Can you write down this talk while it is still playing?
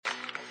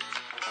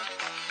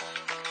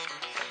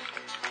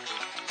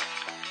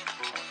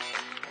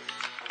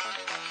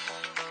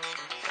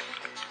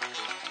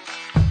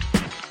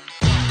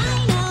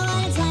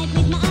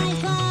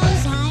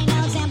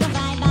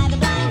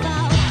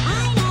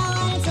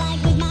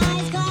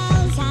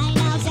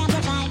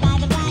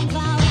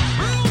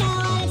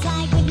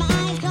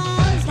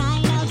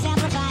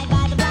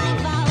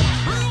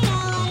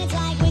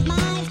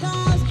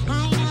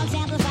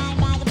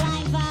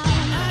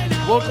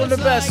Welcome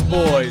to Best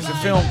Boys, a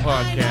film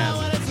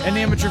podcast, an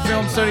amateur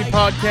film study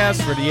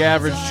podcast for the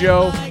average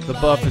Joe, the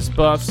buffest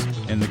buffs,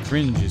 and the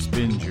cringest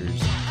bingers.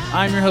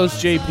 I'm your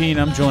host, JP, and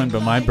I'm joined by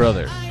my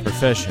brother,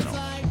 professional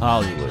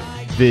Hollywood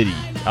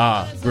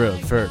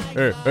videographer.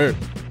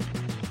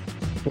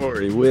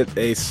 Corey with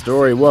a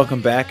story.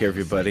 Welcome back,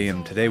 everybody,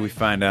 and today we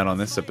find out on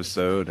this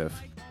episode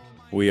if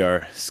we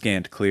are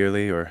scanned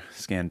clearly or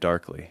scanned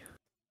darkly.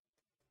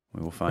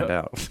 We will find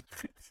out.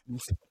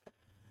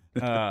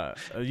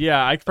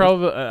 Yeah, I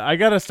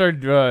gotta start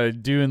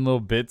doing little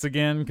bits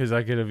again, because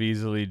I could have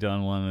easily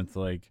done one that's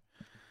like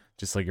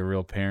just like a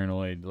real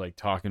paranoid, like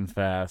talking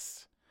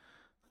fast.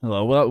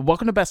 Hello,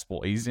 welcome to Best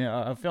Boys,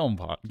 a film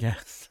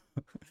podcast.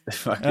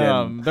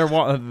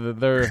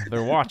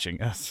 They're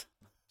watching us.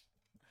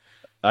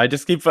 I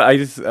just keep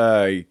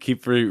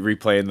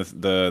replaying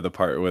the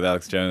part with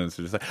Alex Jones,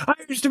 who's just like, I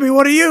used to be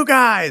one of you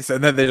guys,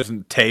 and then they just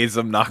tase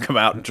him, knock him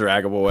out, and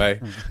drag him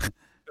away.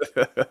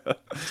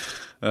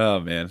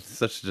 Oh man,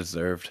 such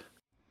deserved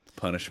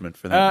punishment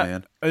for that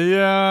man.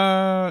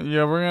 Yeah,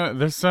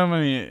 there's so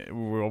many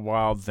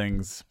wild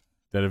things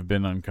that have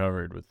been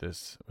uncovered with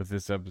this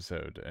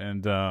episode,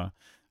 and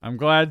I'm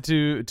glad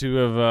to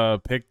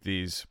have picked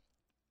these.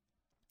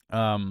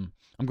 I'm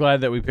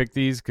glad that we picked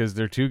these because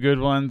they're two good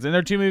ones, and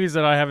they're two movies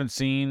that I haven't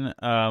seen.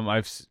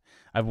 I've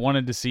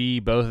wanted to see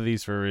both of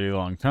these for a really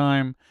long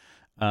time.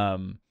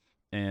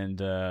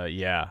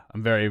 Yeah,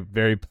 I'm very,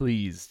 very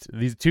pleased.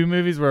 These two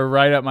movies were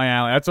right up my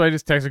alley. That's why I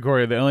just texted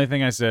Corey. The only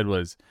thing I said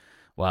was,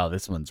 wow,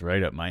 this one's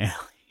right up my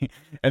alley.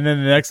 And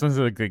then the next one's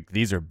like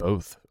these are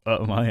both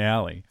up my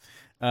alley.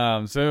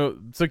 So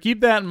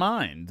keep that in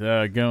mind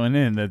going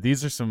in, that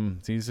these are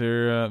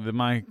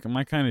my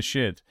kind of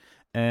shit.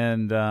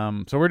 And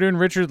so we're doing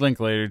Richard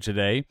Linklater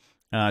today.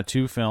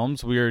 Two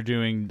films. We are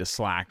doing The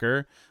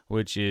Slacker,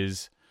 which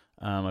is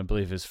I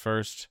believe his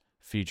first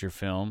feature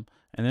film.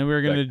 And then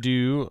we're going to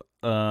do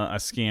A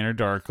Scanner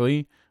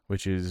Darkly,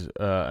 which is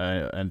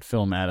a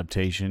film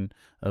adaptation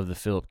of the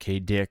Philip K.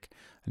 Dick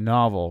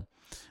novel.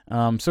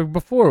 So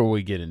before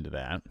we get into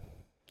that,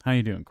 how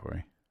you doing,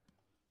 Corey?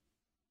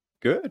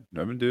 Good.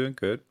 I've been doing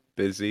good.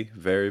 Busy,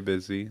 very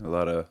busy. A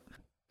lot of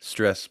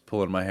stress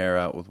pulling my hair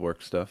out with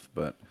work stuff,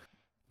 but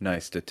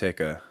nice to take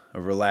a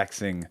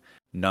relaxing,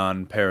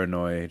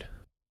 non-paranoid,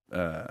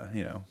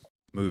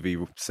 movie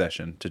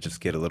session to just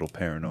get a little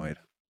paranoid.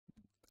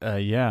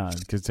 Yeah,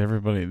 because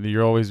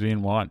you're always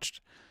being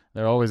watched.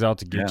 They're always out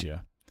to get you.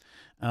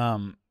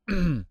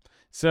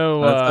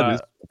 So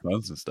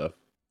phones and stuff.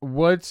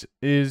 What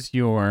is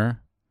your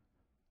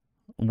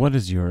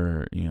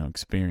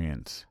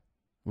experience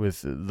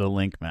with the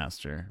Link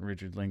Master,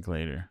 Richard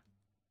Linklater?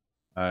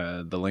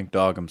 The Link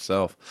Dog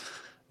himself.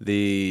 Before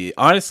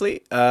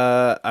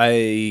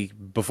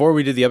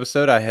we did the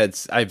episode,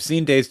 I've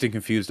seen Dazed and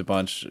Confused a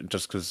bunch,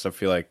 just because I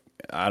feel like,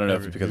 I don't know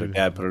if it's because our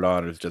dad put it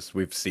on, or it's just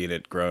we've seen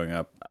it growing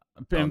up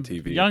on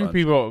TV. Young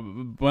people,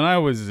 when I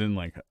was in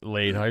like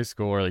late high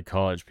school, early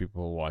college,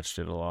 people watched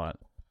it a lot.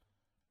 I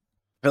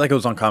feel like it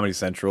was on Comedy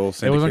Central.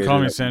 It was on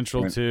Comedy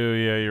Central too.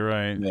 Yeah, you're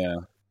right. Yeah.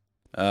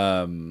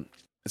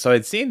 So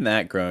I'd seen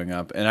that growing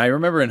up, and I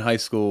remember in high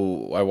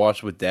school I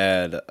watched with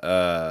Dad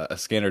A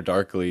Scanner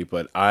Darkly,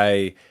 but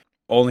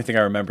only thing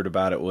I remembered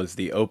about it was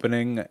the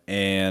opening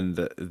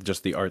and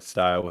just the art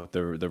style with the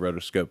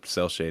rotoscoped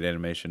cell shade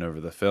animation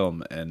over the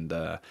film. And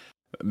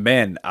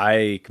man,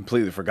 I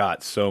completely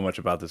forgot so much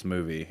about this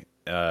movie.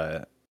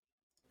 And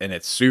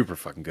it's super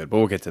fucking good, but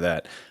we'll get to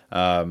that.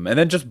 And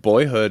then just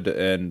Boyhood,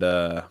 and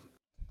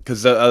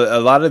because a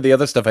lot of the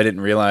other stuff I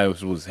didn't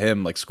realize was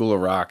him, like School of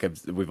Rock.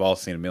 We've all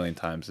seen a million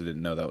times. I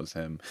didn't know that was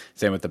him.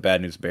 Same with the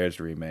Bad News Bears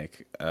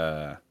remake.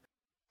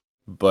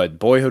 But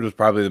Boyhood was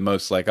probably the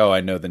most like, oh,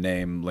 I know the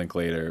name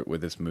Linklater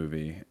with this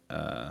movie.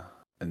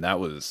 And that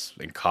was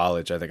in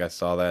college. I think I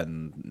saw that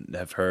and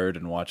have heard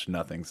and watched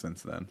nothing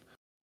since then.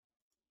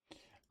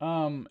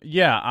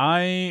 Yeah,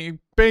 I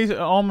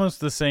almost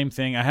the same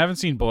thing. I haven't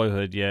seen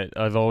Boyhood yet.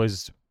 I've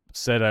always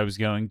said I was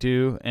going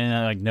to, and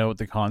I know what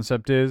the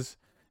concept is,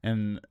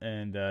 and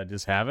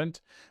just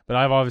haven't. But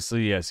I've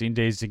obviously seen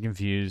Dazed and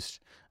Confused.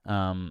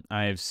 I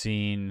have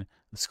seen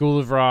School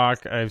of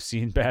Rock. I've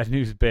seen Bad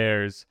News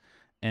Bears.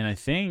 And I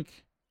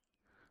think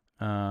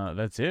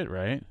that's it,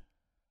 right?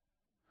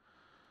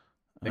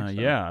 So.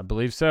 Yeah, I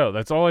believe so.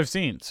 That's all I've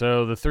seen.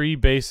 So the three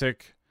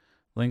basic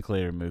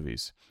Linklater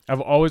movies.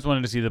 I've always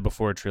wanted to see the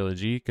Before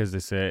trilogy because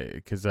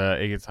it gets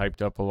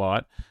hyped up a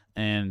lot,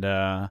 and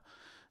I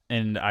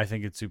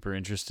think it's super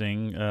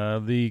interesting.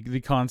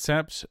 The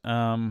concept.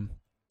 And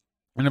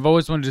I've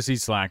always wanted to see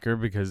Slacker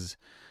because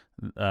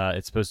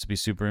it's supposed to be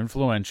super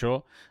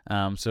influential.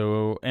 And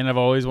I've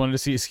always wanted to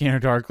see Scanner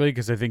Darkly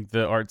because I think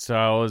the art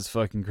style is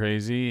fucking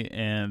crazy,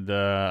 and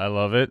I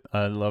love it.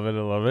 I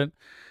love it.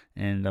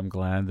 And I'm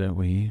glad that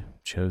we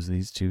chose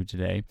these two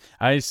today.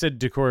 I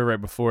said to Corey right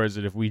before is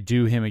that if we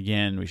do him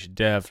again, we should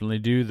definitely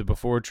do the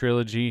Before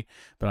trilogy,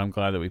 but I'm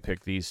glad that we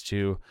picked these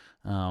two.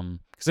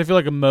 Because I feel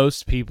like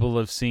most people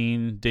have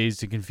seen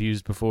Dazed and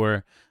Confused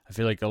before. I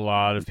feel like a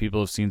lot of people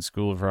have seen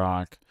School of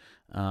Rock.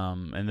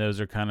 And those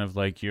are kind of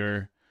like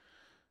your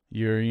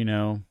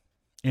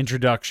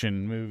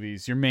introduction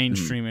movies, your Mm.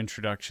 mainstream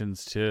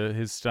introductions to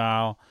his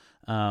style.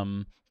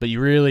 But you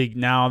really,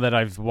 now that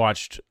I've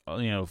watched,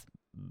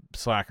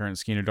 Slacker and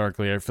Skeeter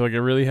Darkly, I feel like I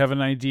really have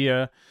an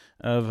idea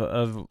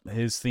of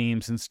his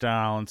themes and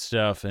style and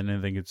stuff, and I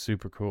think it's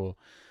super cool,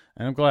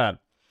 and I'm glad.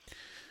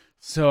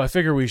 So I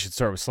figure we should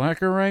start with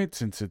Slacker, right?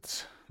 Since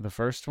it's the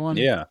first one.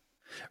 Yeah.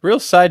 Real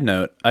side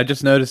note, I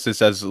just noticed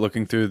this as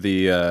looking through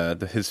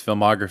his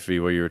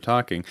filmography while you were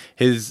talking.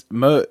 His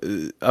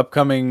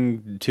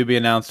upcoming to be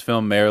announced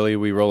film Merrily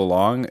We Roll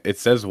Along, it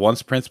says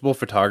once principal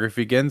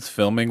photography begins,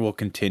 filming will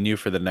continue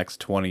for the next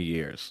 20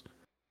 years.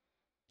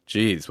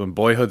 Jeez, when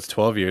Boyhood's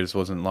 12 years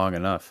wasn't long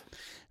enough.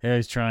 Yeah,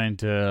 he's trying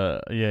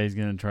to. Yeah, he's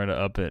gonna try to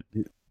up it.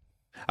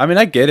 I mean,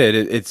 I get it.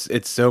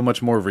 It's so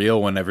much more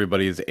real when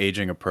everybody is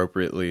aging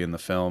appropriately in the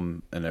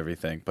film and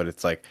everything, but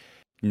it's like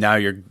now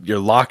you're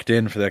locked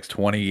in for the next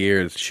 20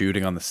 years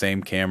shooting on the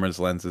same cameras,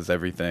 lenses,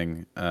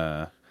 everything.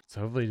 So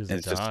hopefully he And doesn't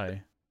it's just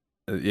die.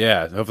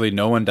 yeah, hopefully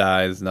no one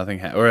dies,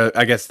 or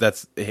I guess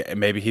that's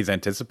maybe he's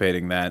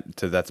anticipating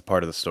that's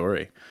part of the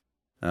story.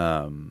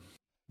 Um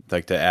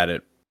like to add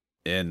it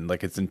in,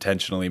 like it's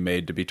intentionally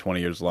made to be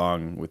 20 years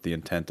long with the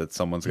intent that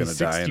someone's going He's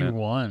to die in it.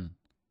 61.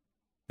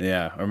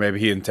 Yeah, or maybe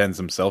he intends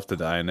himself to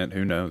die in it.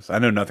 Who knows? I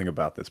know nothing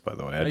about this, by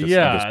the way. I'm just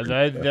Yeah,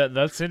 bringing it up.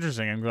 that's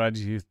interesting. I'm glad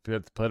you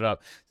put it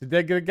up.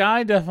 The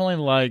guy definitely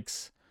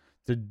likes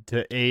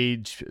to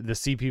age, to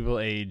see people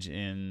age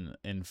in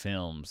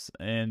films,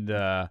 and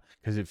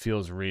because it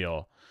feels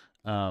real.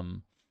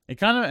 It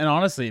kind of, and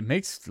honestly, it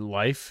makes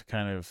life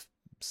kind of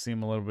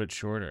seem a little bit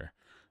shorter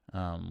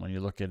when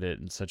you look at it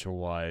in such a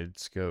wide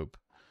scope.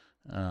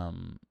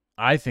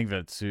 I think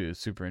that's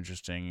super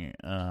interesting.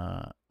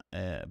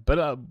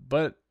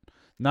 But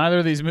neither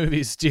of these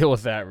movies deal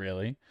with that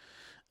really.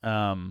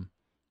 And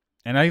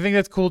I think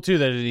that's cool too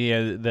that he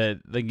has that,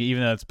 like,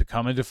 even though it's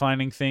become a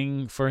defining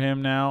thing for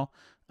him now.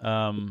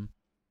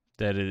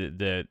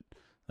 That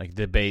like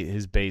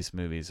his base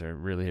movies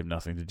really have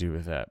nothing to do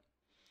with that.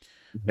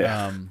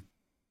 Yeah, Um,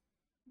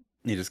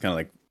 he just kind of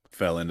like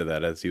fell into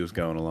that as he was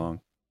going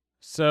along.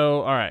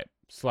 so all right,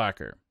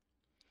 Slacker.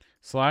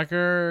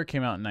 Slacker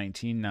came out in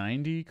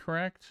 1990,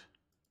 correct?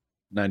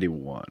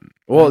 91.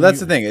 Well, that's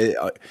the 90.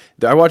 thing.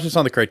 I watched this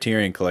on the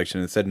Criterion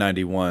Collection. It said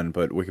 91,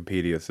 but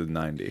Wikipedia said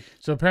 90.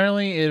 So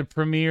apparently it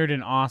premiered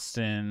in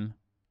Austin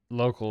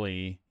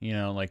locally,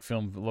 like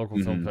local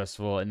film Hmm.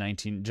 festival at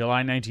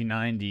July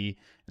 1990,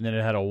 and then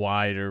it had a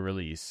wider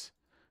release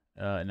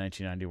in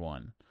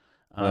 1991.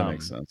 Well, that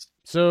makes Um, sense.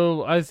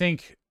 so I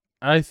think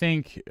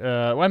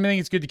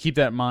it's good to keep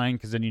that in mind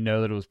because then you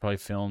know that it was probably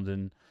filmed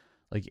in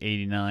like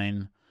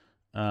 89.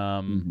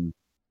 Um, Hmm.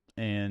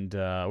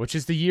 and which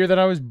is the year that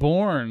I was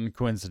born,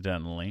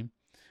 coincidentally.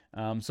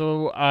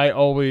 So I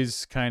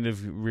always kind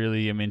of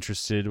really am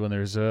interested when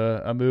there's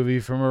a movie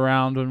from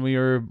around when we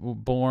were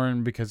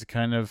born because it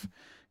kind of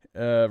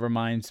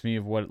reminds me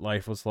of what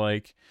life was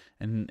like,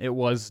 and it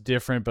was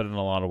different, but in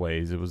a lot of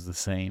ways it was the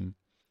same.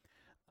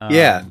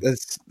 Yeah, Um,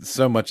 that's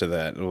so much of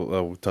that.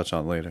 We'll touch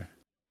on later.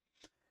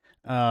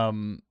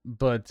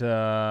 but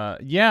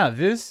yeah,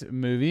 this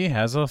movie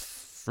has a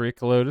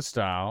frick load of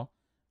style.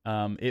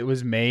 It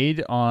was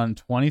made on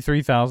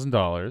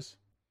 $23,000.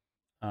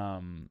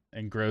 And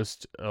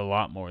grossed a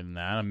lot more than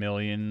that, 1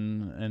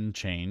 million and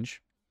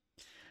change.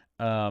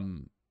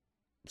 Um,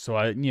 so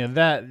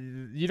that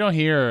you don't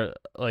hear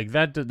like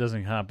that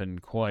doesn't happen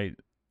quite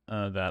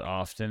that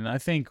often. I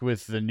think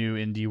with the new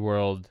indie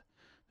world,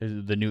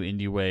 the new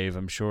indie wave,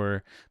 I'm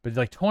sure, but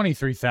like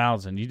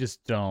 23,000, you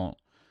just don't.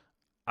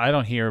 I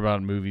don't hear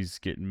about movies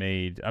getting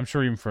made. I'm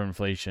sure even for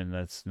inflation,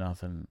 that's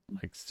nothing.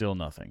 Like still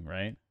nothing,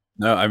 right?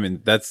 No, I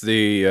mean that's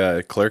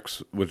the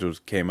Clerks, which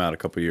came out a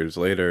couple years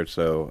later,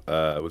 so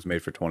it was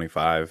made for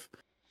 25.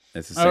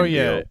 It's the Oh same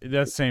yeah, deal.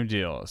 that's same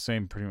deal.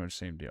 Pretty much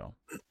same deal.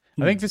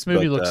 I think this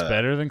movie But looks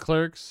better than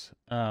Clerks.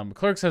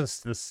 Clerks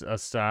has this a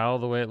style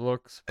the way it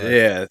looks, but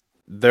yeah,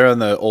 they're on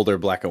the older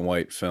black and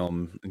white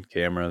film and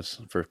cameras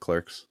for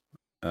Clerks.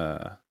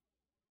 Uh,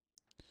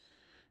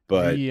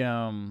 but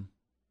the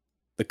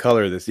the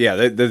color of this, yeah,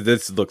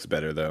 this looks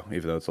better though,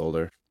 even though it's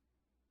older.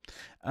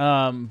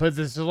 but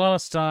there's a lot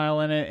of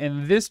style in it,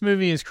 and this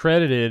movie is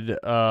credited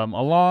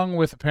along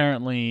with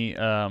apparently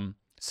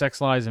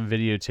Sex Lies and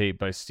Videotape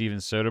by Steven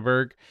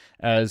Soderbergh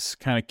as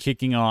kind of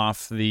kicking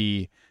off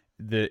the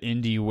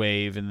indie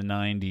wave in the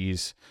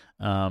 90s.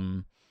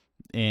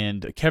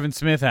 And Kevin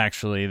Smith,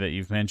 actually, that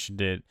you've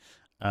mentioned it,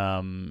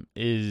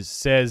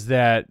 says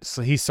that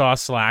he saw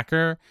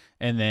Slacker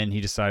and then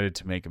he decided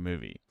to make a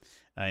movie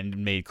and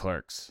made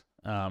Clerks.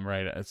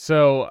 Right.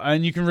 So,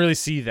 and you can really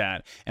see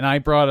that. And I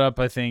brought up,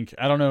 I think,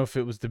 I don't know if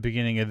it was the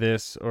beginning of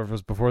this or if it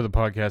was before the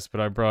podcast, but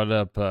I brought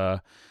up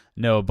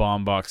Noah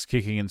Baumbach's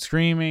Kicking and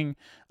Screaming,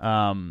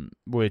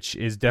 which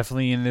is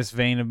definitely in this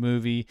vein of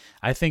movie.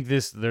 I think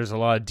there's a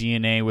lot of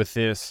DNA with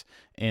this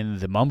in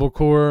the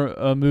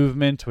mumblecore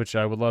movement, which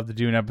I would love to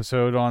do an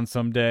episode on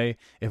someday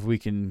if we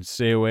can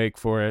stay awake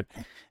for it.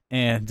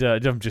 And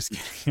I'm just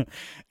kidding.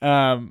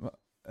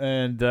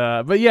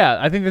 But yeah,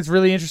 I think that's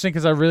really interesting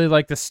because I really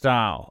like the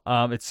style.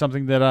 It's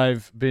something that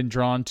I've been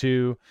drawn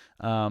to.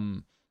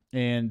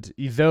 And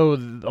though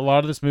a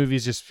lot of this movie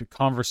is just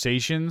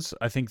conversations,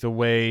 I think the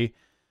way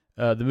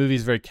the movie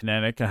is very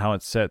kinetic and how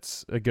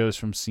it goes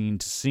from scene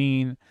to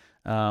scene.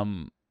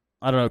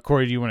 I don't know,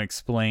 Corey, do you want to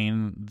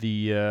explain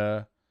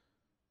the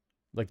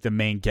like the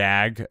main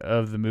gag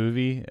of the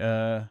movie?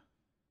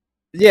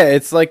 Yeah,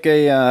 it's like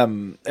a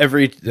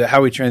every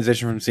how we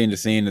transition from scene to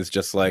scene is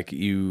just like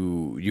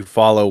you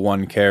follow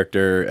one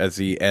character as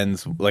he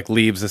ends like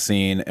leaves a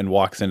scene and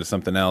walks into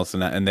something else,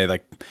 and they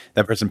like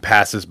that person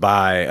passes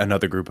by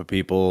another group of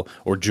people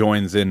or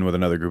joins in with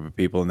another group of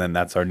people, and then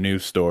that's our new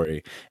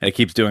story, and it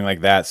keeps doing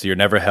like that, so you're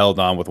never held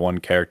on with one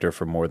character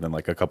for more than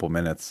like a couple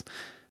minutes.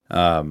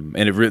 And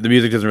the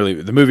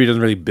movie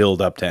doesn't really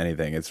build up to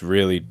anything. It's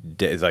really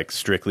it's like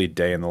strictly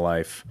day in the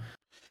life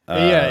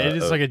Yeah, it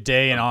is of like a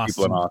day in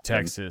people in Austin, Austin.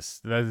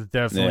 Texas. That's Yeah.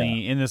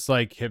 definitely in this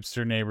like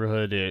hipster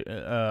neighborhood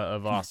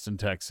of Austin,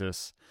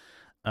 Texas.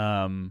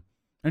 And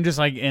just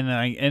like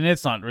and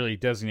it's not really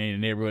designated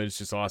a neighborhood; it's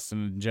just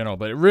Austin in general.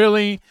 But it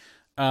really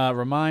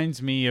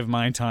reminds me of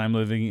my time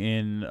living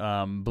in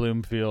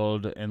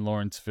Bloomfield and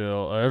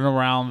Lawrenceville, and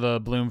around the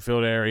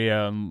Bloomfield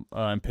area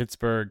in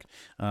Pittsburgh,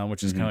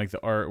 which is kind of Hmm. like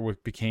the art,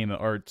 what became the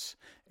arts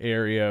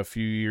area a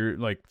few years,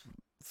 like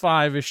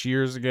 5-ish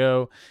years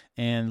ago,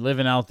 and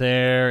living out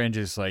there and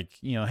just like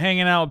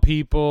hanging out with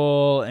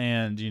people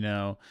and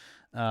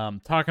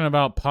talking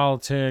about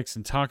politics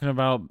and talking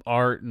about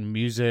art and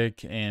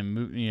music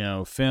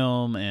and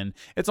film. And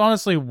it's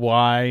honestly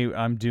why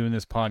I'm doing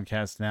this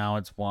podcast now.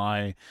 It's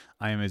why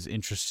I am as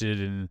interested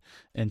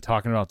in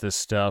talking about this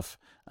stuff,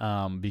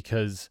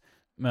 because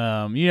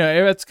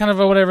it's kind of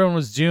what everyone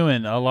was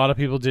doing. A lot of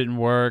people didn't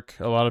work.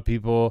 A lot of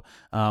people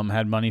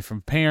had money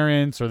from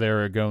parents, or they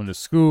were going to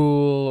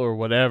school, or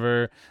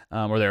whatever,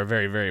 or they were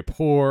very, very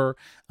poor.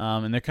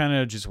 And they're kind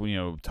of just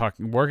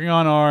working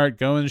on art,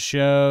 going to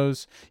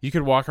shows. You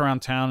could walk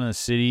around town in the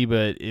city,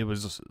 but it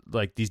was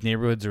like these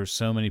neighborhoods. There were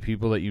so many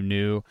people that you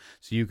knew,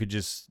 so you could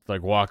just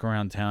like walk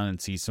around town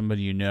and see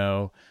somebody you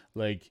know.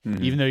 Like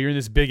Hmm. even though you're in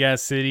this big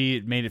ass city,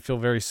 it made it feel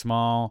very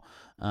small.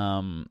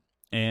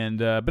 And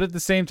but at the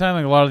same time,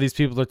 like a lot of these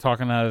people are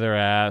talking out of their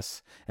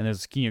ass, and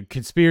there's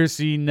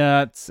conspiracy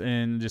nuts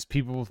and just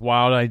people with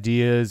wild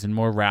ideas and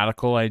more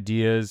radical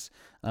ideas,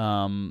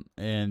 and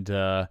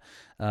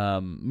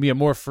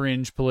more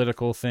fringe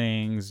political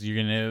things.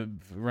 You're gonna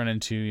run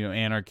into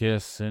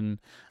anarchists and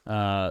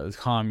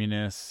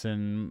communists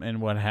and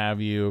what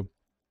have you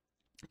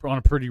on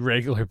a pretty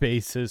regular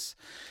basis.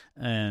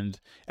 And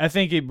I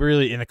think it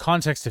really, in the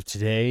context of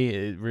today,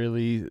 it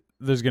really,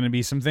 there's going to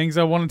be some things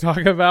I want to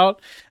talk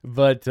about,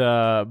 but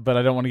I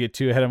don't want to get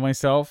too ahead of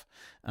myself.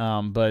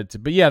 But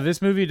yeah,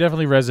 this movie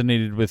definitely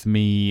resonated with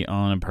me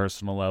on a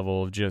personal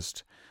level of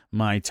just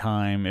my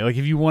time. Like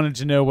if you wanted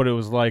to know what it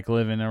was like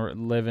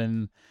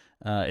living,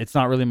 it's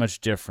not really much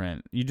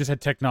different. You just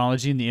had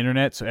technology and the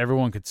internet, so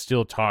everyone could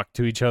still talk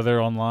to each other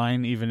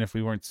online, even if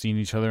we weren't seeing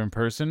each other in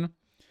person.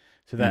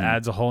 So that Hmm.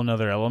 adds a whole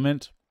nother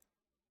element,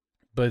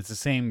 but it's the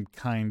same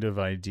kind of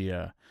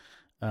idea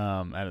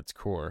at its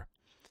core.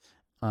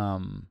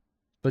 Um,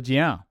 but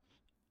yeah,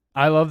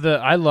 I loved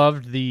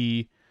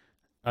the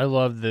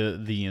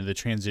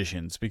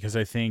transitions, because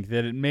I think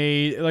that it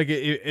made like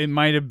it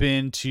might have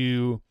been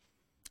too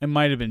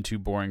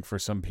boring for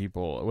some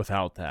people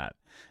without that.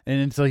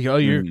 And it's like, oh,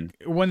 you're Hmm.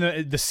 when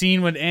the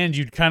scene would end,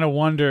 you'd kind of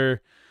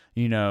wonder,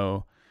 you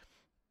know,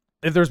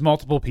 if there's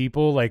multiple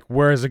people, like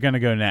where is it going to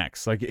go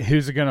next? Like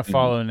who's it going to Hmm.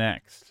 follow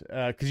next?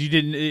 Because you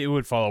didn't. It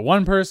would follow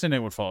one person.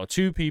 It would follow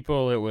two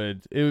people. It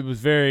was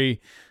very.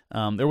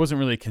 There wasn't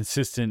really a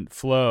consistent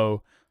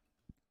flow,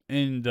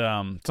 and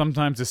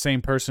sometimes the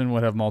same person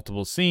would have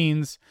multiple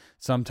scenes.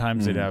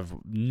 Sometimes they'd Hmm. have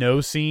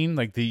no scene.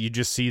 Like you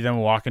just see them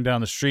walking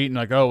down the street and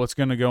like, oh, what's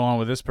going to go on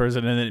with this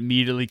person? And then it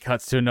immediately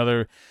cuts to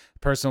another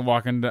person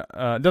walking.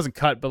 It doesn't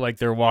cut, but like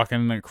they're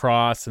walking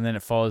across, and then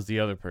it follows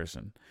the other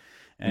person.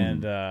 Hmm.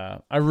 And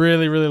I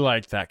really, really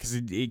liked that because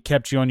it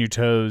kept you on your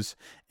toes,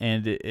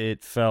 and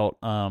it felt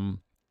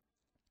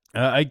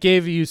it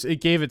gave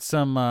it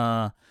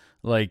some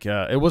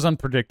it was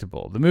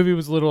unpredictable. The movie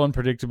was a little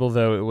unpredictable,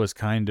 though. It was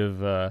kind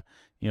of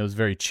it was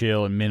very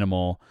chill and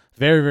minimal,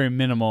 very, very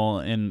minimal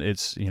in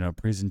its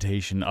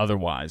presentation.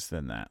 Otherwise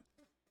than that.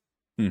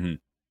 Hmm.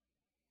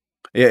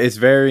 Yeah, it's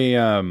very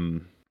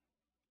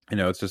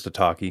it's just a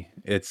talkie.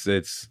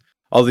 It's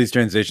all these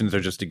transitions are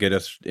just to get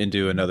us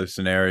into another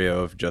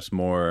scenario of just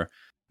more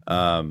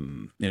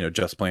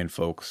just plain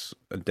folks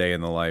a day in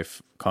the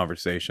life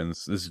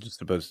conversations. This is just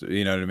supposed to,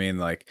 you know what I mean?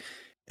 Like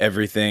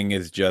everything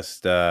is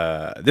just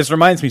this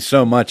reminds me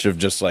so much of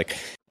just like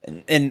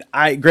and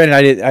I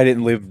granted I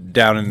didn't live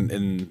down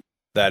in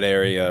that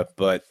area,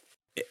 but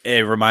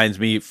it reminds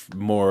me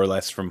more or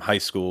less from high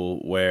school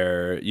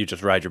where you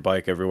just ride your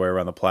bike everywhere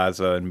around the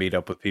plaza and meet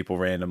up with people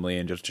randomly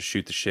and just to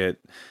shoot the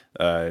shit,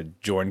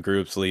 join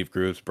groups, leave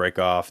groups, break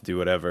off, do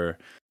whatever.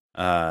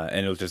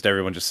 And it was just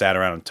everyone just sat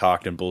around and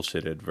talked and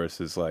bullshitted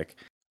versus like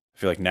I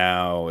feel like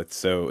now it's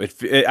so I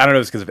don't know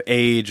if it's because of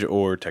age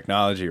or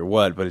technology or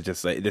what, but it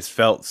just like this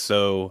felt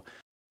so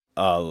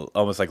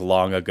almost like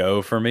long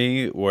ago for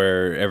me,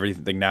 where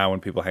everything now when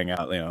people hang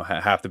out,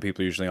 half the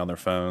people are usually on their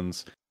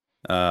phones,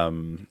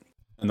 and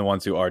the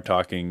ones who are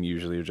talking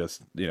usually are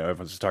just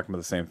everyone's just talking about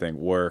the same thing,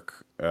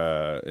 work,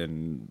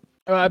 and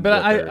But what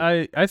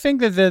they're. I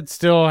think that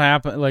still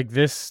happen. Like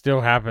this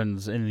still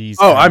happens in these.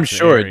 Oh, I'm kinds of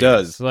sure it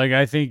areas. does. Like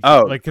I think,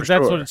 Oh, like for because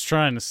that's what sure. it's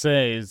trying to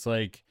say is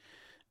like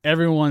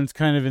everyone's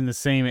kind of in the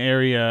same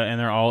area and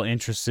they're all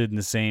interested in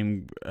the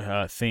same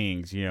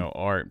things.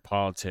 Art,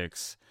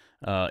 politics,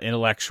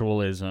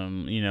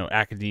 intellectualism.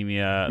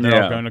 Academia. They're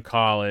all Yeah. going to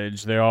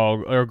college. They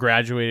all are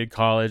graduated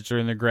college. They're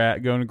in the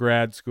going to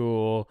grad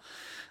school.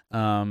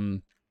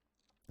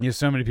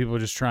 So many people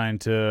just trying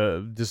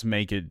to just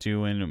make it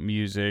doing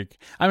music.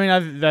 I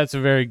mean, that's a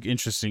very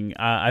interesting.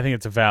 I think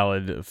it's a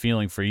valid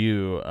feeling for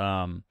you,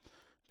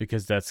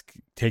 because that's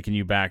taking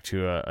you back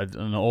to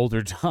an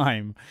older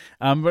time.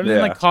 But then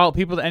like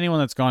Yeah. anyone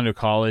that's gone to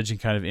college and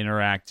kind of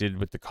interacted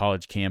with the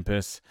college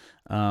campus,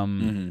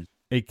 Hmm.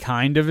 it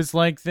kind of is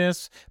like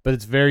this, but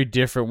it's very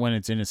different when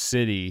it's in a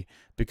city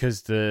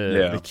because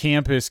the Yeah.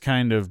 campus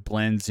kind of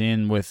blends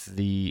in with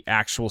the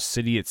actual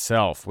city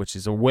itself, which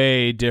is a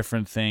way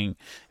different thing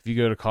if you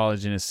go to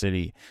college in a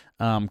city.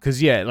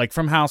 Because like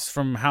from house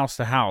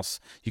to house,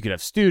 you could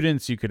have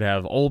students, you could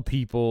have old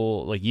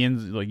people like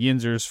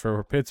Yinzers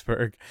for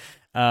Pittsburgh.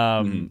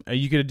 Hmm.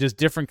 You could have just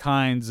different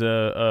kinds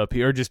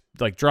or just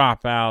like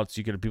dropouts.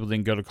 You could have people that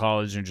didn't go to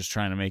college and just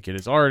trying to make it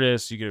as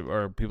artists.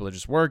 Or people that are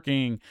just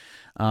working.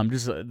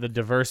 Just the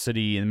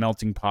diversity and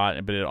melting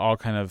pot, but it all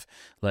kind of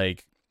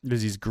like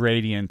there's these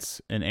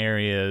gradients and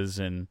areas,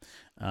 and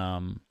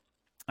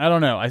I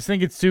don't know. I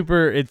think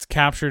it's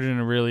captured in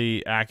a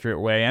really accurate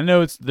way. I know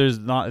it's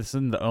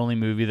isn't the only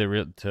movie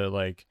that to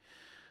like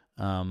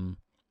um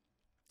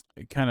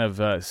kind of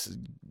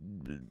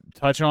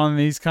touch on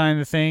these kind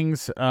of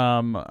things.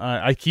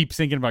 I keep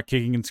thinking about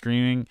Kicking and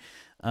Screaming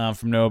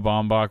from Noah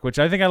Baumbach, which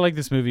I think I like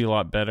this movie a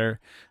lot better.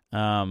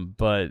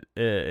 But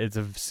it's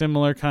a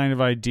similar kind of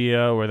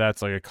idea where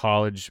that's like a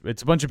college.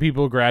 It's a bunch of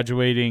people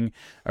graduating,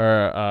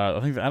 or I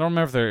don't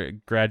remember if they're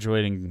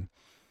graduating,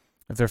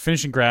 if they're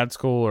finishing grad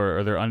school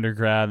or they're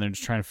undergrad, and they're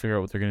just trying to figure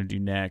out what they're gonna do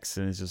next,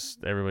 and it's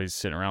just everybody's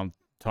sitting around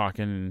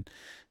talking and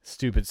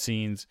stupid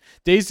scenes.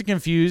 Dazed and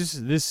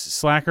Confused. This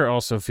Slacker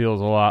also feels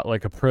a lot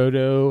like a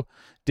proto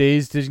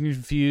Dazed and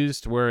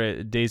Confused,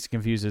 where Dazed and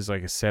Confused is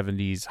like a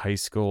 '70s high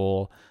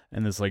school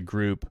and this like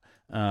group.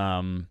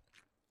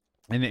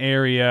 An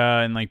area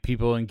and like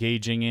people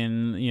engaging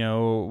in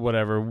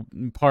whatever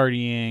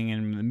partying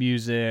and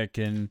music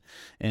and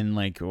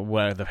like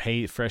what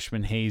the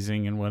freshman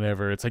hazing and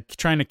whatever. It's like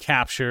trying to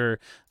capture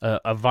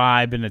a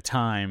vibe in a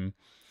time,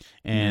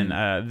 and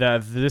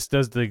that this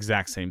does the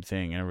exact same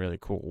thing in a really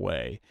cool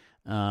way.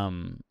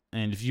 And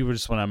if you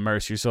just want to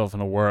immerse yourself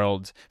in a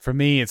world, for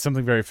me it's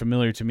something very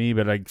familiar to me,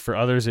 but like for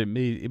others it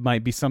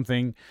might be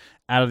something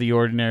out of the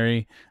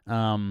ordinary.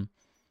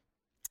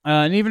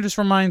 And even just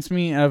reminds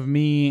me of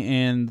me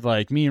and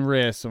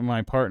Riss,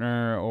 my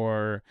partner,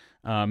 or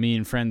me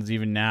and friends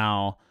even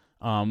now.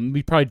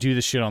 We probably do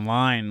this shit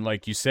online,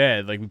 like you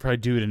said. Like we probably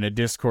do it in a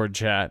Discord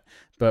chat,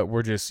 but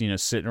we're just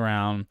sitting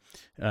around,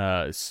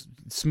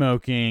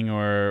 smoking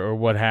or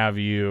what have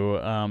you,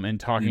 and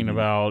talking Hmm.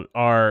 about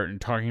art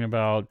and talking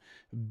about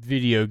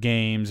video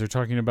games or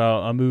talking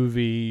about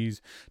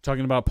movies,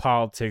 talking about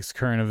politics,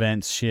 current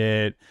events,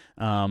 shit.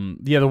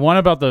 The one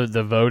about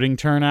the voting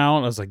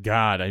turnout, I was like,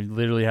 God, I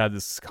literally had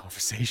this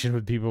conversation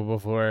with people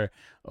before,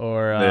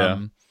 or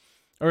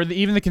Yeah.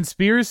 even the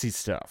conspiracy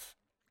stuff.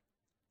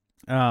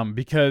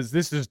 Because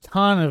there's a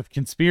ton of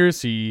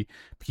conspiracy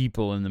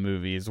people in the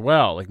movie as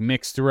well, like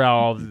mixed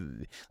throughout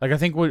like I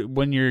think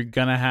when you're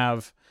gonna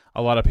have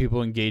a lot of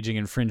people engaging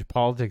in fringe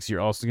politics, you're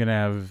also gonna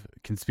have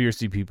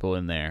conspiracy people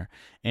in there,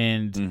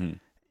 and Hmm.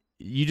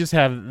 you just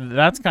have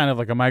that's kind of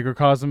like a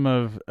microcosm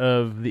of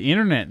the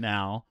internet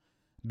now,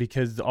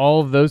 because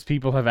all of those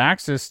people have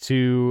access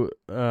to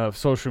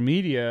social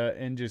media,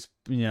 and just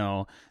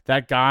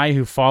that guy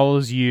who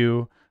follows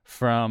you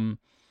from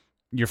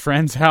your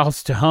friend's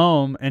house to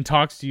home and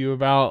talks to you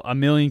about a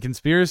million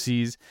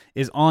conspiracies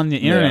is on the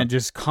Yeah. internet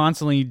just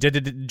constantly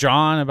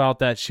John about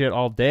that shit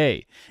all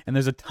day. And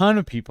there's a ton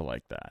of people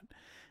like that.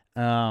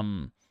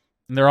 And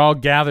they're all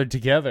gathered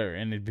together,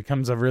 and it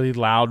becomes a really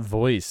loud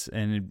voice,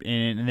 and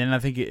then I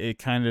think it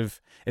kind of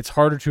it's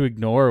harder to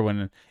ignore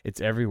when it's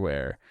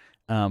everywhere.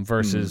 Hmm.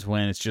 Versus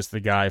when it's just the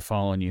guy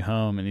following you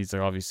home, and he's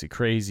like obviously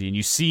crazy, and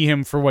you see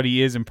him for what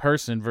he is in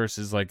person,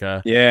 versus like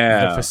the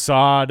Yeah.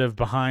 facade of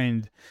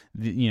behind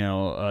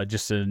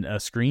just a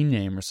screen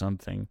name or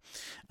something.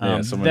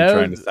 Yeah. Someone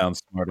trying to Those sound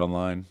smart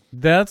online.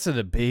 that's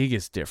the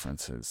biggest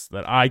differences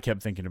that I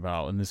kept thinking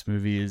about in this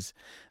movie. Is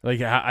like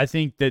I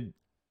think that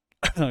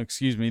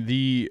excuse me,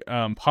 the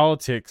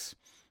politics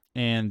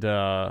and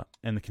the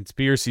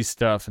conspiracy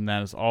stuff, and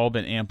that has all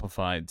been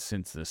amplified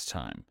since this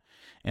time.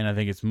 And I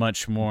think it's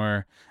much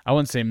more, I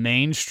wouldn't say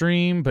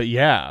mainstream, but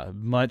yeah,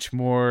 much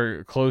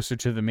more closer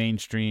to the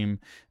mainstream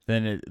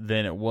than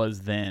it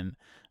was then.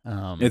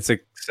 Um, It's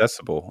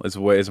accessible.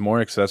 It's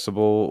more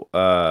accessible,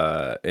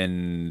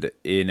 and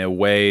in a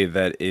way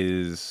that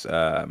is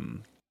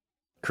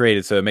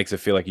created so it makes it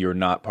feel like you're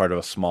not part of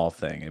a small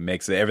thing. It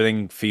makes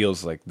everything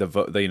feels like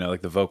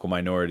like the vocal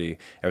minority.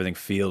 Everything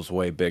feels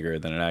way bigger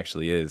than it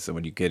actually is. And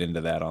when you get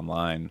into that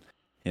online,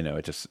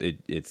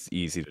 it's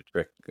easy to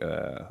trick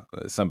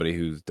somebody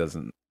who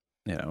doesn't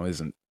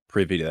isn't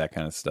privy to that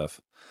kind of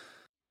stuff.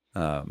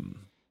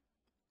 Um,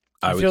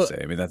 I I would feel say.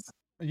 I mean, that's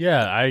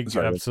Yeah, I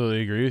sorry.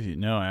 absolutely agree with you.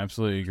 No, I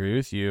absolutely agree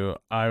with you.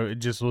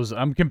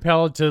 I'm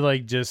compelled to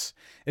like just,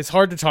 it's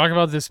hard to talk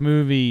about this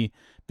movie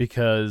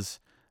because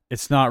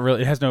it's not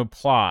really, it has no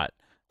plot.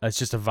 It's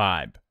just a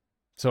vibe.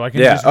 So I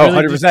can Yeah. just Oh,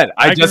 really just, 100%.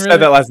 I I can just said that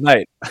really, last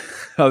night.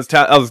 I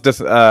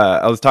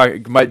was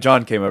talking.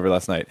 John came over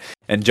last night,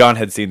 and John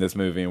had seen this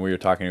movie, and we were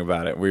talking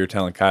about it. We were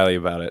telling Kylie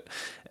about it,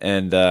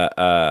 and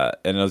I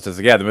was just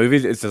like, yeah, the movie.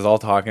 It's just all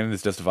talking.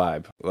 It's just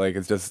vibe. Like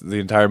it's just the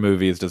entire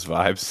movie is just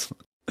vibes.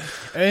 but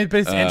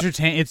it's Uh,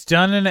 it's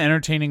done in an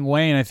entertaining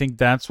way. And I think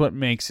that's what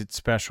makes it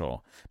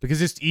special because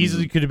this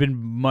easily mhm. could have been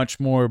much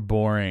more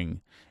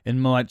boring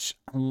and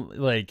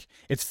like,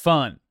 it's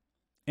fun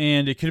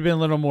and it could have been a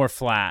little more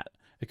flat.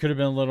 It could have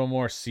been a little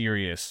more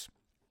serious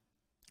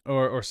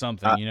or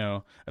something,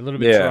 I, a little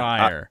bit yeah.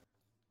 drier.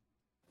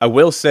 I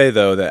will say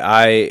though that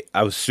I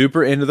was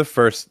super into the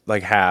first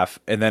like half,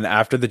 and then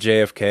after the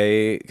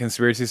JFK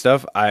conspiracy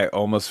stuff, I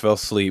almost fell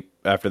asleep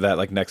after that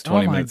like next Oh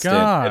 20 my minute stint,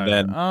 and god.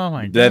 then Oh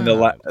my then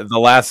god. the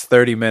last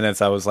 30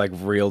 minutes I was like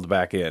reeled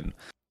back in.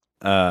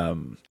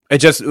 It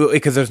just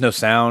because there's no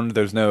sound,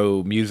 there's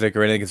no music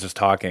or anything, it's just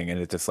talking, and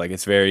it's just like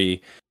it's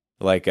very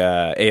like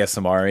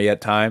ASMR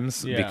at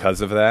times Yeah.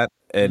 because of that,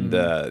 and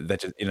Mhm.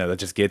 that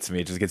just gets me.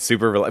 It just gets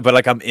super, but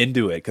like I'm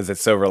into it because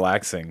it's so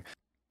relaxing,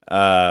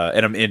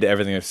 and I'm into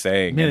everything they're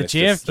saying, Man, and the it's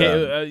just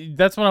JFK.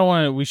 That's what I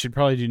want. We should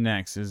probably do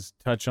next is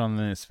touch on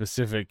the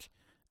specific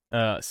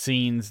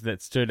scenes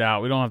that stood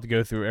out. We don't have to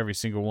go through every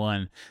single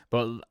one,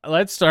 but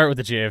let's start with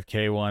the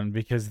JFK one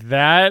because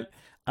that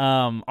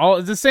all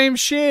it's the same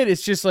shit.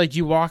 It's just like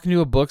you walk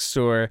into a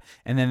bookstore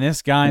and then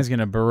this guy's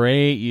gonna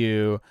berate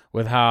you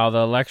with how the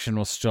election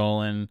was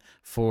stolen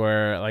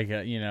for like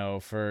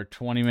for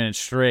 20 minutes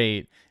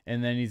straight,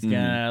 and then he's mhm.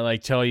 gonna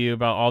like tell you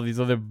about all these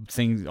other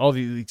things, all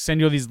these send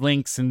you all these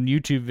links and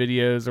YouTube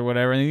videos or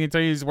whatever, and he's gonna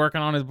tell you he's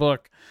working on his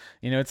book.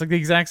 It's like the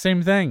exact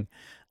same thing.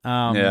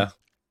 Um, Yeah.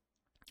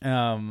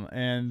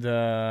 and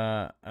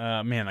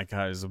man, that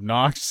guy is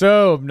obnoxious,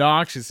 so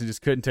obnoxious, and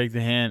just couldn't take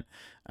the hint.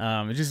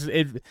 It just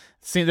it.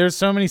 See, there's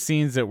so many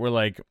scenes that were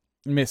like,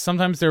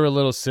 sometimes they were a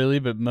little silly,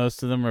 but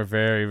most of them were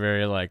very,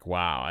 very like,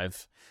 wow,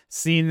 I've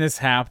seen this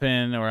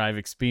happen or I've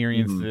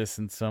experienced Mhm. this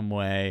in some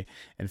way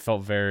and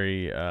felt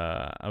very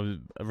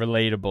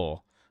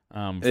relatable,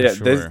 for Yeah,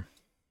 sure.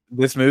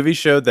 this movie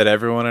showed that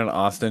everyone in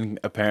Austin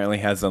apparently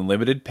has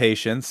unlimited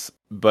patience,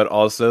 but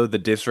also the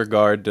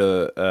disregard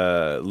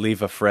to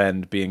leave a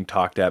friend being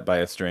talked at by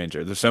a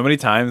stranger. There's so many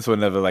times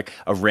whenever like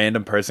a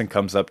random person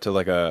comes up to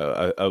like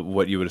a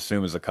what you would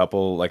assume is a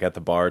couple like at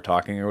the bar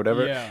talking or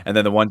whatever, Yeah, and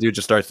then the one dude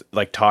just starts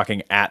like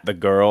talking at the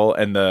girl,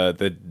 and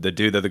the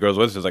dude that the girl's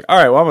with is just like, all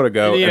right, well I'm gonna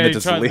go, and yeah. then You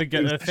just try leaves.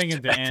 the thing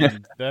at the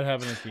end that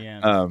happened at the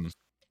end. um,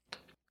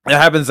 it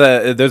happens.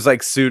 There's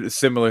like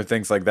similar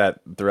things like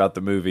that throughout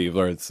the movie,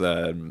 where it's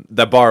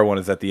that bar one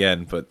is at the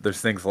end, but there's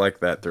things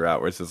like that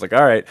throughout where it's just like,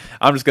 all right,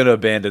 I'm just gonna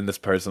abandon this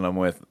person I'm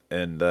with,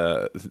 and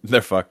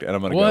they're fucked, and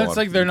I'm gonna Well, go it's on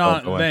like they're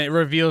going not. away. It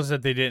reveals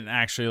that they didn't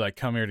actually like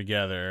come here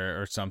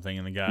together or something,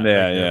 and the guy Yeah, like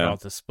they're yeah.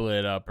 about to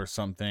split up or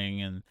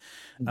something, and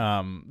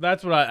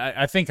that's what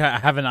I think. I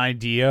have an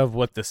idea of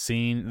what the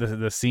scene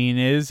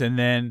is, and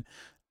then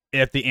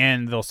at the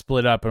end they'll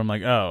split up, and I'm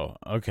like, oh,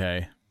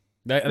 okay.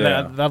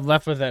 Yeah. I've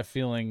left with that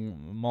feeling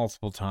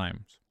multiple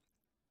times.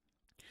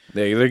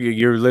 Yeah,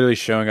 you're literally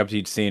showing up to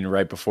each scene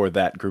right before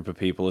that group of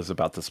people is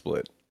about to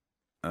split,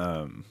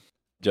 um,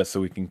 just so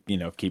we can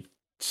keep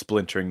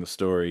splintering the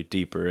story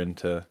deeper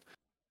into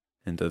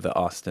the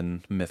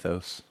Austin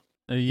mythos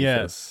ethos.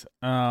 Yes.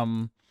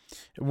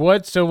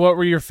 What? So, what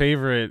were your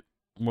favorite?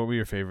 What were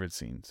your favorite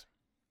scenes?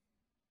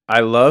 I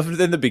loved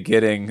in the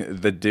beginning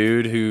the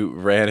dude who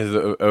ran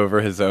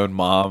over his own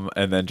mom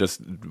and then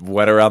just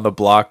went around the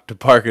block to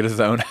park at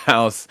his own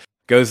house,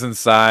 goes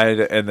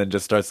inside and then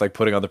just starts like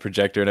putting on the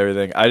projector and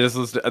everything. I just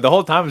was the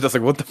whole time I was just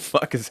like, what the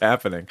fuck is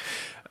happening?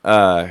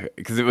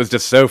 Because it was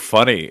just so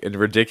funny and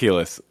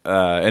ridiculous.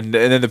 And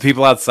then the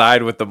people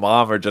outside with the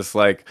mom are just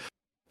like,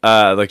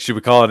 should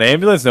we call an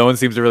ambulance? No one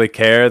seems to really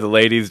care. The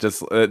lady's just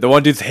the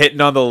one dude's hitting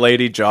on the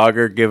lady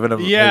jogger,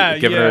 Yeah,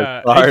 giving her his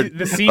yeah. card.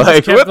 The scene just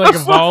Like, kept what like the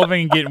fuck?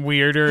 evolving and getting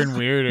weirder and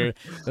weirder.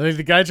 Like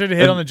the guy tried to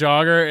hit on And the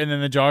jogger, and then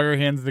the jogger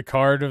hands the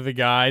card of the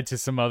guy to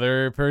some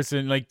other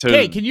person. Like,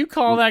 hey, to can you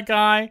call that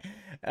guy,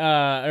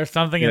 or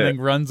something? And yeah,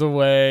 then runs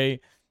away.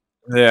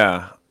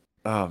 yeah.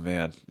 Oh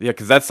man, yeah,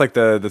 because that's like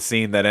the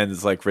scene that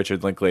ends like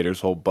Richard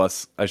Linklater's whole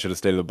I should have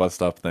stayed at the bus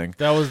stop thing.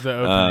 That was the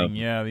opening. Um,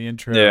 Yeah, the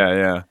intro. yeah,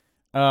 yeah.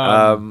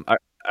 Um, I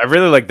I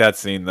really like that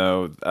scene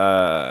though.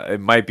 It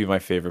might be my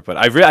favorite, but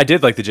I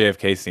did like the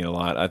JFK scene a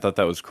lot. I thought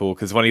that was cool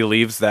because when he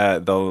leaves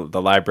the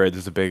library,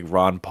 there's a big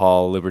Ron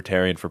Paul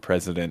Libertarian for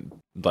President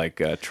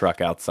like truck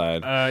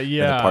outside in the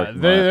Yeah,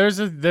 parking lot.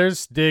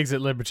 there's digs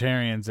at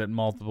libertarians at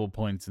multiple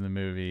points in the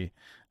movie.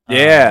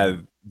 Yeah,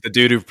 the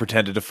dude who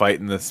pretended to fight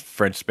in this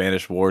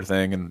French-Spanish war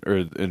thing or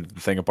in the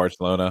thing of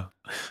Barcelona.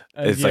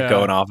 It's like Yeah.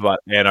 going off about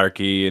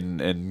anarchy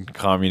and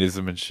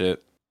communism and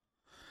shit.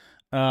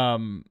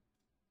 Um,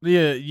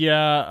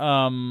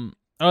 yeah.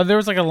 Oh, there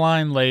was like a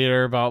line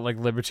later about like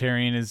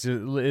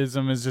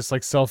libertarianism is just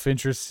like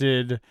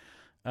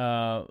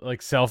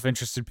like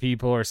self-interested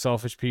people or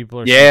selfish people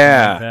or something like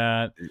Yeah,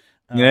 that.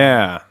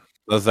 yeah.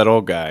 That was that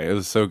old guy. It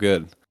was so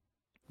good.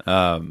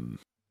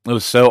 It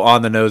was so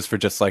on the nose for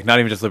just like not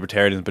even just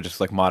libertarianism, but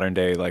just like modern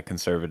day like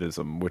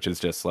conservatism, which is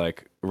just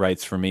like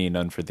rights for me,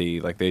 none for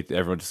thee. Like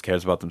everyone just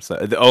cares about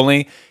themselves. They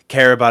only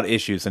care about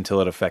issues until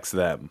it affects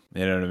them.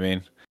 You know what I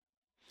mean?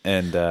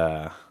 And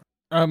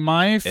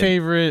My and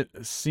favorite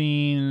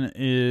scene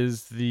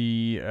is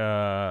the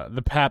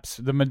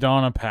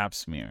Madonna pap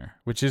smear,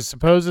 which is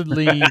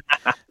supposedly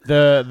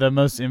the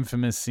most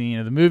infamous scene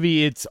of the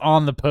movie. It's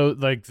on the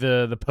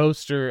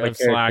poster like of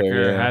character,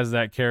 Slacker yeah. has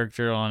that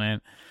character on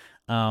it.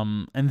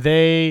 And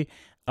they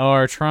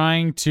are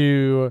trying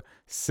to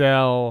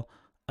sell.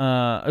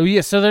 Oh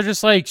yeah, so they're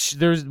just like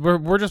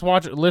we're just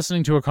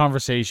listening to a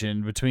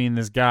conversation between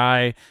this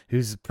guy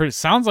who's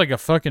sounds like a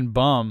fucking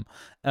bum,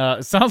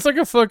 sounds like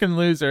a fucking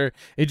loser.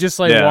 It just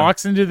like Yeah.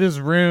 walks into this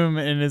room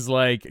and is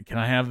like, "Can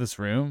I have this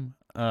room?"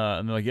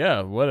 And they're like,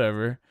 "Yeah,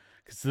 whatever."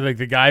 Because like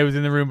the guy who was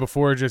in the room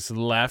before just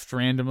left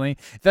randomly.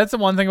 That's the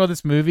one thing about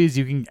this movie is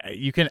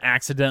you can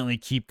accidentally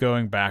keep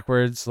going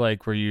backwards,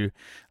 like where you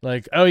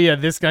like, oh yeah,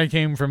 this guy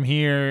came from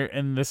here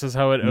and this is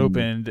how it Mm.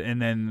 opened,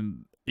 and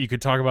then you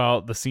could talk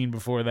about the scene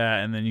before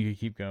that, and then you could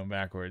keep going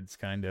backwards,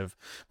 kind of,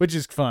 which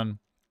is fun.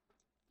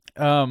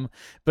 Um,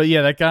 but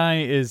yeah, that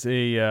guy is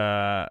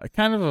a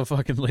kind of a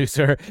fucking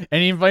loser,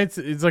 and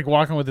he's like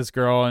walking with this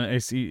girl,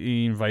 and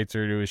he invites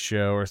her to his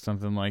show or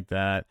something like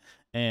that,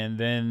 and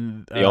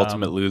then The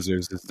Ultimate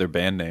Losers is their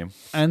band name.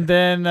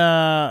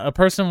 a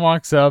person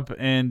walks up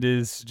and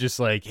is just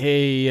like,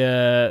 "Hey,"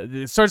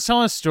 starts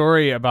telling a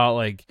story about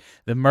like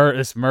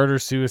this murder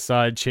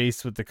suicide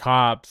chase with the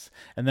cops,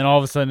 and then all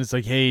of a sudden it's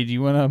like, "Hey, do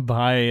you want to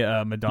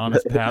buy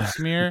Madonna's Pap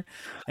smear?"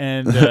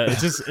 And it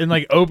just and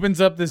like opens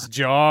up this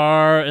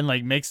jar and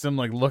like makes them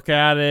like look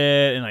at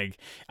it, and like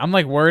I'm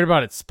like worried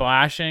about it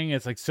splashing.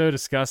 It's like so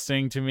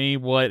disgusting to me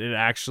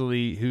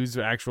whose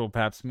actual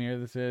Pap smear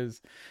this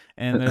is.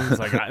 And then it's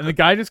like, and the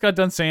guy just got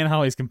done saying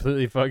how he's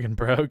completely fucking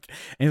broke.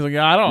 And he's like,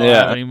 I don't have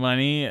Yeah, any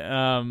money.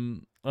 I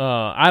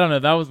don't know.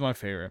 That was my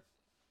favorite.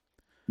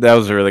 that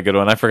was a really good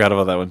one. I forgot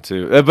about that one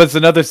too. But it's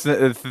another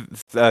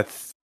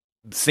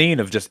scene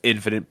of just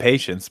infinite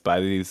patience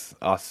by these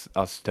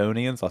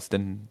Austinians. Because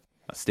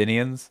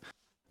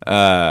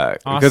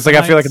like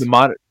I feel like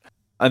Austinites.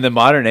 in the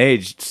modern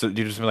age, so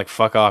you just be like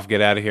fuck off,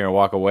 get out of here, and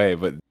walk away.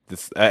 But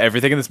this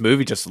everything in this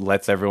movie just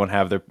lets everyone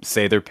have their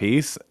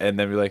piece, and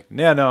then be like,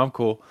 yeah, no, I'm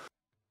cool,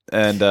 You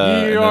and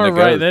then are it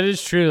right. goes. That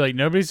is true. Like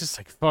nobody's just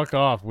like fuck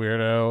off,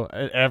 weirdo,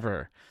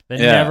 ever. That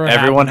Yeah, never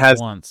happens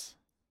once.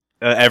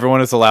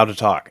 everyone is allowed to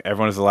talk.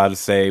 Everyone is allowed to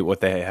say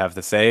what they have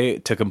to say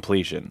to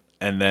completion,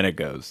 and then it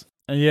goes.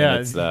 And Yeah,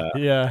 it's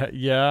yeah.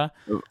 Yeah,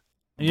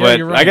 but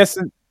you're I right. guess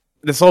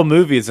this whole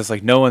movie is just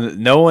like no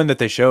one that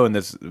they show in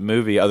this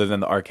movie other than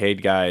the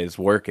arcade guy is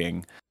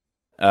working.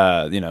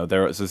 So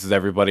this is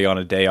everybody on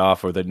a day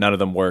off, or that none of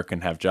them work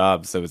and have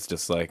jobs. So it's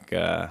just like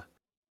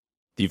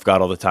you've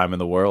got all the time in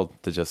the world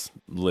to just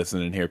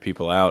listen and hear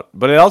people out.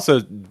 But it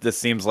also this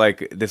seems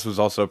like this was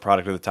also a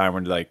product of the time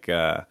when like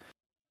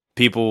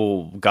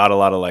people got a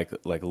lot of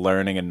like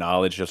learning and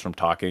knowledge just from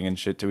talking and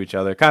shit to each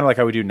other, kind of like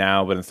how we do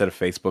now, but instead of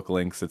Facebook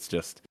links, it's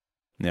just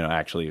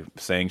actually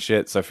saying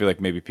shit. So I feel like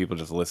maybe people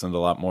just listened a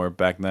lot more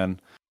back then.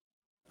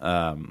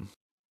 Um,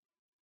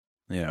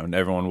 and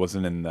everyone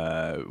wasn't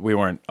we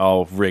weren't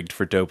all rigged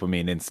for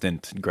dopamine,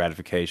 instant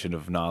gratification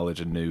of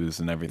knowledge and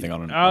news and everything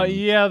Oh on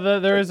yeah,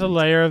 there is a iTunes.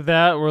 layer of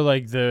that where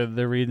like they're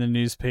reading the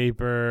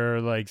newspaper,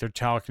 like they're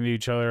talking to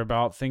each other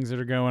about things that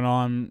are going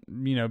on,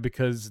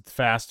 because it's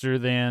faster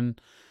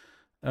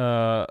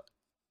uh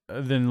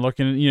than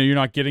looking. You're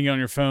not getting it on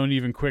your phone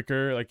even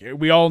quicker. Like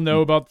we all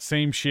know about the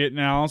same shit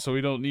now, so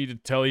we don't need to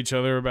tell each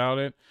other about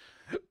it.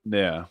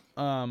 Yeah.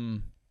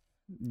 Um,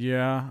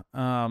 yeah.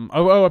 I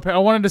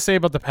wanted to say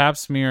about the Pap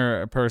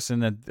smear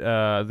person that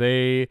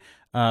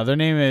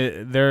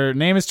their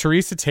name is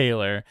Teresa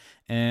Taylor,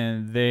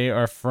 and they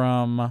are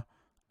from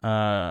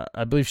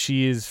I believe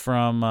she is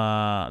from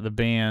the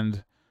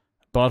band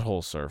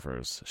Butthole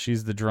Surfers.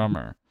 She's the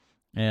drummer.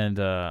 And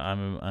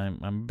I'm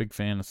a big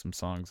fan of some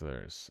songs of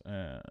theirs.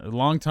 A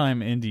longtime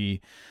indie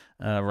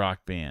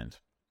rock band.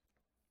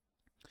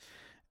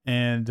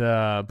 And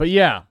but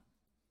yeah,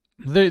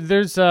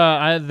 there's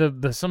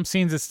the some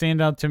scenes that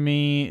stand out to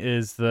me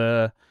is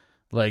the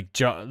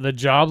the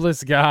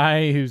jobless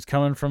guy who's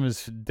coming from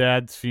his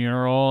dad's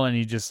funeral, and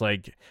he just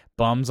like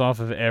bums off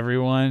of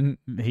everyone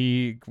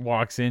he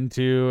walks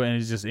into and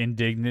is just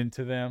indignant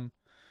to them,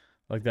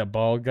 like that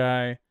bald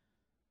guy.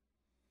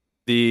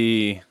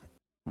 I'm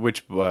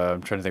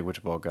trying to think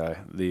which bald guy.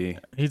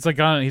 He's like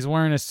he's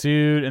wearing a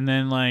suit, and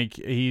then like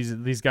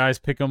these guys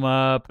pick him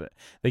up.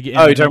 They get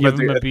Oh, they you're talking give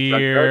about him a the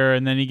beer,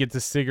 and then he gets a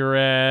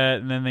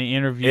cigarette, and then they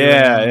interview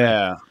Yeah, him.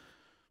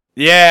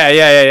 yeah.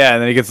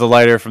 And then he gets the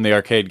lighter from the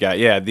arcade guy.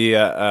 Yeah,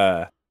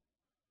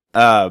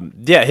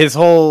 yeah, his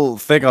whole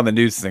thing on the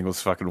news thing was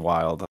fucking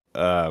wild.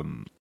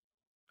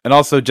 And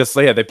also just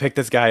yeah, they picked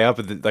this guy up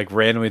like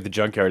randomly at the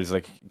junkyard. He's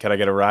like, "Can I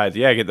get a ride?"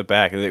 Yeah, get in the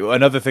back. And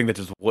another thing that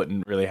just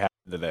wouldn't really happen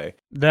today.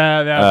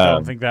 I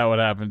don't think that would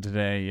happen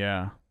today.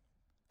 Yeah.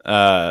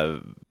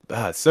 So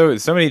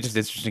many just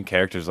interesting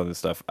characters on this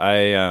stuff.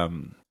 I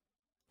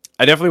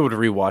definitely would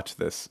rewatch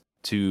this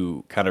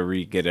to kind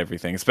of get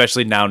everything,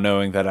 especially now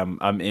knowing that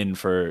I'm in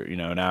for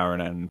an hour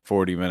and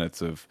 40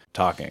 minutes of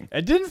talking.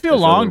 It didn't feel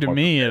long to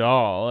me at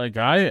all. Like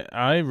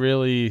I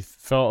really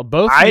felt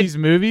both of these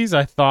movies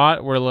I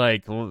thought were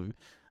like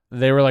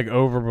they were like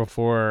over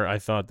before I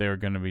thought they were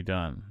going to be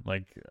done.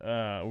 Like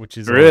which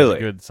is really a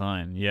good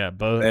sign. Yeah,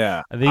 both.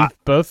 Yeah, they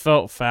both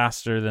felt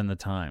faster than the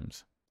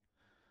times.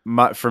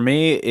 For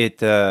me, it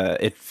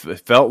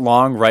felt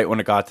long right when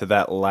it got to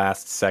that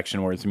last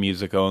section where it's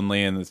music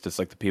only and it's just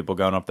like the people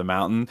going up the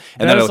mountain.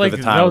 And then at the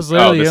time, that was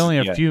literally only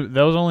a few.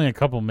 That was only a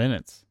couple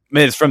minutes.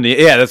 Minutes from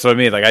that's what I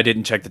mean. Like I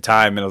didn't check the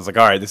time, and I was like,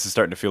 all right, this is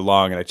starting to feel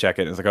long. And I check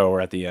it, and it's like, oh, we're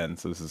at the end,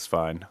 so this is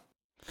fine.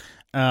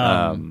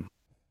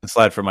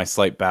 Aside from my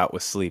slight bout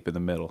with sleep in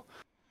the middle,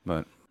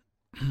 but.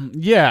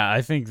 Yeah,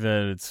 I think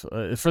that it's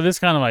for this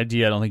kind of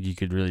idea. I don't think you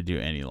could really do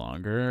any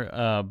longer.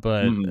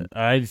 But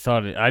I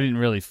thought it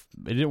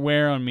didn't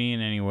wear on me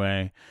in any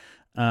way.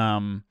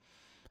 Yeah.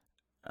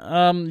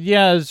 I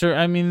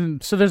mean,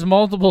 so there's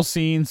multiple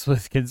scenes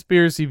with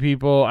conspiracy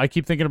people. I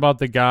keep thinking about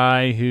the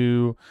guy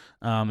who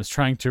is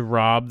trying to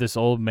rob this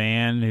old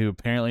man who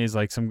apparently is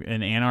like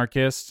an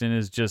anarchist and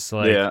is just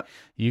like,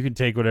 you can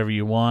take whatever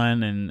you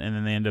want, and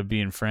then they end up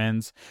being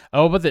friends.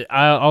 Oh, but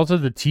also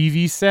the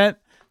TV set.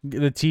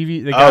 The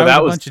guy with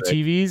a bunch of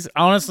TVs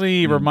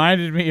honestly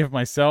reminded me of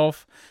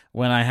myself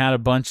when I had a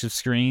bunch of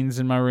screens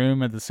in my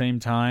room at the same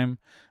time.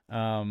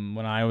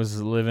 When I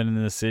was living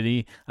in the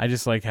city, I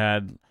just like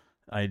I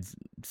had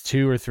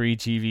 2 or 3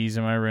 TVs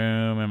in my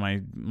room,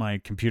 and my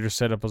computer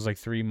setup was like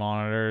 3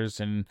 monitors,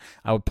 and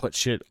I would put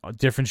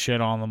different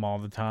shit on them all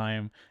the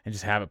time and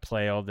just have it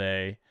play all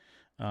day.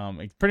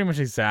 Pretty much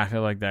exactly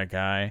like that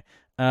guy.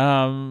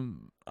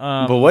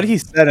 But what he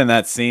said in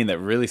that scene that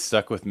really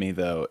stuck with me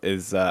though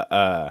is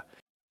I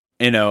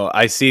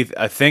see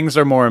things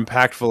are more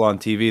impactful on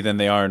TV than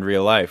they are in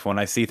real life. When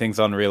I see things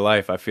on real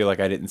life, I feel like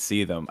I didn't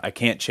see them. I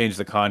can't change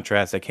the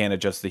contrast. I can't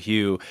adjust the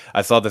hue.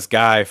 I saw this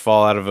guy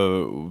fall out of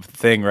a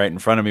thing right in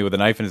front of me with a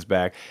knife in his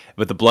back,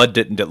 but the blood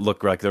didn't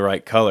look like the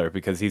right color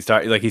because he's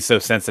so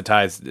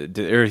sensitized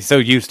or he's so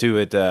used to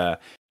it.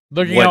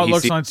 Looking how it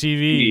looks on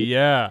TV,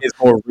 is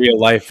more real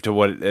life to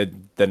what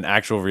than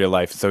actual real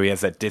life. So he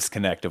has that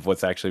disconnect of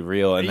what's actually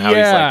real and how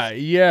he's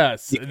like,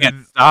 yes, you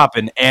can't stop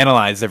and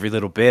analyze every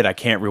little bit. I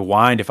can't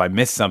rewind if I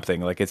miss something.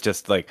 Like it's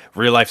just like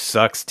real life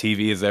sucks.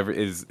 TV is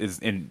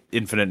in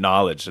infinite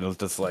knowledge, and it was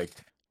just like,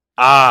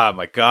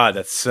 my god,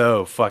 that's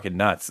so fucking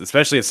nuts.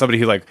 Especially as somebody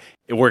who like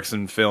it works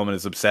in film and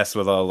is obsessed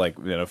with all like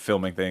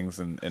filming things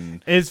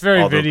and it's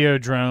very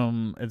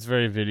Videodrome. It's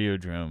very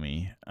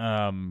Videodrome-y.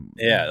 A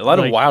lot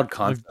of wild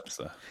concepts.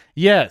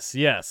 Yes.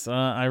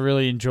 I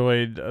really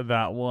enjoyed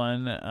that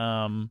one.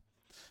 I'm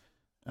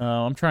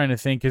trying to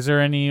think. Is there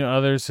any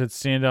others that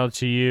stand out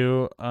to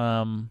you?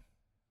 I'm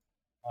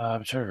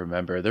trying to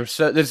remember. It's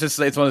one of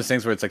those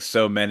things where it's like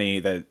so many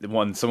that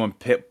when someone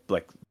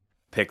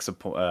picks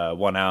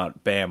one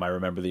out, bam, I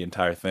remember the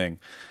entire thing.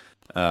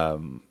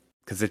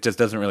 Because it just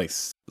doesn't really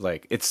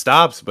like it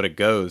stops, but it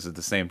goes at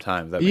the same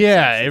time.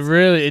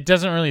 It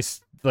doesn't really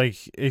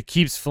like it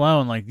keeps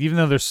flowing. Like even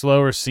though there's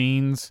slower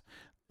scenes,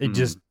 it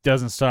just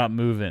doesn't stop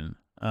moving.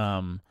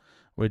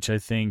 Which I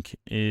think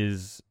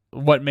is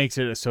what makes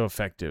it so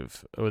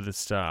effective with its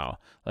style.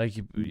 Like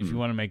if you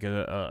want to make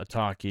a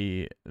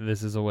talkie,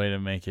 this is a way to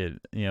make it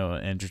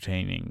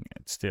entertaining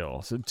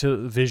still. So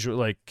to visual,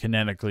 like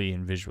kinetically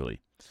and visually.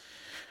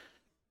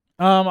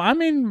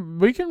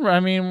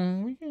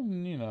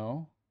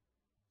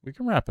 We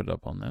can wrap it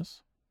up on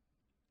this.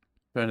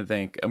 I'm trying to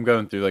think. I'm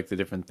going through like the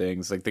different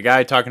things. Like the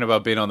guy talking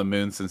about being on the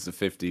moon since the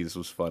 50s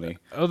was funny.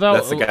 Oh,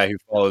 that's the guy who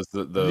follows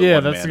the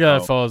that's the guy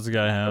that follows the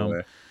guy home.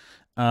 With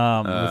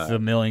the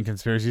million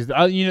conspiracies.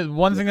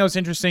 One thing that was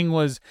interesting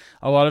was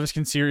a lot of his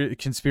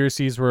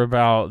conspiracies were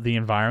about the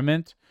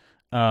environment.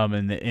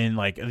 And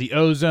like the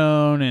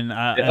ozone and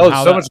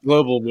much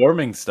global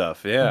warming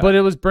stuff, but it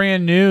was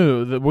brand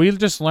new. We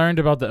just learned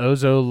about the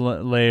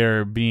ozone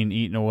layer being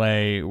eaten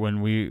away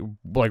when we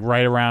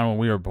right around when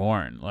we were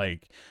born.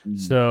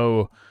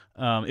 So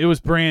it was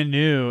brand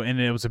new and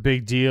it was a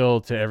big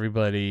deal to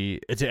everybody,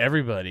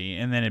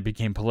 and then it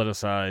became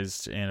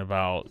politicized and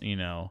about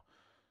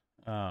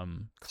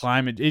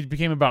climate. It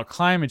became about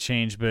climate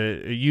change, but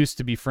it used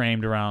to be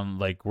framed around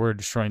like we're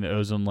destroying the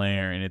ozone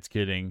layer and it's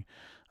getting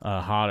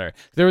hotter.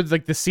 There was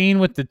like the scene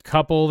with the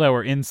couple that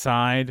were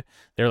inside.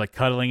 They're like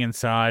cuddling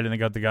inside, and they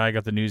got the guy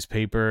got the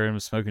newspaper and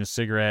was smoking a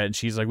cigarette, and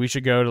she's like, "We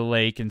should go to the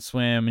lake and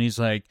swim," and he's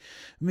like,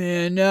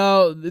 "Man,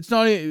 no, it's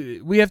not.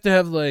 We have to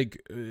have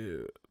like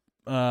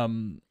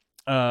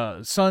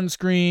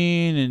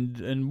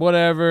sunscreen and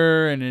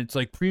whatever, and it's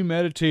like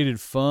premeditated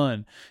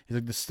fun." He's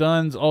like, the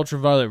sun's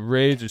ultraviolet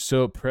rays are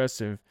so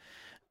oppressive,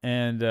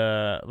 and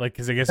like,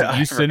 because I guess it I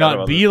used to forgot not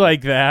about be this.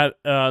 like that.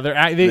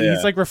 He's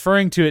Yeah. like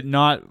referring to it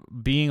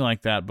not being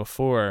like that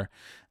before.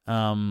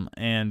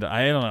 And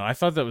I don't know, I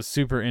thought that was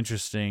super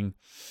interesting,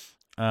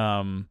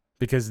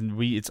 because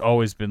it's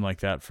always been like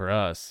that for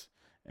us,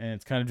 and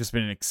it's kind of just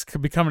been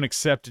become an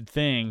accepted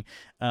thing.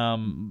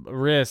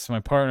 Riss, my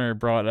partner,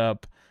 brought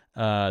up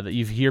that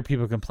you hear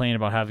people complain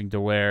about having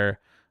to wear,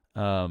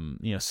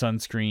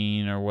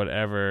 sunscreen or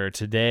whatever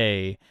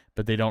today,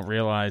 but they don't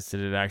realize that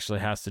it actually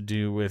has to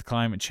do with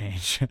climate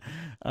change,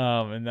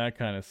 and that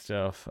kind of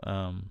stuff.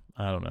 I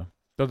don't know.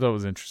 Thought that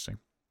was interesting.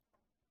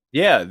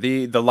 Yeah,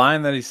 the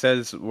line that he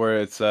says where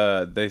it's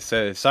they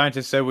say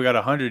scientists said we got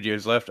 100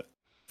 years left.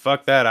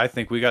 Fuck that. I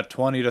think we got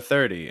 20 to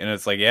 30. And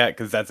it's like, yeah,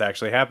 because that's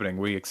actually happening.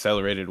 We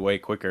accelerated way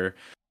quicker.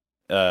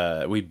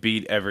 We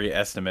beat every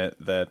estimate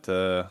that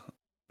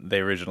they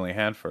originally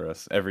had for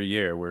us. Every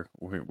year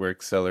we're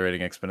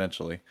accelerating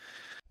exponentially.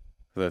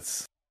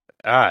 That's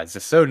it's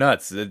just so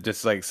nuts.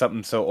 Just like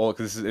something so old,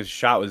 because this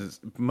shot was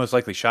most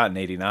likely shot in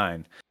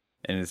 '89,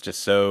 and it's just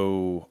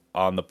so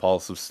on the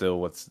pulse of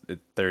still what's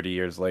 30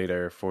 years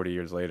later, 40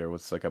 years later,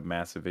 what's like a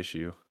massive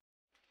issue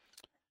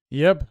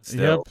Yep.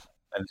 still,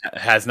 Yep.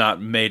 and has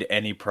not made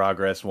any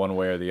progress one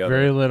way or the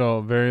Very other.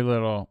 little. Very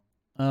little.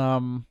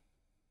 Um.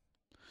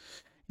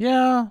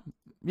 Yeah.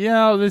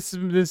 Yeah. This.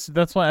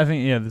 That's why I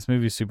think. Yeah. This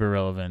movie's super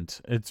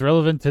relevant. It's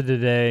relevant to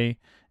today.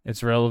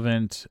 It's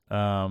relevant.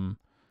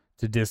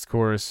 To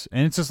discourse,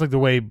 and it's just like the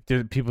way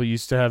people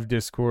used to have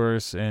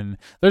discourse, and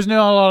there's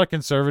not a lot of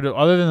conservative,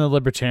 other than the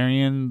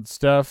libertarian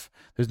stuff,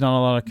 there's not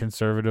a lot of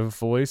conservative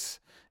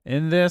voice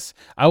in this.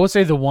 I would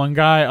say the one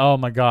guy, oh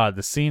my god,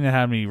 the scene that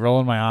had me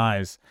rolling my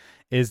eyes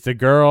is the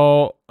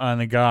girl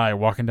and the guy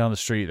walking down the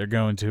street. They're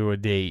going to a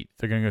date,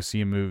 they're gonna go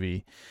see a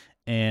movie,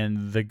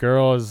 and the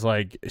girl is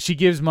like, she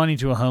gives money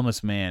to a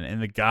homeless man,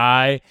 and the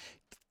guy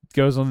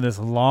goes on this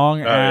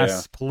long Oh yeah.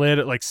 ass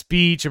like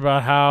speech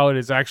about how it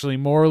is actually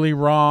morally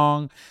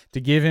wrong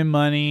to give him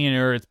money, and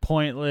or it's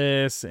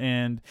pointless.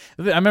 And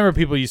I remember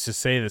people used to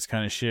say this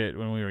kind of shit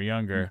when we were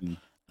younger,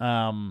 hmm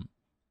um,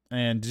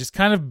 and just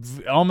kind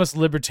of almost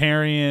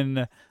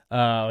libertarian,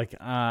 like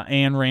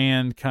Ayn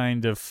Rand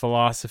kind of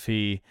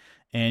philosophy.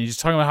 And he's just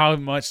talking about how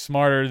much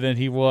smarter than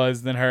he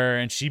was than her,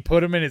 and she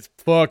put him in his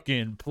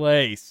fucking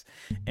place.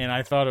 And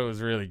I thought it was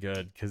really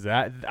good because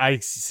that I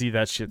see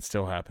that shit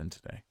still happen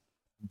today.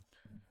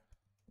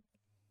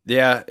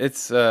 Yeah,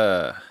 it's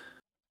I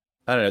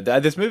don't know.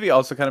 This movie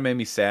also kind of made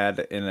me sad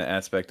in an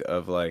aspect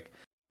of like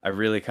I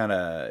really kind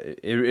of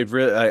it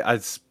really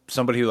as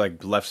somebody who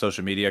like left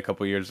social media a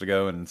couple years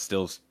ago and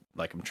still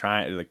like I'm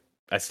trying like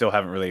I still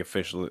haven't really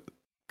officially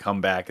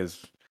come back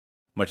as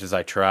much as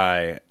I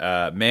try.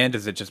 Man,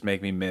 does it just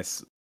make me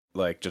miss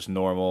like just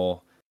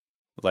normal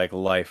like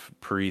life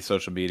pre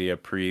social media,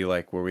 pre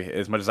like where we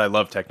as much as I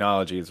love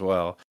technology as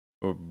well.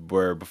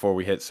 Where before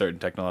we hit certain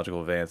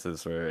technological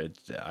advances, where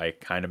I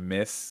kind of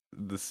miss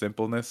the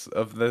simpleness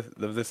of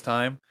this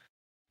time.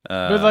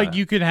 But like Uh,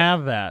 you could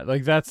have that.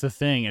 Like that's the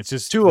thing. It's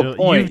just to a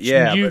point,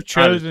 yeah, but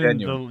not as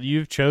genuine.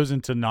 you've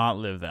chosen to not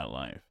live that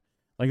life.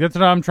 Like that's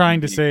what I'm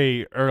trying to Mhm.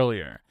 say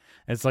earlier.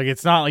 It's like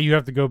it's not like you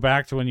have to go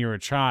back to when you were a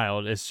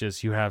child. It's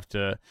just you have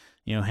to,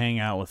 hang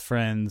out with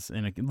friends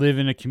and live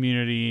in a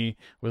community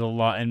with a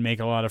lot and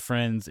make a lot of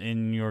friends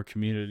in your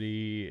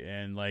community,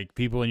 and like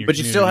people in your But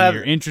you still community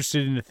are have,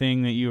 interested in the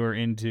thing that you are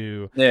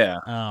into. yeah,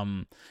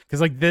 Because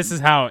like this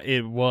is how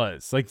it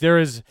was. Like there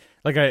is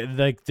like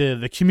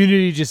the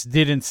community just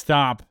didn't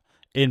stop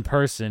in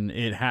person.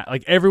 It had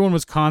like everyone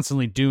was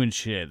constantly doing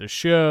shit. There's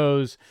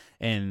shows,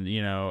 and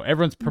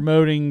everyone's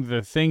promoting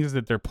the things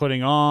that they're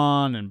putting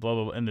on, and blah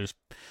blah, blah, and there's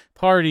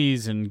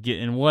parties and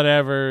getting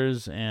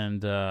whatevers,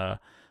 and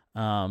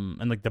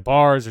like the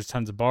bars. There's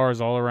tons of bars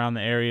all around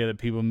the area that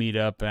people meet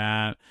up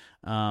at.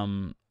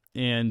 And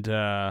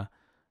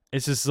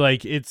it's just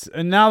like it's,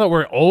 and now that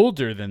we're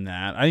older than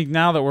that, I think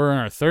now that we're in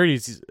our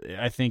 30s,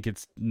 I think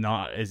it's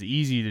not as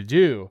easy to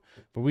do,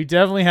 but we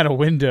definitely had a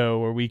window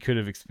where we could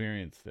have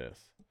experienced this.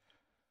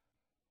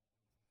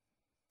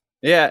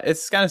 yeah,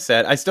 it's kind of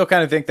sad. I still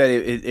kind of think that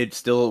it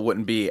still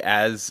wouldn't be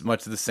as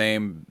much the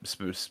same,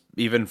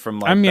 even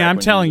from I like mean, back I'm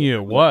when you telling were you it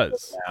living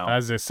was, now.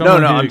 as a No,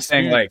 someone no, who I'm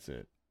saying like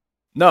experienced it.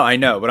 no, I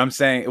know, but I'm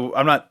saying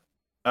I'm not.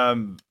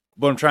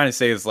 What I'm trying to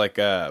say is like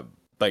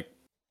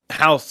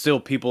how still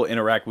people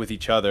interact with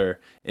each other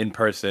in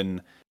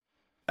person,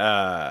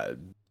 uh,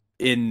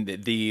 in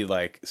the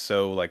like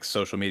so like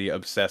social media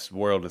obsessed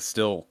world is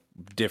still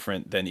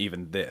different than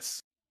even this,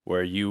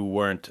 where you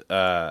weren't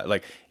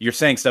like you're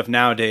saying stuff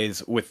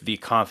nowadays with the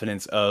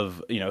confidence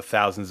of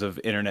thousands of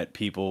internet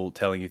people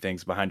telling you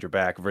things behind your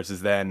back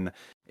versus then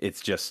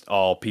it's just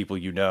all people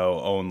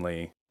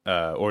only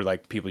or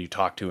like people you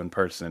talk to in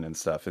person and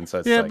stuff, and so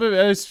it's Yeah, like but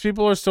as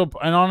people are still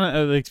and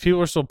on like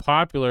people are still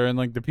popular, and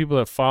like the people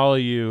that follow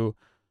you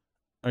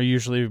are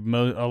usually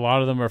a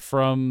lot of them are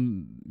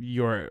from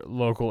your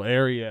local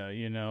area.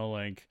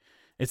 Like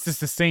it's just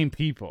the same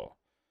people.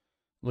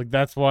 Like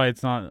that's why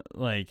it's not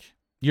like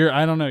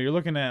I don't know, you're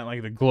looking at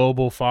like the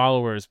global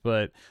followers,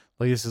 but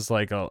like this is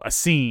like a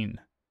scene,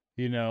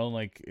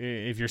 like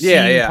if you're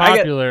seeing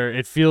popular,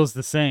 it feels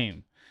the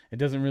same. It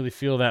doesn't really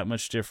feel that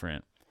much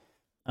different.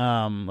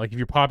 Like if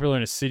you're popular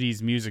in a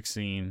city's music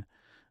scene,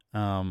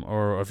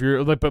 or if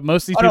you're like, but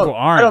most of these people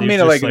aren't. I don't mean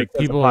just like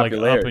people like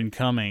up and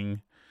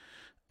coming,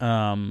 or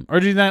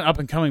not up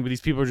and coming, but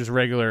these people are just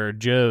regular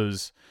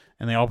Joes,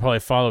 and they all probably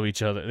follow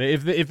each other.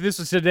 If this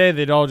was today,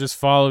 they'd all just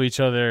follow each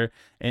other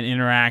and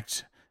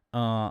interact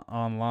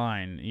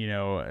online,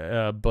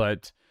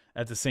 but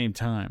at the same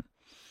time,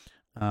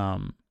 I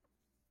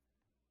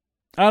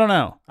don't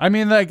know. I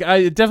mean, like,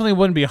 it definitely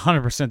wouldn't be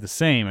 100% the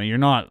same. You're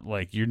not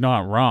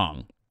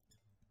wrong,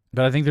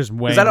 but I think there's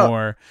way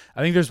more.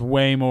 I think there's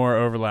way more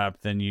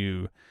overlap than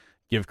you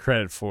give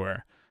credit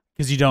for,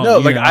 because you don't. No,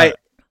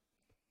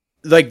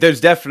 like there's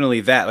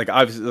definitely that. Like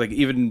obviously, like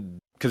even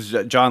because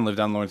John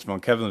lived on Lawrenceville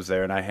and Kevin was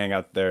there, and I hang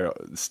out there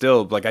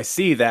still. Like I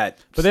see that,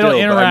 but they don't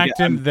interact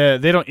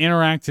they don't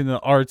interact in the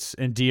arts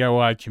and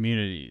DIY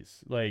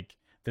communities, like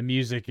the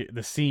music,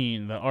 the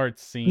scene, the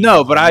arts scene.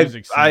 No, but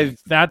I've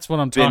that's what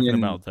I'm talking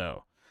about,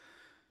 though.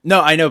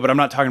 No, I know, but I'm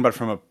not talking about it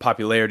from a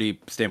popularity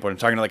standpoint. I'm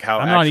talking like how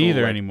I'm not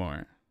either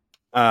anymore.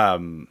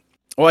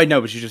 Well, I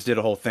know, but you just did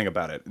a whole thing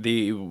about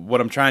it.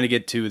 What I'm trying to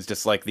get to is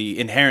just like the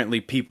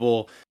inherently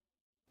people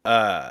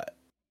interact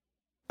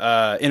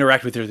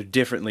with each other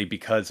differently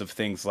because of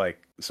things like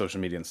social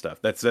media and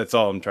stuff. That's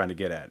all I'm trying to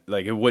get at.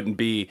 Like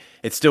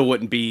it still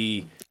wouldn't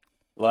be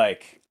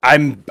like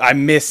I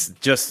miss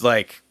just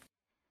like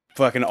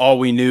fucking all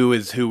we knew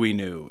is who we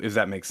knew, if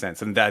that makes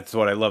sense. And that's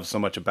what I love so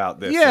much about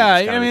this. Yeah,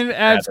 I mean,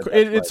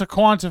 it's a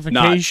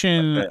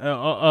quantification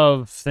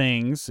of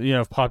things,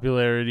 of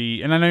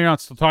popularity. And I know you're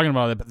not still talking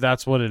about it, but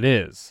that's what it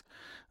is.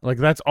 Like,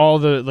 that's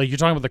all you're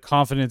talking about the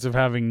confidence of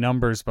having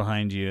numbers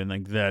behind you, and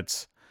like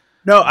that's.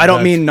 No, I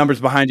don't mean numbers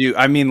behind you.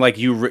 I mean like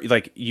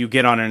you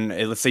get on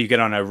let's say you get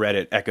on a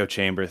Reddit echo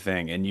chamber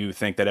thing, and you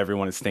think that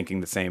everyone is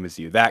thinking the same as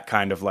you. That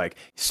kind of like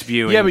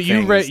spewing. Yeah, but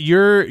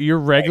you're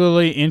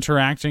regularly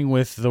interacting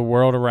with the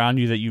world around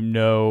you that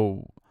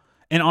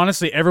and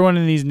honestly, everyone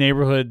in these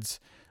neighborhoods,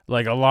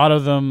 like a lot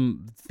of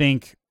them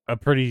think a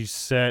pretty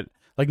set.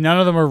 Like none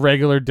of them are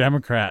regular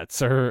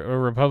Democrats or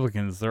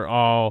Republicans. They're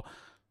all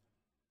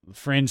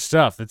fringe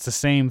stuff. It's the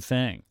same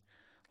thing.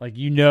 Like,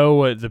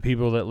 what the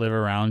people that live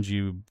around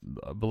you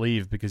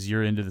believe because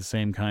you're into the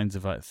same kinds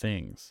of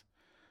things.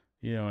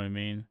 You know what I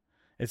mean?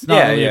 It's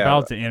not really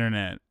about the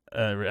internet.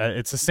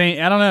 It's the same.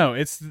 I don't know.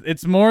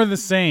 It's more the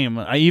same.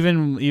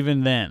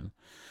 Even then,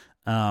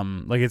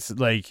 like it's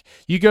like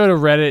you go to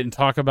Reddit and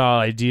talk about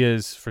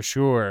ideas for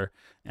sure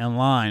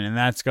online, and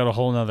that's got a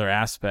whole nother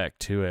aspect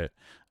to it.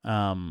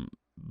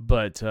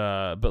 But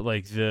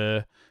like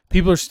the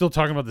people are still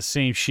talking about the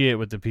same shit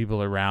with the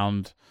people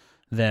around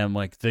them.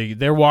 Like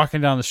they're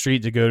walking down the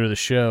street to go to the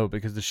show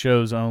because the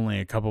show's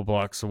only a couple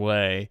blocks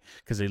away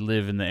because they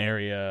live in the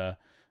area,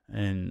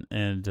 and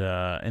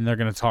they're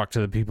gonna talk to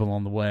the people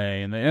on the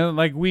way, and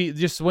like we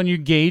just when you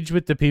gauge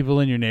with the people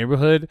in your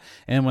neighborhood,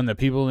 and when the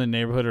people in the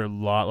neighborhood are a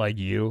lot like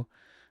you,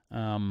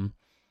 or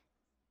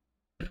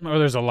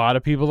there's a lot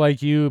of people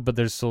like you, but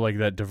there's still like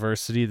that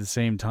diversity at the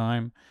same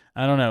time.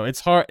 I don't know.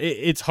 It's hard.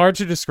 It's hard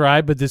to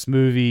describe, but this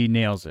movie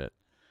nails it.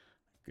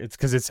 It's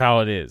because it's how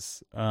it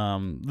is.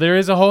 There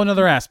is a whole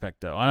another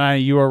aspect, though.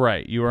 And you are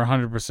right. You are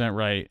 100%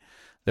 right.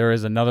 There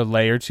is another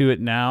layer to it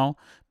now,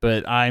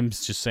 but I'm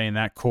just saying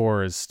that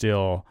core is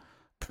still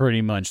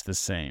pretty much the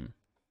same.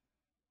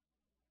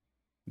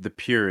 The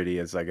purity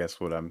is, I guess,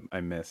 what I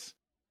miss.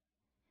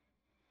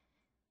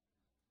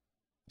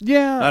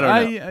 Yeah, I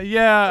don't know.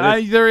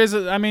 There is.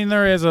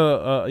 There is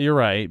a. You're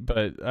right,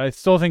 but I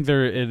still think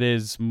it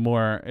is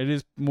more. It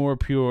is more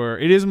pure.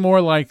 It is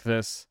more like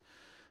this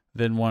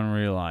than one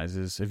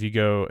realizes if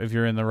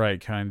you're in the right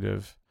kind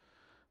of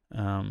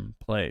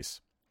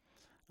place.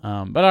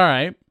 But all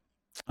right.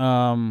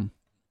 I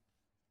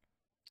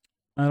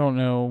don't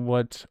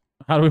know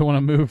how do we want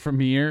to move from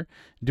here?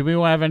 Do we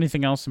have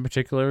anything else in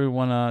particular we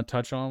want to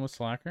touch on with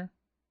Slacker?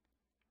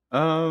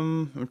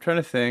 I'm trying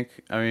to think.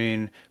 I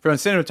mean, from a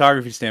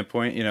cinematography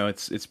standpoint,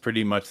 it's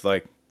pretty much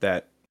like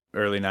that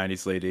early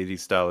 90s, late 80s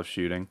style of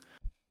shooting.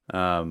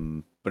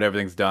 But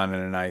everything's done in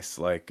a nice,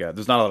 like,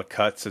 there's not a lot of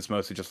cuts. It's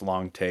mostly just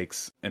long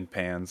takes and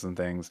pans and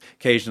things.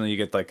 Occasionally you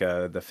get like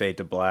the fade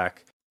to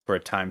black for a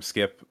time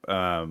skip. But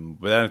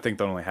I think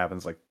that only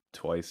happens like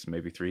twice,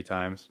 maybe 3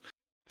 times.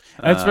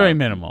 That's very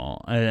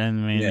minimal.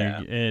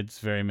 It's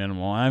very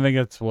minimal. I think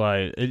that's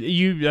why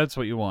that's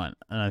what you want.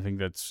 And I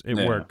think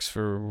it works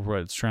for what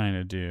it's trying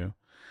to do.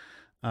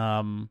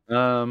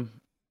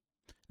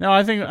 No,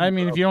 I think. I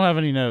mean, if you don't have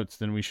any notes,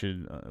 then we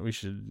should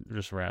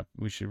just wrap.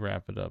 We should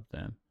wrap it up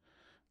then.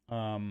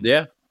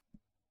 Yeah,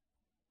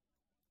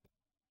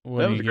 What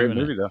that are was you a great giving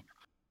it? movie though.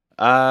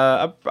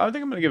 I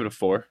think I'm gonna give it a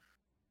 4.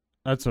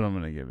 That's what I'm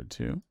gonna give it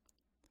to.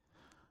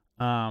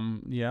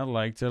 Yeah,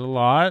 liked it a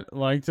lot.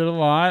 Liked it a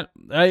lot.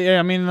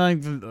 I mean, like,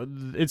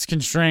 it's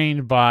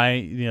constrained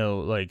by,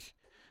 like,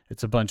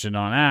 it's a bunch of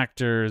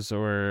non-actors,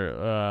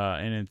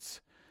 and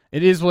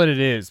it is what it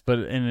is. But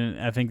and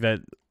I think that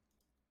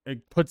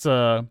it puts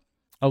a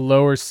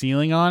lower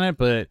ceiling on it,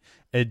 but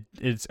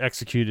it's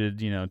executed,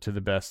 to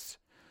the best,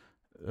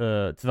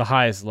 to the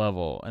highest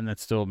level, and that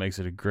still makes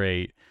it a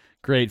great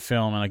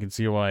film. And I can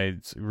see why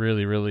it's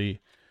really,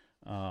 really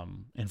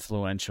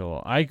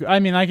influential. I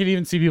mean, I could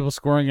even see people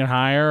scoring it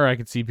higher. I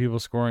could see people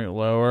scoring it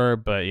lower,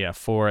 but yeah,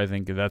 4. I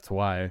think that's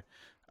why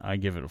I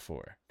give it a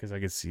 4, because I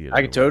could see it.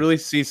 I could totally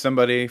see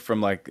somebody from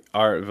like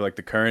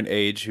the current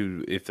age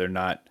who, if they're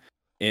not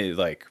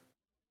into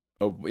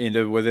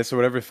with this or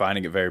whatever,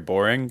 finding it very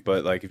boring.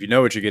 But like, if you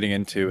know what you're getting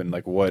into and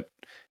like what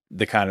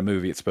the kind of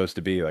movie it's supposed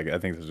to be, like, I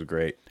think this is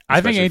great.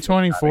 I think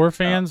A24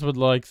 fans would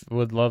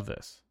love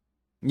this.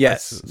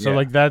 Yes. So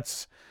like,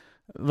 that's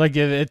like,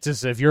 it's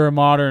just, if you're a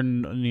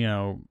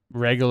modern,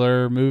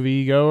 regular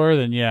movie goer,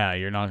 then yeah,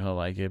 you're not gonna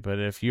like it. But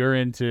if you're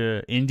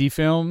into indie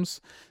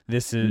films,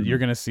 this is you're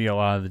gonna see a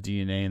lot of the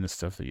DNA and the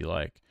stuff that you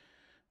like.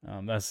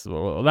 That's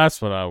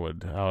what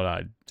how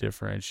I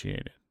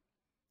differentiate it.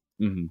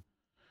 Mm-hmm.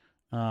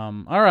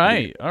 All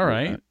right.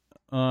 Let's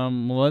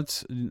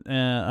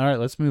all right.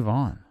 Let's move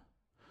on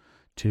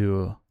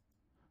to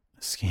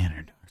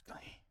Scanner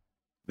Darkly.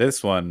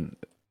 This one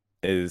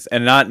is,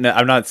 and I'm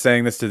not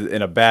saying this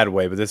in a bad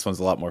way, but this one's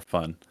a lot more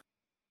fun.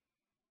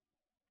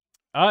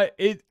 I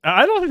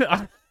don't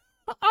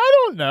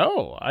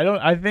know.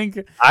 I think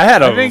I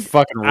had a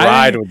fucking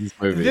ride with this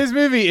movie. This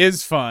movie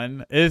is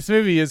fun.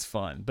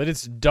 But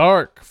it's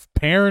dark,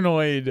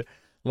 paranoid,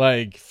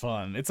 like,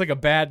 fun. It's like a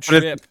bad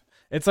trip.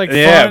 It's like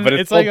fun. But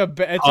it's like a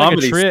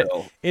trip.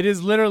 Still. It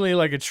is literally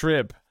like a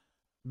trip,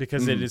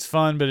 because it is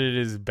fun, but it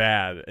is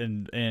bad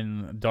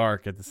and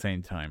dark at the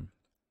same time.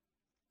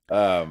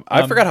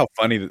 I forgot how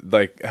funny,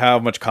 like, how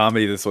much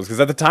comedy this was,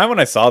 because at the time when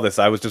I saw this,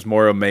 I was just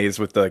more amazed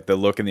with the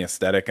look and the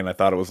aesthetic, and I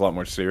thought it was a lot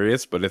more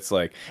serious. But it's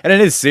like, and it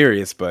is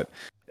serious, but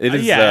it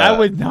is. Yeah, I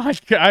would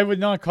not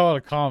call it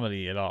a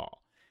comedy at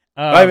all.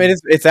 I mean,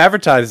 it's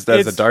advertised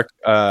as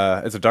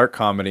a dark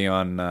comedy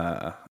on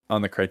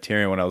the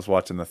Criterion when I was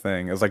watching the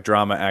thing. It was like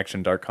drama,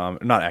 action, dark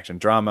comedy, not action,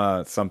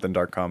 drama, something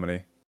dark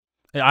comedy.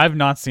 I've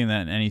not seen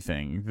that in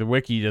anything. The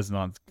wiki does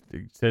not.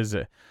 It says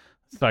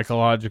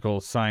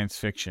psychological science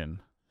fiction.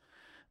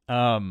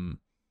 But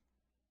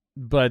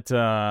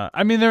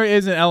I mean, there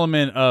is an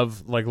element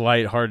of like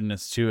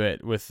lightheartedness to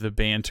it with the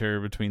banter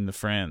between the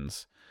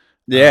friends.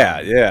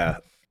 Yeah,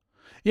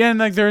 and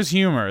like, there's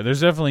humor.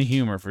 There's definitely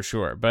humor for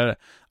sure. But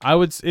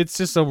it's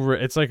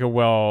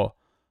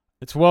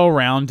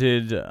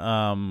well-rounded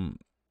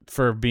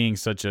for being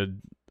such a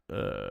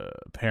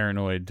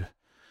paranoid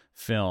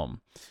film.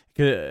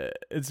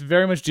 It's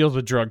very much deals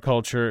with drug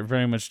culture. It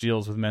very much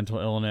deals with mental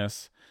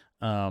illness.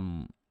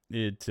 And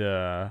like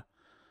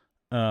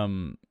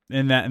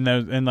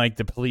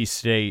the police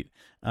state.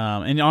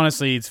 And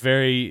honestly, it's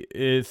very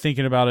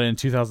thinking about it in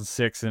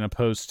 2006 in a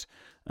post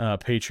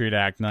Patriot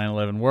Act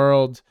 9/11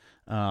 world.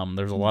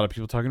 There's a lot of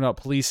people talking about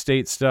police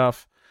state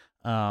stuff.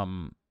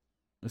 So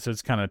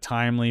it's kind of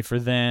timely for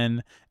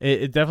then.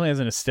 It definitely has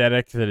an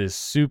aesthetic that is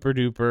super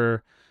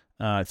duper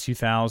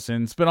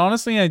 2000s. But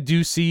honestly, I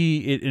do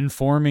see it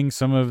informing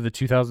some of the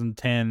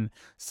 2010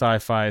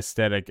 sci-fi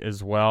aesthetic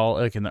as well.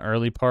 Like in the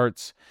early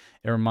parts,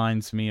 it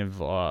reminds me of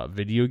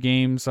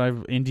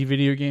indie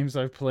video games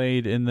I've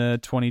played in the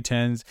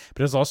 2010s.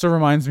 But it also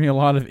reminds me a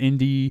lot of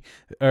video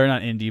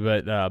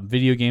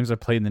games I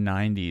played in the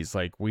 90s,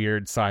 like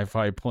weird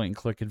sci-fi point and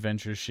click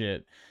adventure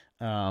shit.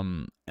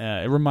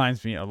 It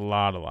reminds me a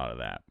lot of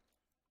that.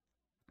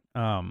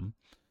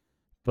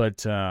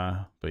 But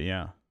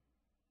yeah.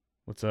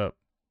 What's up?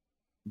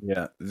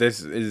 Yeah,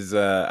 this is.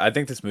 I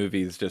think this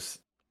movie is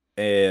just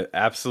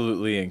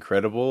absolutely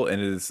incredible,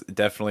 and it is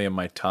definitely in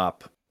my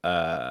top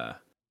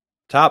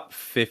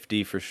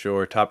 50 for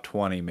sure, top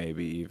 20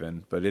 maybe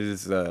even. But it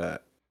is.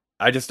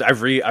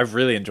 I've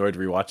really enjoyed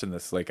rewatching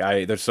this. Like,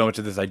 there's so much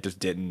of this I just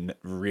didn't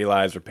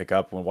realize or pick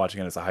up when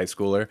watching it as a high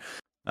schooler.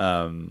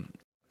 And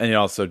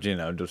also,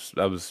 I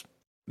was.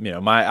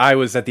 I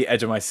was at the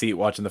edge of my seat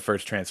watching the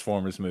first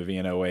Transformers movie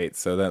in 2008,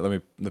 so let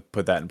me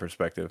put that in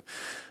perspective.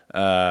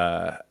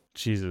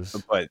 Jesus.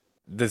 But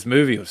this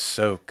movie was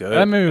so good.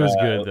 That movie was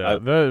good, though.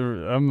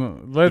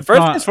 The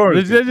first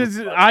Transformers.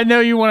 I know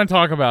you want to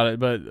talk about it,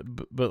 but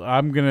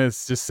I'm gonna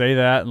just say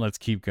that and let's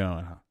keep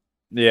going.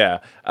 Yeah.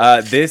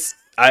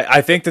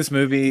 I think this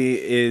movie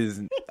is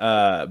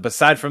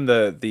beside from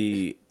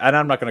the and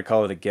I'm not going to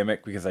call it a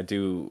gimmick, because I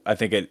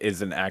think it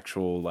is an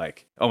actual,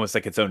 like, almost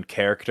like its own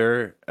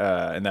character,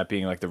 and that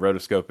being like the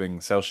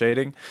rotoscoping cell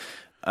shading.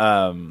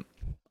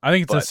 I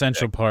think it's an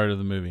essential part of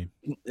the movie.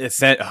 It's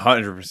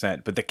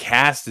 100%, but the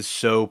cast is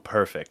so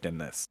perfect in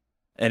this.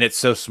 and it's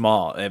so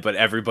small. But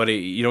everybody,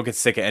 you don't get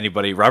sick of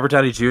anybody. Robert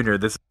Downey Jr.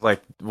 This is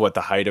like what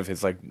the height of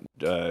his like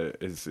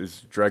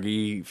his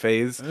druggy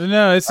phase.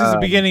 No, this is the Um,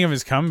 beginning of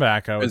his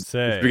comeback, I would it's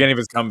the say. beginning of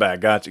his comeback.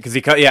 Gotcha. Because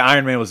he cut. Yeah,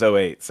 Iron Man was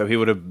 '08, so he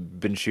would have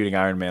been shooting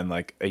Iron Man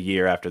like a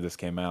year after this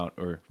came out,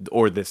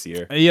 or this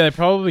year. Yeah, they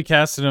probably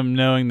casted him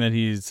knowing that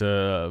he's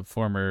a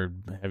former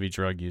heavy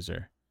drug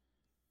user.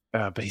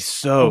 But he's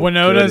so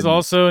Winona good is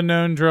also a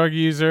known drug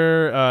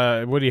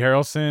user. Woody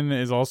Harrelson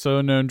is also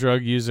a known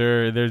drug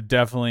user. There's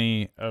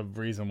definitely a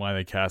reason why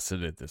they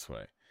casted it this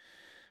way.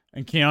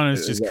 And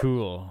Keanu's just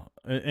cool,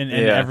 and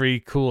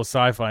every cool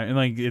sci-fi, and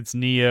like it's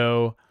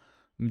Neo,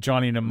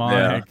 Johnny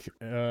Mnemonic.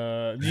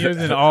 Neo's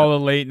in all the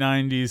late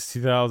 '90s,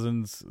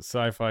 2000s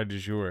sci-fi du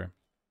jour.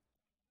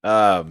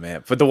 Oh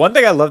man! But the one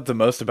thing I love the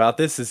most about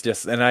this is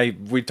just,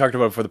 and we talked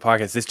about it for the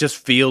podcast. This just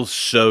feels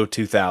so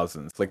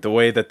 2000s, like the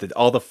way that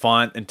all the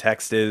font and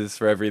text is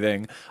for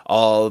everything,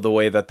 all the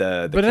way that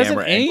the but it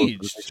camera hasn't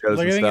aged. shows Like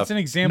I and think stuff. it's an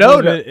example No,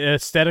 of no. it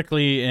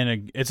aesthetically,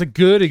 and it's a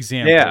good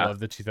example Yeah. of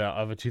a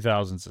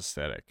 2000s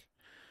aesthetic.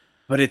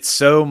 But it's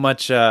so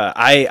much.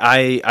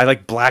 I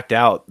like blacked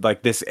out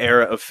like this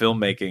era of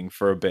filmmaking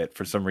for a bit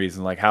for some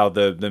reason, like how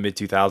the mid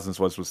 2000s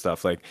was with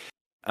stuff like,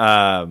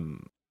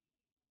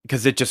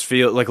 because it just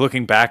feels like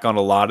looking back on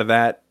a lot of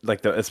that,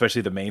 like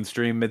especially the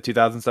mainstream mid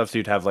 2000 stuff. So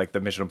you'd have like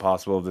the Mission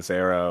Impossible of this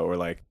era, or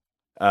like,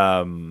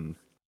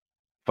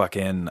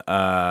 fucking.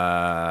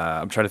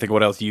 I'm trying to think of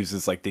what else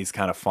uses like these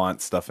kind of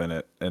font stuff in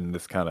it and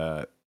this kind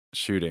of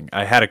shooting.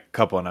 I had a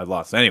couple and I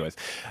lost. Anyways,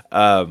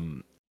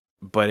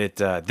 but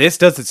this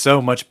does it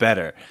so much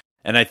better.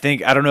 And I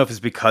think I don't know if it's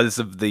because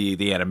of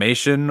the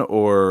animation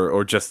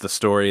or just the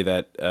story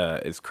that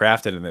is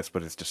crafted in this,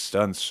 but it's just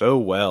done so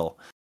well.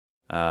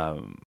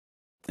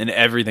 And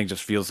everything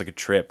just feels like a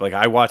trip. Like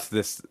I watched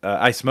this,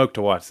 I smoked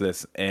to watch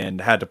this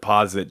and had to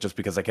pause it just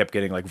because I kept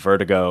getting like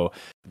vertigo.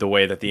 The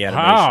way that the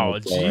animation, Wow,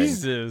 was going.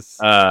 Jesus.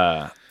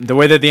 The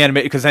way that the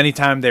animation, because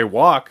anytime they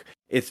walk,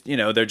 it's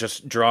they're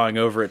just drawing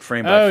over it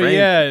frame by Oh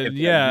frame.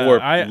 yeah. More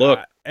I look.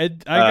 I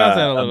got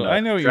that a little. I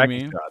know what you tracking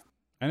mean. shot.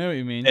 I know what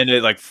you mean. And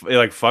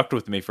it fucked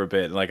with me for a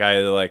bit. Like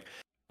and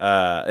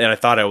I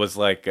thought I was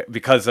like,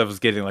 because I was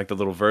getting like the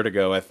little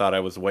vertigo, I thought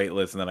I was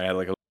weightless, and then I had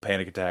like a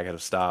panic attack. I had to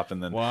stop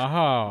and then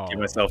give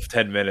myself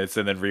 10 minutes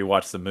and then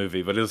rewatch the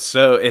movie. But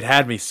it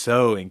had me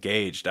so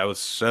engaged. I was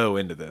so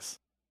into this.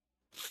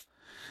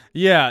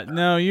 Yeah,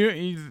 no,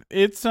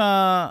 it's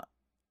yeah,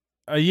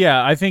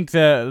 I think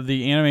that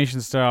the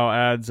animation style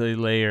adds a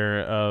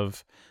layer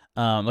of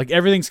like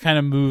everything's kind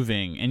of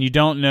moving and you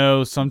don't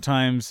know,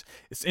 sometimes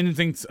it's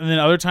anything, and then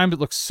other times it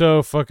looks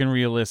so fucking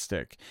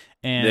realistic.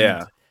 And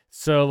yeah.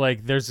 So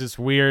like there's this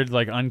weird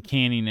like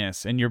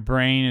uncanniness, and your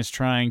brain is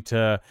trying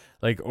to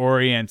like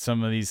orient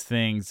some of these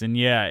things, and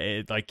yeah,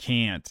 it like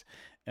can't.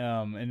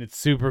 And it's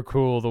super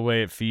cool the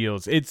way it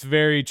feels. It's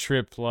very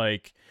trip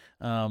like.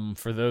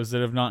 For those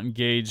that have not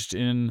engaged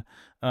in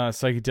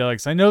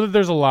psychedelics, I know that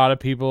there's a lot of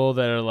people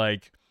that are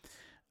like,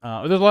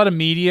 there's a lot of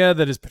media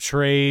that has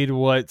portrayed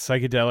what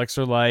psychedelics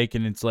are like,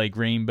 and it's like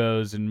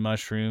rainbows and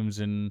mushrooms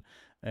and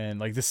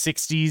like the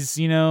 '60s,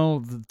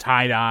 the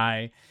tie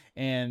dye.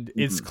 And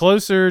it's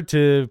closer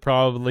to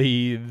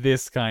probably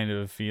this kind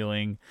of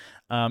feeling.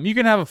 You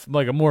can have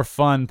a more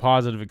fun,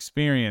 positive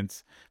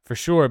experience for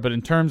sure, but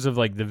in terms of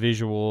like the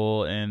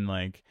visual and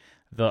like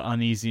the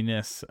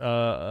uneasiness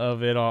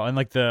of it all, and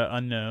like the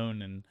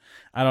unknown, and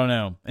I don't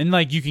know, and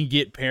like you can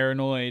get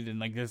paranoid, and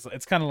like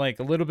it's kind of like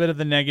a little bit of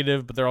the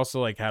negative, but they're also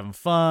like having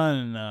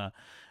fun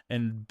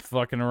and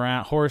fucking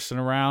around, horsing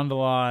around a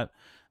lot.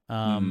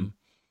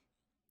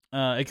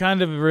 It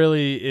kind of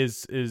really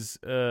is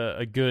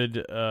a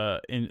good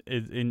an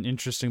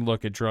interesting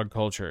look at drug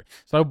culture.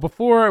 So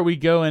before we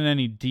go in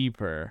any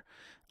deeper,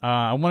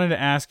 I wanted to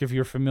ask if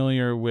you're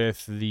familiar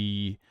with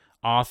the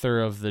author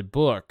of the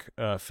book,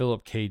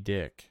 Philip K.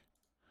 Dick.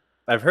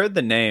 I've heard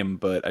the name,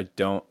 but I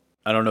don't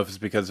know if it's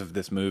because of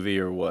this movie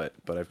or what,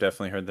 but I've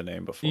definitely heard the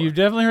name before. You've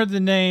definitely heard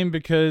the name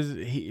because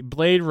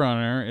Blade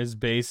Runner is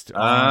based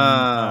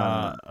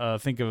on,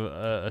 think of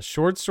a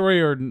short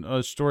story or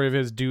a story of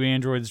his, Do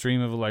Androids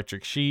Dream of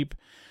Electric Sheep.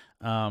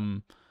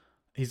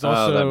 He's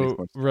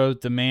also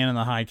wrote The Man in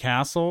the High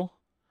Castle,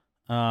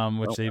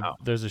 which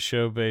there's a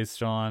show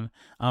based on.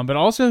 But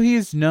also he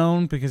is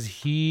known because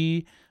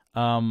he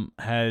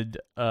had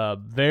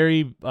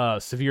very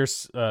severe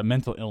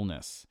mental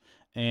illness,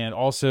 and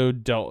also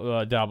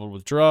dabbled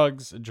with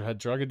drugs, had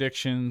drug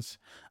addictions.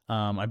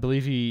 I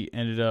believe he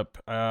ended up,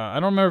 I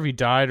don't remember if he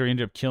died or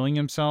ended up killing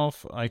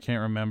himself. I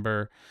can't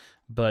remember.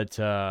 But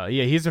yeah,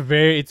 it's a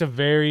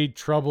very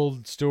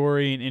troubled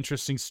story, an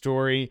interesting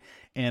story,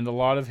 and a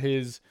lot of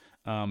his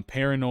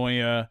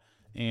paranoia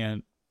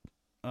and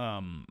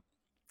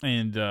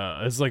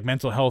his like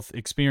mental health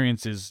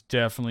experiences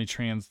definitely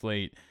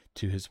translate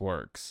to his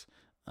works.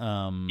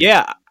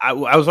 Yeah, I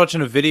was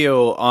watching a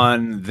video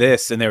on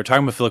this, and they were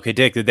talking about Philip K.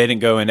 Dick, that they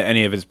didn't go into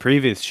any of his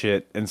previous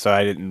shit, and so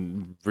I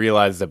didn't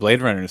realize the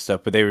Blade Runner and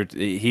stuff. But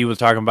he was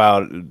talking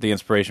about the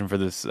inspiration for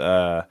this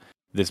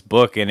this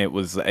book, and he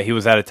was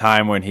at a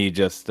time when he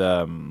just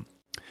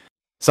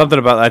something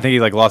about, I think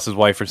he like lost his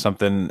wife or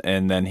something,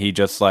 and then he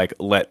just like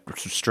let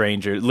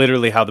strangers,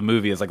 literally how the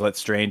movie is, like let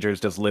strangers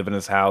just live in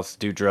his house,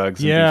 do drugs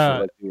and do shit, Yeah,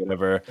 like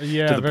whatever, to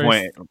yeah, the very,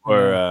 point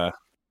where yeah.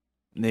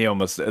 he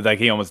almost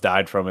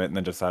died from it, and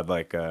then just had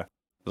like a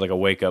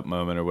wake up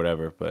moment or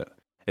whatever. But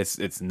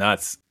it's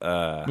nuts.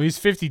 Well, he's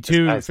This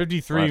 52, guy's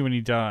 53 fuck. when he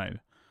died.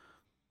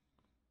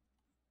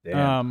 Damn.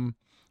 Um,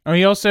 oh,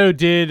 he also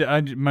did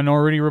a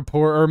Minority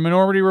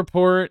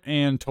Report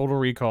and Total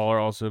Recall are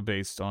also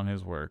based on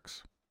his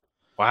works.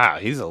 Wow,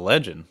 he's a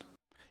legend.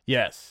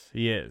 Yes,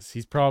 he is.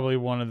 He's probably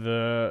one of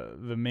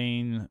the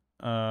main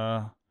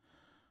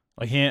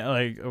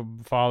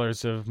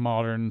fathers of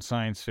modern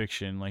science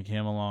fiction, like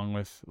him along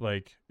with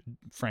like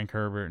Frank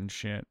Herbert and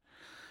shit.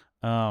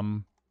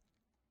 Um,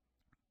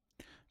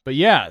 but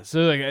yeah,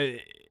 so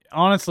like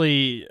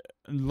honestly,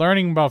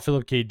 learning about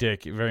Philip K.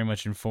 Dick very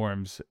much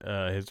informs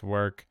his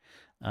work.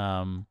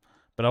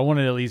 But I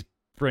wanted to at least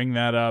bring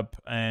that up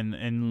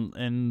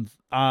and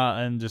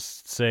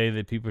just say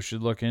that people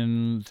should look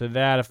into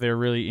that if they're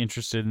really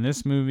interested in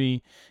this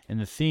movie and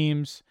the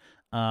themes.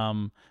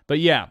 But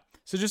yeah,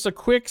 so just a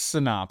quick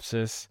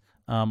synopsis.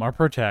 Our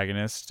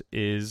protagonist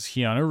is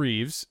Keanu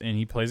Reeves, and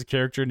he plays a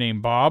character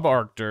named Bob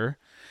Arctor.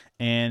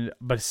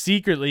 But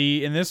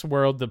secretly in this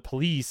world, the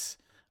police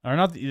are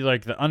not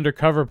like the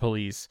undercover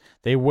police.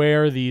 They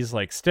wear these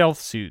like stealth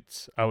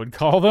suits, I would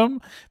call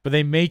them, but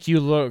they make you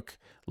look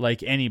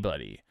like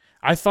anybody.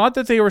 I thought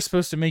that they were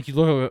supposed to make you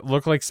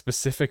look like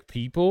specific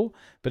people,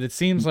 but it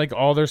seems like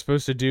all they're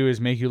supposed to do is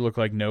make you look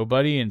like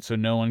nobody, and so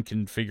no one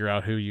can figure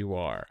out who you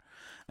are.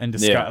 And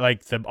disguise, Yeah.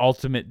 like the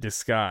ultimate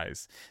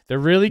disguise. They're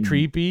really Mhm.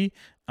 creepy.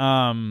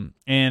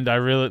 And I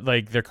really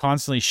like they're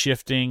constantly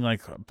shifting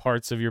like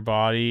parts of your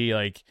body,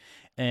 like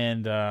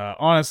and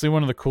honestly,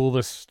 one of the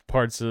coolest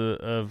parts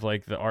of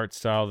like the art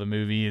style of the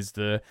movie is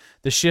the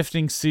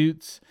shifting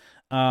suits.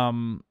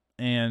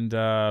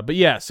 But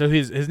yeah, so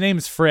his name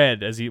is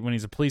Fred when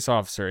he's a police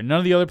officer, and none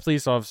of the other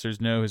police officers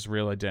know his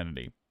real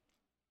identity.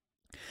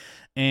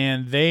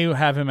 And they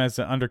have him as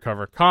an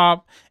undercover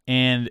cop,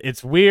 and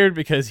it's weird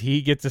because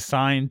he gets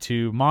assigned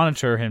to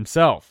monitor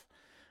himself,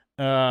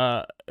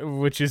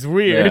 which is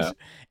weird. Yeah.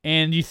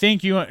 And you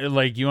think you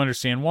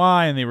understand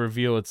why, and they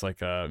reveal it's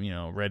like a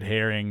red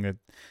herring that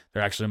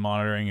they're actually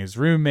monitoring his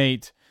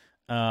roommate.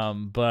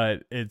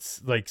 But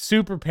it's like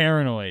super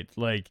paranoid,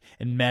 like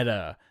and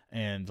meta,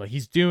 and like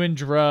he's doing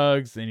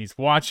drugs and he's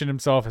watching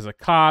himself as a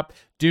cop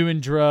doing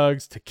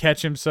drugs to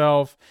catch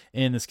himself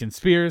in this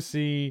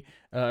conspiracy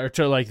or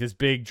to like this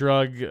big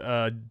drug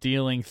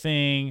dealing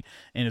thing.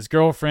 And his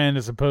girlfriend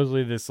is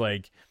supposedly this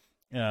like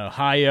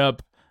high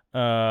up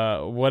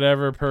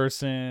whatever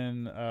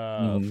person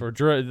Mhm. for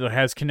drug that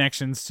has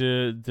connections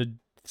to the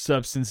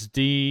substance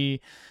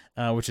D,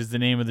 which is the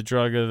name of the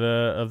drug of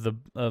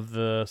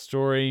the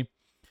story.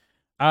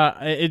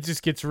 It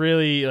just gets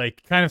really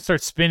like kind of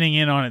starts spinning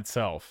in on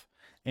itself,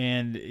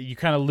 and you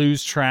kind of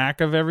lose track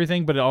of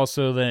everything. But it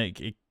also then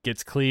it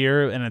gets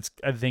clear, and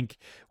I think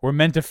we're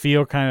meant to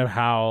feel kind of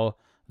how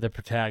the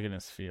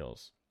protagonist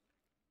feels.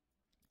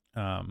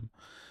 Um,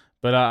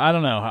 but I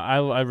don't know.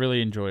 I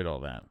really enjoyed all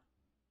that.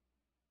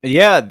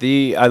 Yeah,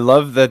 I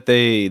love that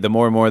the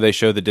more and more they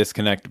show the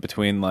disconnect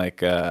between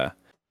like Bob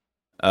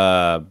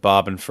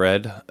and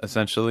Fred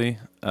essentially.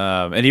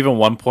 And even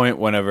one point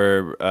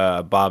whenever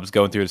Bob's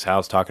going through his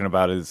house talking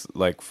about his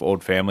like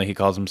old family, he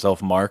calls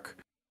himself Mark,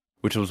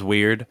 which was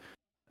weird.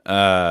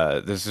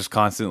 There's just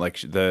constant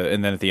like and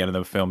then at the end of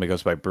the film he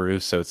goes by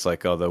Bruce, so it's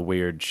like all the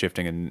weird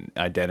shifting in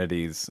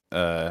identities,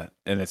 and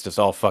it's just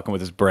all fucking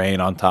with his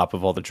brain on top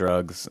of all the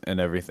drugs and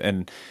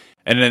everything,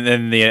 and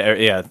then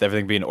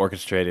everything being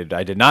orchestrated.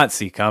 I did not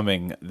see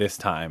coming this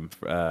time.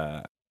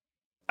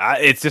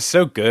 It's just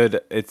so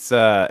good. It's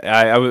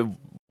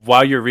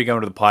while you're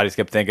re-going to the plot, I just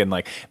kept thinking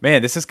like,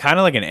 man, this is kind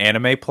of like an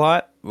anime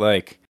plot.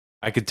 Like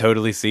I could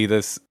totally see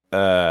this.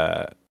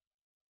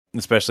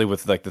 Especially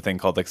with like the thing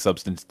called like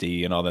Substance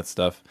D and all that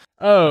stuff.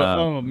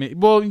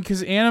 Well,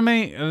 because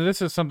anime,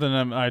 this is something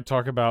I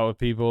talk about with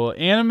people.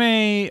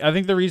 Anime, I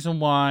think the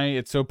reason why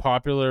it's so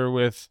popular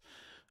with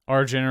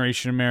our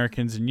generation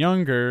Americans and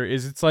younger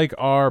is it's like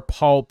our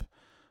pulp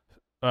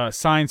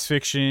science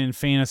fiction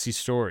fantasy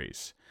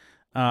stories.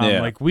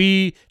 Yeah, Like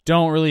we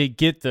don't really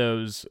get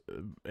those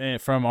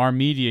from our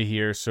media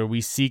here, so we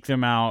seek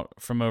them out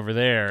from over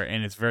there,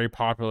 and it's very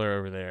popular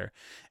over there.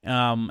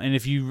 And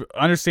if you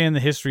understand the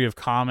history of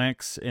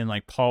comics and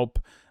like pulp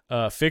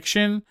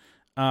fiction,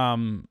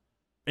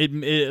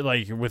 it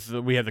like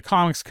we had the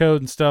comics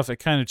code and stuff. It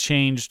kind of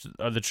changed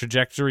the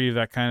trajectory of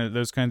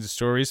those kinds of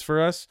stories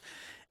for us.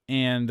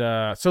 And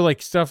so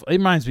like stuff, it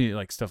reminds me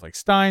like stuff like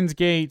Steins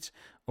Gate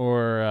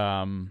or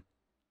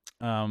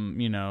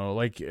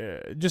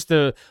just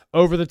the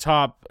over the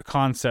top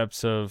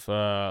concepts of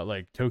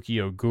like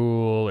Tokyo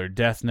Ghoul or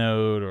Death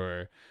Note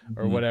or hmm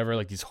whatever,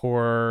 like these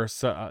horror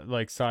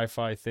like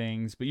sci-fi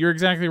things. But you're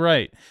exactly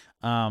right.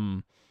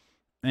 Um,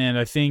 and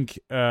I think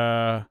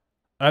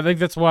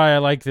that's why I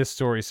like this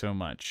story so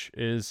much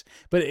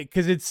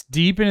because it's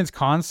deep in its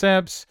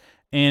concepts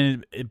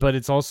but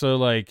it's also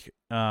like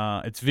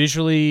It's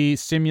visually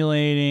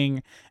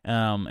stimulating,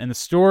 and the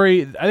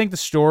story. I think the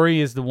story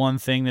is the one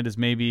thing that is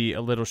maybe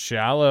a little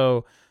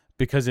shallow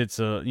because it's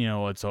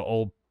it's a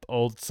old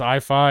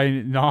sci-fi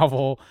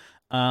novel.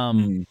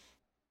 Um,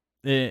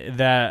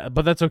 Mm.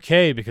 but that's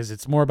okay because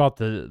it's more about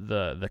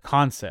the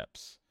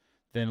concepts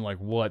than like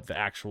what the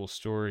actual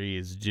story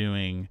is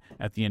doing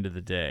at the end of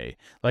the day.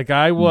 Like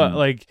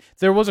Mm.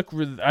 there was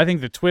I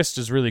think the twist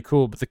is really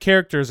cool, but the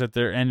characters at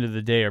their end of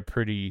the day are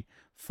pretty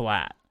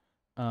flat.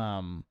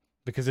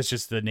 Because it's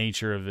just the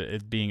nature of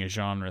it being a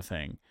genre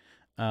thing.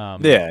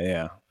 Um, Yeah,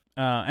 yeah.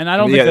 and I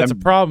don't think Yeah, that's a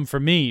problem for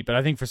me, but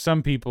I think for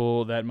some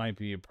people that might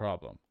be a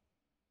problem.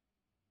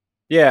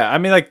 yeah. I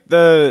mean, like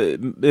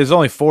there's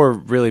only four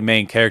really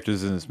main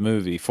characters in this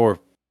movie. Four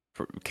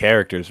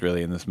characters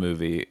really in this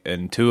movie,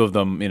 and two of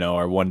them,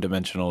 are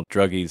one-dimensional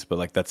druggies. But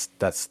like that's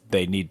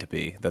they need to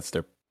be. That's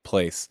their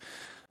place.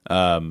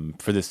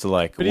 For this to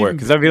like But work, even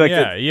because I feel like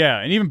yeah,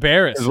 and even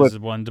Barris what is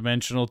one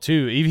dimensional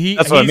too.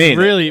 that's what I He's mean.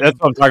 really, That's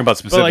what I'm talking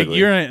about but like specifically.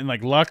 you're in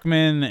like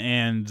Luckman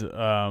and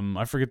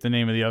I forget the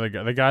name of the other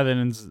guy, the guy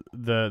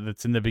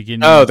that's in the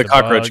beginning. Oh, with the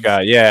cockroach bugs.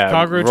 guy. Yeah,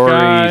 Cockroach Rory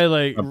guy,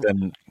 like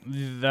something.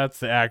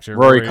 that's the actor,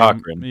 Rory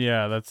Cochrane.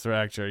 Yeah, that's the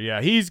actor.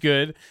 Yeah, he's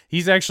good.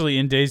 He's actually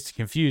in Dazed and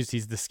Confused.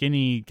 He's the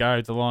skinny guy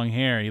with the long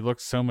hair. He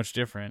looks so much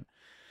different.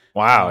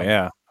 Wow.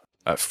 Yeah.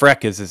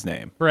 Freck is his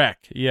name. Freck.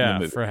 In the Yeah,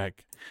 movie. Freck.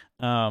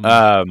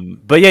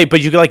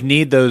 But you like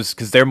need those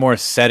because they're more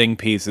setting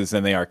pieces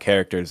than they are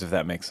characters, if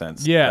that makes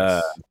sense.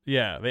 Yes.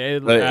 Yeah. They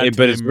add But to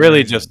the it's really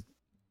immersion. just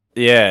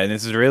yeah, and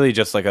this is really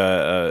just like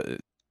a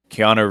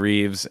Keanu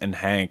Reeves and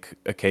Hank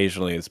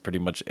occasionally is pretty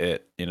much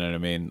it. You know what I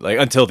mean? Like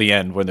until the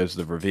end when there's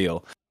the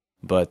reveal.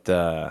 But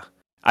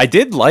I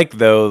did like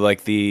though,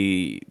 like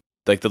the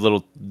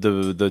little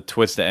the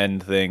twist to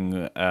end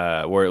thing,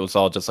 where it was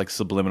all just like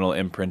subliminal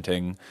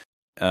imprinting.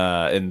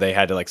 And they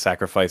had to like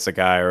sacrifice a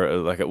guy or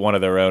like one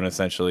of their own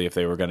essentially if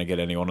they were going to get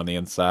anyone on the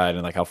inside,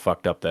 and like how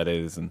fucked up that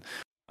is, and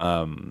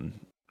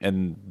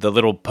the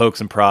little pokes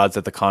and prods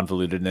at the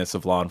convolutedness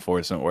of law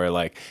enforcement, where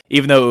like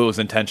even though it was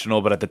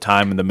intentional, but at the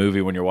time in the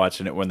movie when you're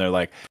watching it, when they're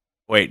like,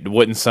 wait,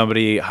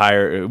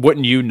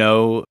 wouldn't you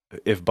know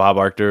if Bob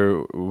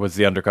Arctor was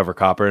the undercover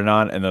cop or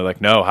not? And they're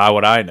like, no, how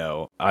would I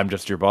know? I'm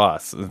just your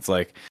boss. And it's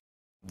like,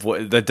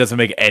 that doesn't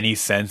make any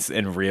sense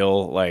in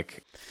real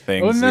like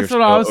things. Well, and that's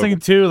what I was thinking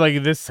too.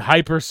 Like this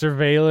hyper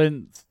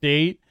surveillance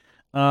state,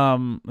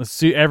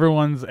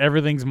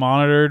 everything's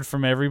monitored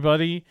from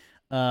everybody,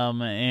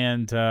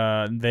 and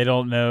they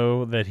don't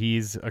know that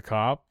he's a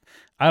cop.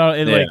 I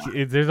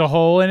don't there's a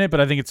hole in it, but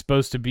I think it's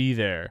supposed to be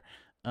there.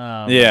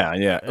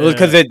 Yeah. Well,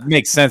 because it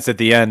makes sense at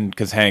the end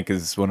because Hank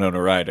is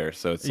Winona Ryder,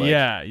 so it's like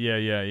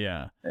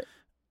yeah.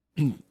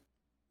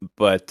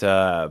 But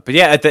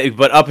yeah,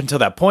 but up until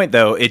that point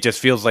though, it just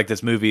feels like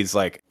this movie's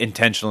like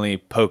intentionally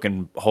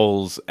poking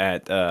holes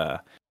at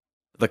the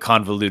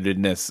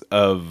convolutedness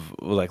of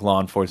like law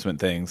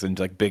enforcement things and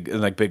like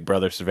Big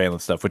Brother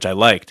surveillance stuff, which I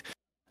liked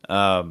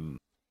a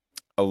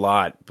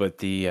lot. But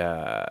the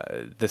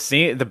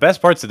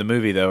best parts of the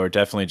movie though are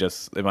definitely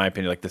just, in my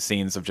opinion, like the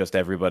scenes of just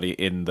everybody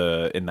in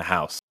the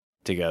house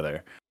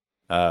together.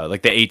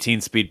 Like the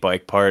 18-speed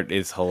bike part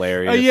is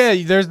hilarious. Oh yeah,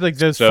 there's like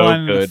those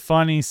So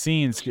funny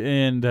scenes,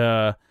 and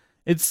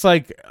it's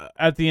like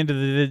at the end of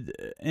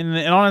and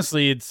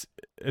honestly, it's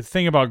a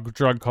thing about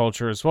drug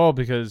culture as well,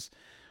 because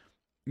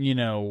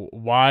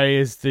why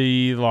is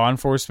the law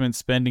enforcement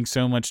spending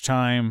so much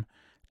time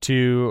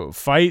to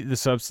fight the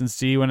substance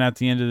D when at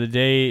the end of the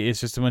day it's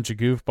just a bunch of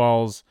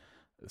goofballs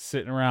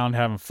sitting around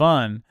having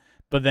fun?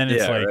 But then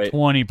it's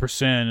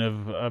 20%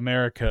 of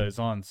America is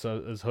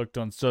hooked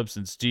on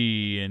substance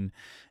D, and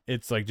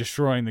it's like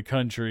destroying the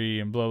country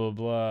and blah blah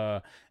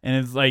blah.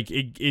 And it's like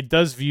it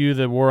does view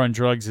the war on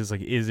drugs as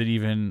like, is it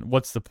even,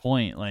 what's the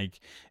point? Like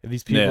if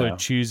these people are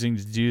choosing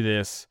to do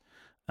this,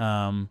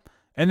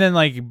 and then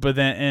like I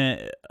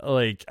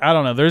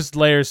don't know. There's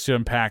layers to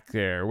unpack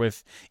there.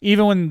 With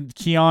even when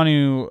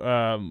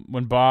Keanu,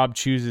 when Bob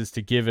chooses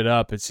to give it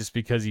up, it's just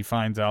because he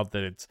finds out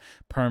that it's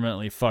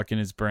permanently fucking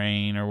his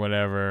brain or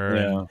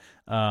whatever.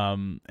 Yeah.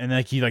 And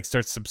like he like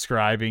starts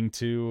subscribing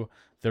to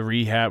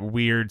the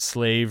weird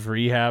slave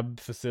rehab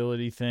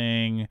facility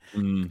thing.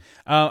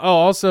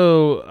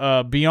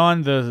 Also,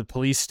 beyond the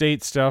police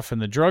state stuff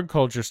and the drug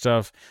culture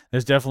stuff,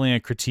 there's definitely a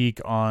critique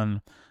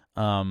on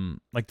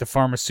like the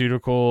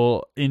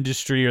pharmaceutical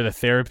industry or the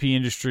therapy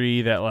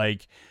industry, that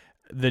like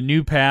the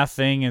New Path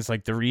thing is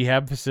like the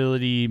rehab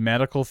facility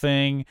medical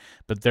thing,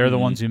 but they're the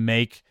ones who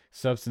make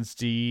substance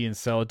D and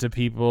sell it to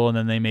people, and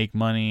then they make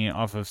money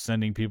off of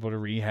sending people to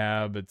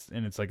rehab.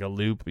 It's like a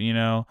loop,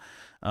 Yeah,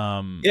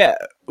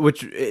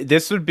 which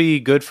this would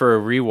be good for a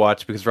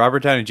rewatch, because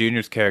Robert Downey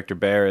Jr.'s character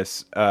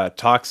Barris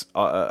talks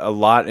a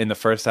lot in the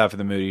first half of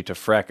the movie to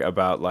Freck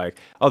about like,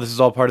 oh, this is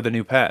all part of the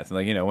new path. And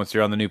like, once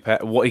you're on the new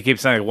path, he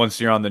keeps saying like,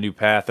 once you're on the new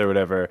path or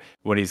whatever,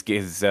 when he's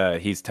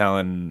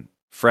telling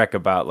Freck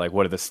about like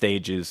what are the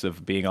stages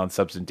of being on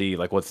substance D,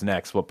 like what's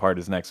next, what part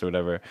is next or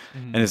whatever.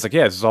 And it's like,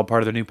 yeah, this is all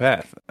part of the new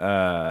path.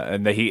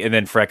 And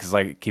then Freck is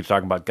like keeps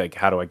talking about like,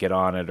 how do I get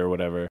on it or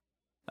whatever.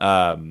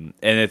 And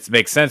it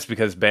makes sense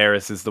because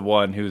Barris is the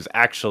one who's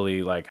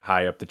actually like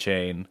high up the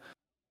chain,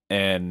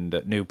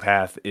 and New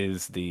Path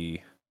is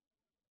the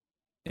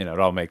it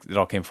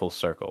all came full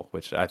circle,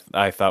 which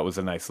I thought was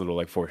a nice little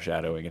like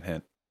foreshadowing and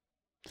hint.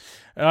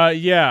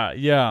 Yeah.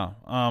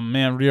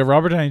 Man, yeah,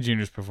 Robert Downey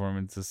Jr.'s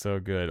performance is so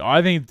good.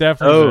 I think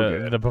definitely Oh, the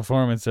good. the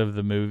performance of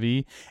the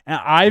movie. And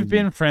I've Mhm.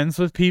 been friends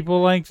with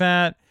people like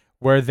that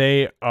where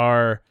Yep.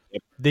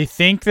 they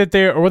think that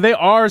they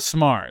are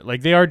smart.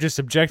 Like they are just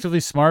objectively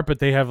smart, but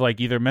they have like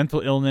either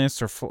mental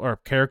illness or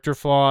character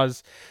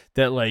flaws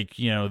that like,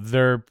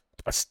 they're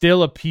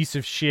still a piece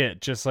of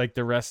shit just like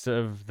the rest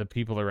of the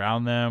people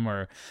around them,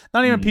 or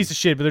not even a piece Mhm. of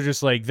shit, but they're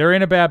just like they're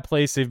in a bad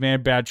place, they've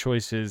made bad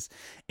choices,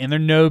 and they're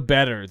no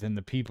better than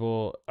the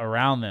people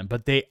around them,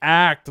 but they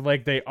act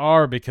like they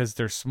are because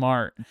they're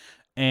smart.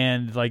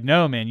 And like,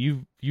 no, man,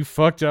 you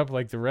fucked up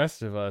like the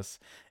rest of us,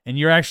 and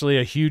you're actually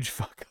a huge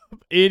fuck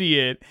up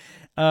idiot.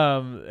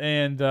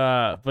 And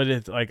but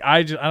it's like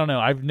I don't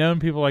know. I've known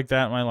people like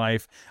that in my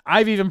life.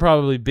 I've even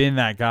probably been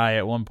that guy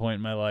at one point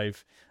in my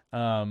life.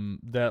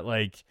 That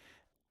like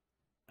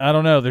I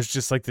don't know. There's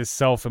just like this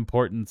self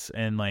importance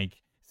and like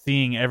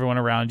seeing everyone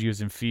around you as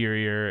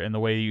inferior, and the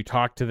way you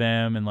talk to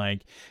them, and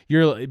like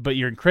you're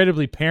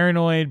incredibly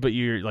paranoid, but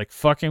you're like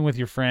fucking with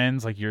your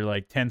friends, like you're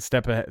like 10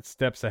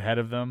 steps ahead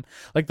of them.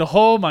 Like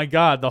my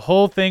god, the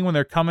whole thing when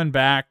they're coming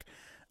back.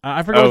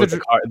 I forgot Oh, what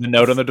the the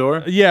note on the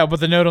door. yeah, but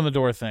the note on the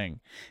door thing,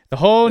 the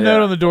whole note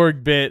Yeah. on the door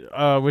bit,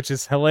 which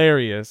is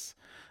hilarious.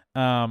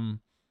 Um,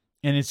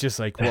 and it's just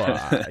like, well,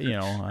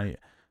 I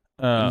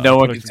No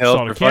one put can tell if installed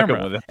a you're fucking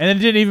camera, with it. and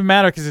it didn't even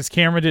matter because his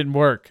camera didn't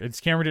work.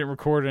 His camera didn't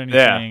record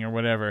Yeah. anything or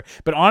whatever.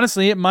 But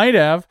honestly, it might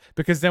have,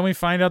 because then we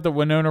find out that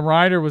Winona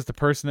Ryder was the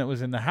person that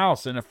was in the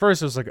house, and at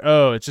first it was like,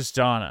 oh, it's just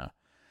Donna.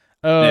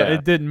 Oh, Yeah.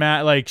 it didn't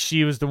matter. Like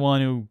she was the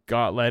one who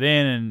got let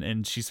in,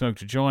 and she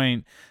smoked a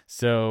joint,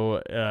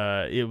 so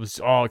it was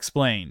all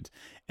explained.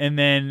 But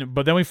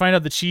then we find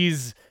out that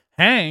she's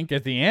Hank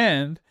at the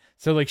end.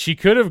 So like she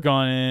could have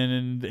gone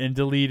in and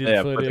deleted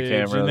Yeah. Put the footage,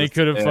 and they cameras.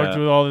 could have fucked Yeah.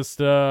 with all this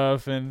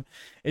stuff, and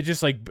it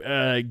just like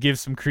gives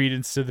some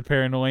credence to the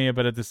paranoia.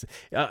 But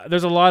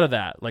there's a lot of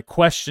that, like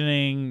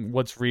questioning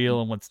what's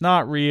real and what's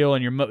not real,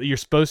 and you're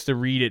supposed to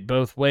read it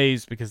both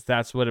ways because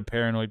that's what a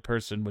paranoid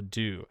person would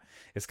do.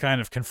 It's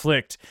kind of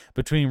conflict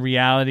between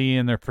reality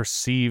and their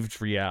perceived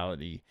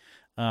reality.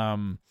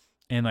 And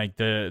like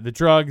the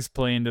drugs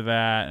play into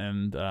that,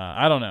 and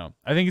I don't know.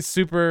 I think it's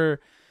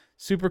super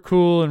super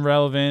cool and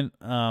relevant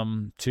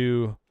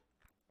to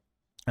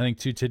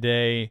to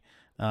today,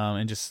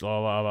 and just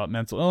all about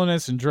mental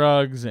illness and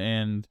drugs,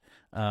 and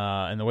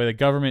the way the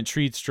government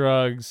treats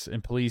drugs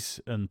and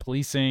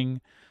policing,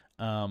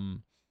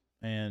 um,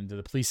 and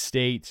the police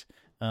state,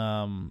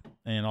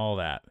 and all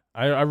that.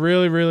 I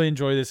really really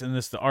enjoy this, and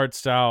the art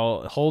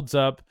style holds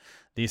up,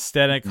 the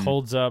aesthetic Mhm.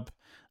 holds up.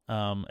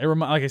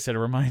 Like I said, it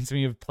reminds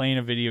me of playing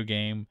a video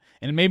game,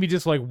 and it made me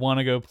just like want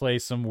to go play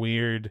some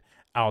weird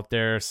out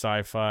there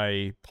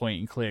sci-fi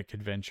point and click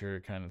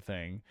adventure kind of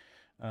thing,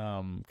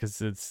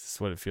 because it's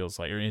what it feels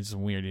like, or it's a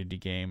weird indie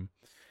game.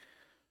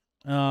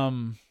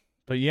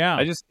 But yeah.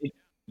 I just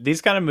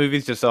these kind of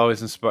movies just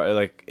always inspire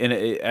like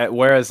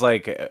whereas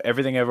like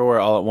Everything Everywhere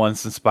All at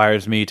Once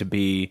inspires me to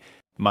be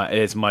my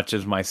as much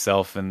as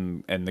myself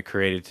and the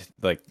creative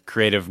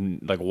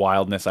like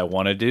wildness I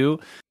want to do,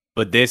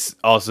 but this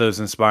also is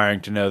inspiring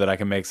to know that I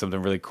can make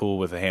something really cool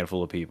with a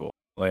handful of people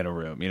like in a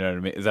room. You know what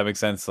I mean? Does that make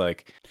sense?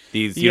 Like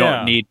these, you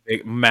don't Yeah, need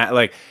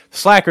like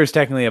Slacker is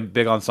technically a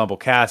big ensemble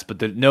cast,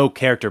 but no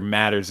character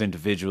matters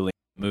individually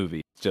in the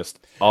movie. It's just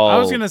I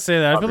was all gonna say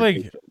that. I feel like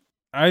conversation.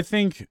 I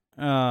think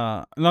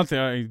not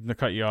to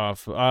cut you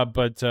off,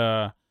 but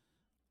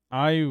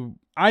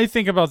I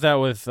think about that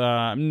with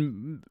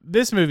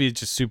this movie is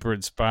just super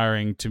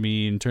inspiring to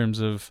me in terms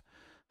of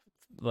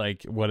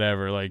like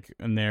whatever, like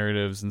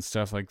narratives and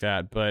stuff like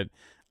that. But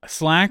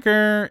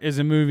Slacker is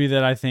a movie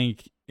that I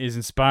think is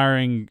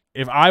inspiring.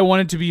 If I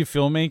wanted to be a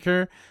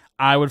filmmaker,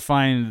 I would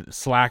find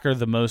Slacker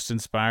the most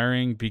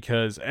inspiring,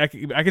 because I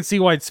could see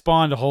why it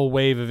spawned a whole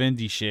wave of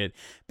indie shit,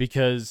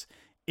 because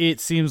it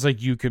seems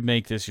like you could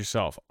make this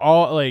yourself.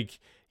 All like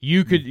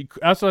you could.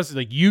 That's what I said.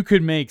 Like you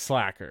could make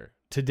Slacker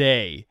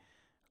today,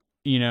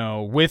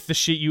 with the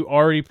shit you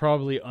already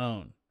probably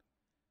own.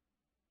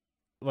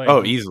 Like,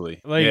 Oh,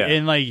 easily. Yeah.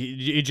 and like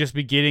it just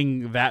be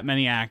getting that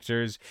many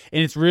actors,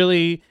 and it's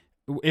really,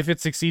 if it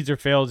succeeds or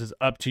fails, is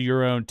up to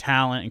your own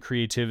talent and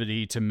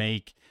creativity to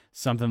make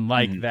something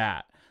like Mhm.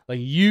 that. Like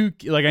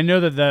I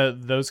know that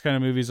those kind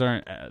of movies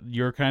aren't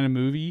your kind of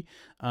movie,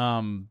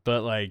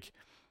 but like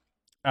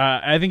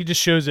I think it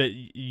just shows that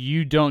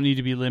you don't need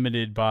to be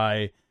limited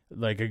by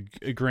like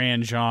a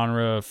grand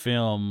genre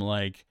film.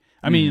 Like,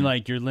 I mean, Mhm.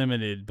 like you're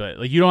limited, but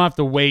like you don't have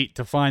to wait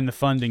to find the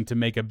funding to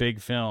make a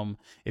big film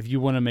if you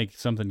want to make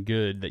something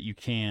good, that you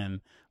can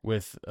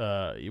with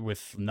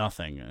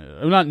nothing,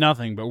 not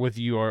nothing, but with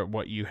you or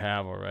what you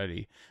have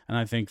already. And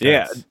I think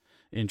Yeah. that's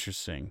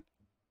interesting.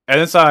 And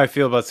that's how I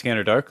feel about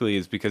Scanner Darkly,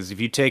 is because if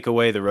you take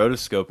away the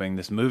rotoscoping,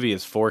 this movie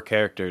is four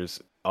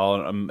characters.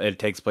 It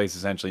takes place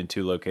essentially in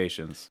two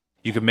locations.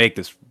 you could make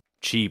this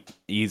cheap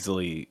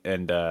easily,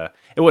 and it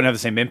wouldn't have the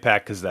same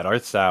impact because of that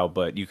art style,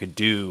 but you could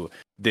do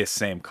this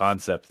same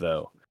concept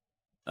though.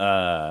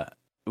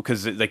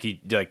 Because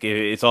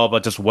it's all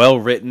about just well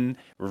written,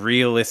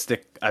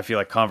 realistic. I feel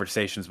like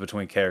conversations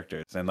between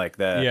characters, and like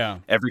the Yeah.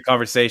 every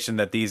conversation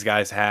that these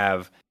guys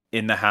have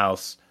in the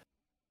house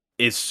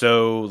is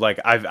so like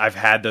I've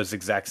had those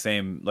exact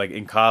same like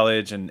in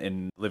college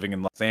and living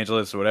in Los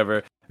Angeles or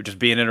whatever, just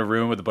being in a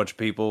room with a bunch of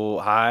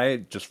people high,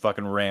 just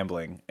fucking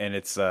rambling, and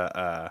it's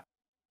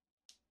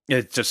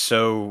just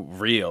so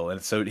real,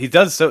 and so he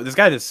does so. This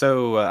guy is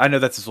so. I know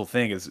that's his whole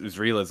thing is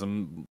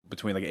realism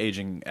between like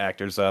aging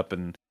actors up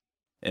and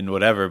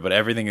whatever, but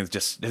everything is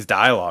just his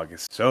dialogue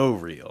is so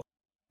real.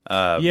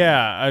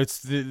 Yeah, I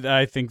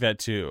think that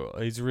too.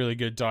 It's really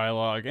good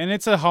dialogue, and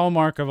it's a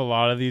hallmark of a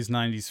lot of these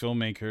 '90s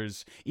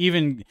filmmakers.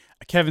 Even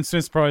Kevin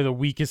Smith's probably the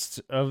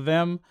weakest of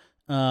them,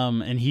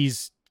 and he,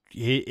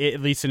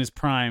 at least in his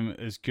prime,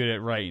 is good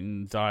at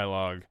writing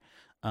dialogue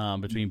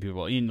between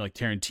people. Even like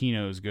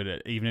Tarantino is good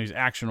at, even though he's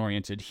action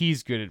oriented,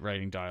 he's good at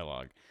writing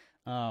dialogue.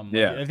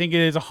 Yeah, I think it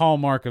is a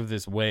hallmark of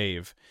this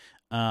wave.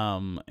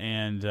 And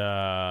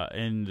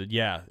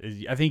yeah,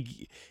 I think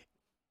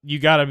you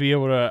got to be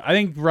able to. I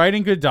think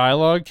writing good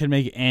dialogue can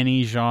make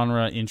any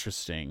genre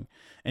interesting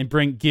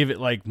and give it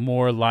like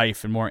more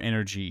life and more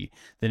energy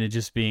than it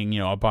just being,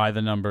 a by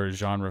the numbers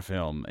genre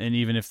film. And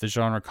even if the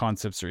genre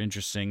concepts are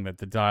interesting, that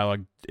the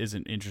dialogue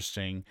isn't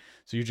interesting,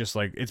 so you're just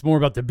like, it's more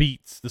about the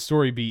beats, the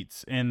story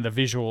beats, and the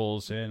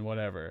visuals and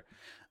whatever.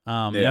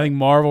 I think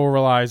Marvel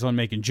relies on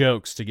making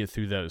jokes to get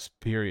through those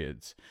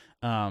periods.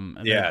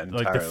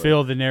 Like to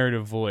fill the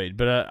narrative void.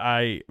 But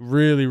I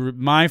really,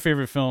 my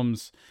favorite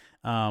films,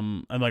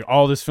 and like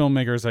all these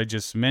filmmakers I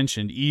just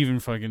mentioned, even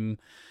fucking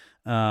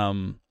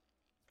Kevin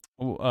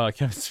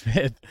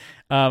Smith,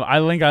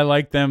 I think I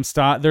like them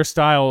their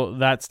style,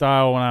 that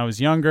style when I was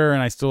younger,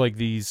 and I still like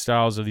these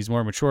styles of these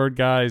more matured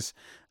guys,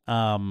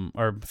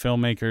 or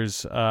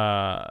filmmakers,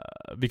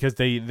 because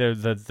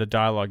the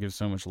dialogue gives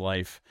so much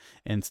life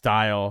and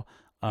style,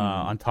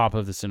 on top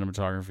of the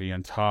cinematography,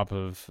 on top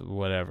of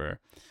whatever.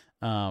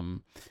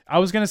 I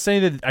was gonna say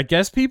that I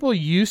guess people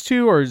used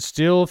to or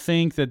still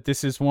think that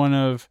this is one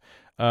of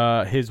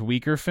his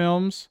weaker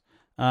films,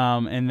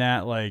 and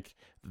that like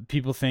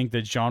people think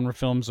that genre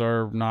films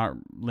are not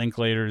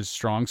Linklater's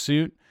strong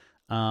suit.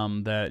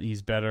 That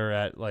he's better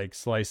at like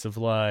slice of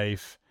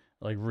life,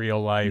 like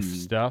real life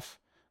stuff.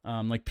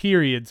 Like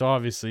periods,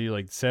 obviously,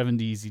 like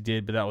 70s he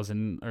did, but that was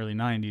in early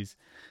 90s.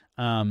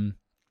 So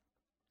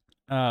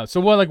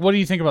what do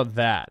you think about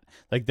that?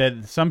 Like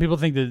that some people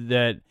think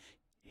that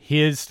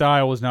his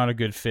style was not a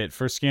good fit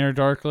for Scanner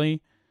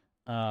Darkly.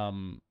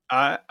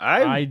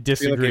 I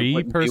disagree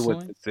like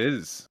personally. Be what this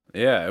is.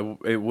 Yeah,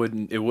 it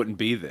wouldn't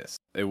be this.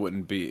 It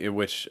wouldn't be,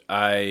 which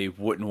I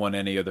wouldn't want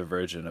any other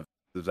version of.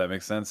 Does that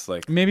make sense?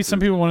 Like Maybe some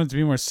people want it to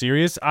be more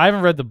serious. I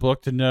haven't read the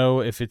book to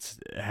know if it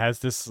has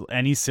this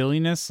any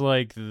silliness.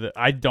 Like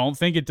I don't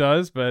think it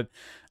does, but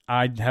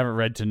I haven't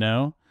read to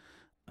know.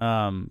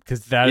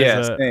 Because that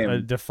is a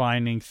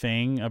defining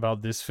thing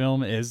about this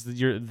film is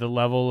the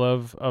level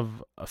of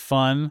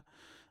fun.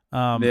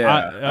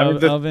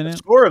 The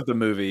score of the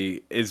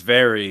movie is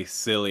very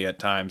silly at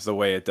times. The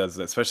way it does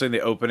it, especially in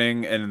the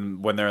opening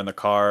and when they're in the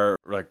car,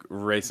 like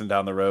racing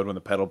down the road when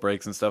the pedal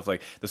breaks and stuff.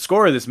 Like the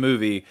score of this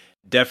movie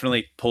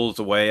definitely pulls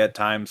away at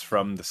times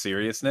from the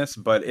seriousness,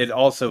 but it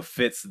also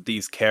fits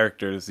these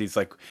characters, these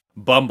like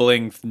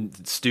bumbling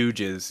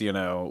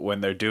stooges,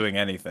 when they're doing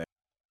anything.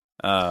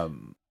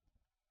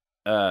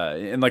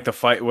 In like the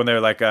fight when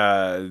they're like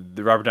the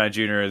Robert Downey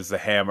Jr. is the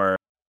hammer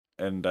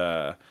and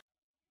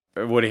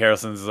Woody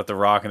Harrelson's is like the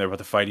Rock, and they're about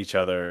to fight each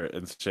other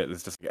and shit.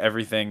 It's just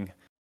everything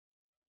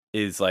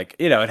is like,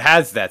 it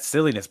has that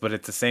silliness, but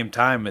at the same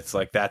time, it's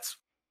like that's,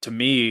 to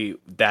me,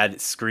 that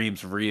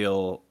screams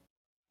real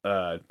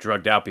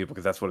drugged out people,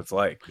 because that's what it's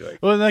like.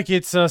 Well, like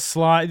it's a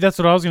slide. That's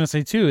what I was gonna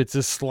say too. It's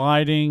a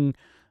sliding.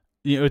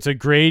 It's a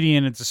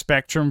gradient. It's a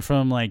spectrum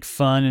from like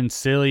fun and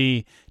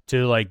silly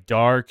to like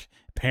dark,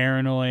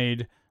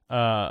 paranoid,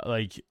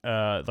 like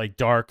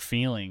dark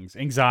feelings,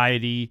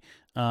 anxiety.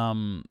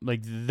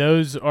 Like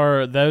those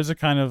are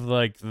kind of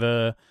like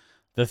the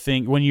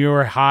thing when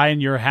you're high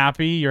and you're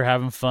happy, you're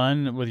having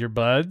fun with your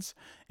buds,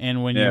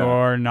 and when you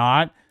are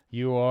not,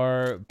 you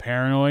are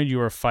paranoid,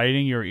 you are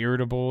fighting, you're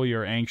irritable,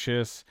 you're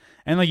anxious,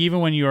 and like even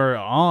when you're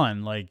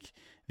on, like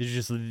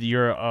there's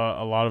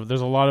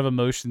a lot of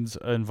emotions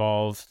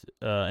involved,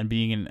 and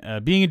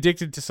being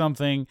addicted to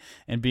something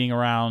and being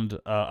around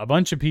a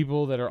bunch of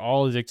people that are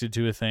all addicted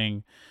to a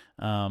thing.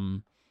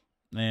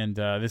 And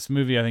this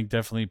movie, I think,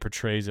 definitely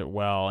portrays it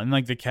well, and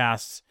like the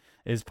cast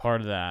is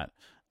part of that.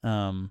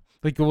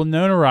 Like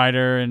Winona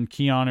Ryder and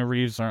Keanu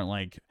Reeves aren't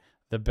like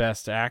the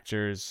best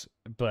actors,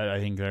 but I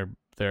think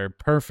they're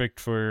perfect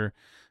for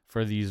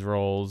these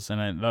roles,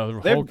 and the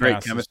they whole have great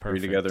cast chemistry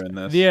is together in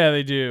this. Yeah,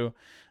 they do.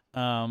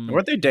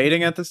 Weren't they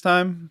dating at this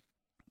time,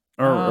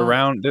 or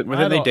around?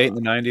 Weren't they dating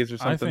in the 90s or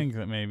something? I think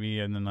that maybe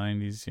in the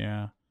 90s,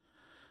 yeah.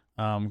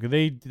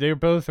 They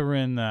both are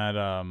in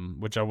that,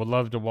 which I would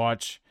love to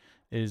watch,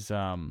 is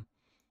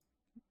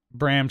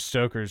Bram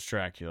Stoker's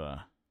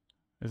Dracula.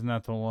 Isn't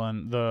that the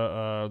one?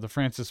 The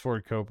Francis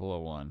Ford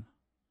Coppola one.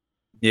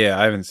 Yeah,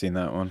 I haven't seen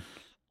that one.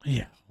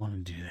 Yeah, I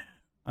want to do that.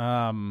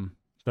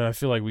 But I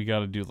feel like we got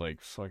to do like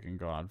fucking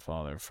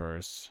Godfather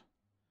first.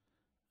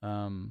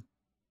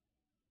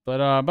 But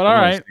all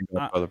right.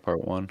 Godfather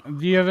Part 1.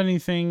 Do you have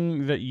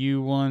anything that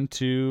you want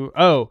to?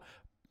 Oh,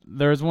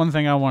 there's one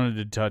thing I wanted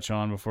to touch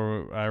on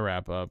before I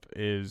wrap up.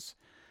 Is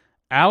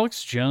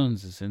Alex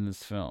Jones is in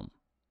this film,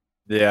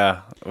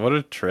 Yeah, what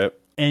a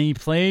trip. and he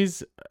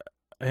plays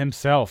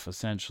himself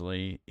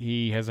essentially.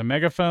 He has a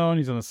megaphone.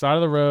 He's on the side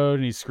of the road,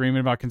 and he's screaming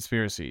about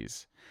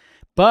conspiracies.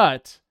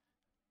 But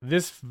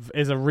this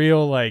is a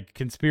real like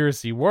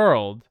conspiracy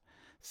world.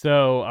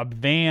 So a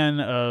van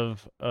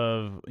of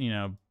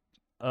an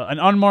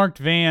unmarked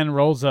van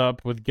rolls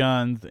up with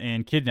guns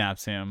and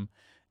kidnaps him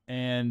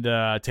and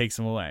takes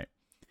him away.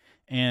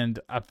 And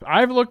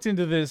I've looked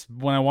into this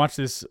when I watched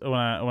this when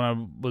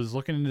I was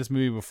looking into this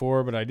movie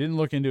before, but I didn't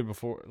look into it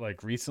before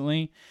like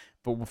recently.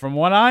 But from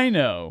what I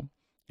know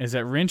is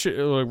that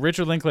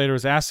Richard Linklater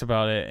was asked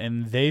about it,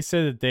 and they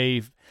said that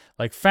they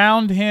like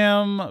found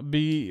him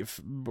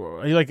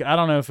like I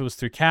don't know if it was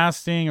through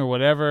casting or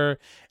whatever,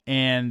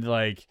 and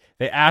like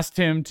they asked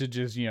him to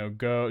just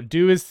go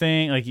do his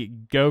thing, like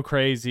go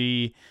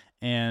crazy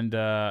and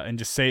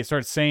just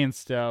start saying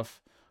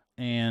stuff,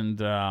 and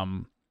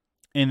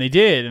they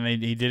did, and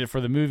he did it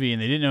for the movie,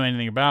 and they didn't know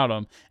anything about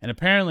him. And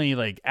apparently,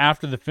 like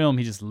after the film,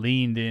 he just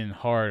leaned in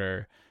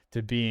harder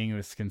to being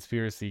this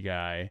conspiracy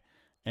guy,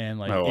 and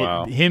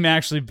like him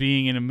actually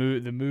being in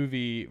the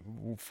movie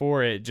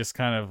for it just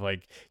kind of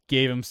like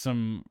gave him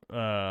some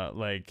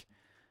like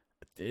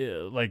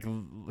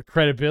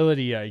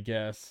credibility, I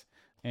guess.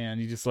 And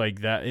he just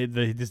like that. He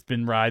just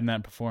been riding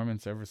that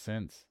performance ever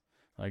since,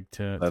 like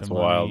to money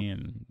wild.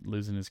 And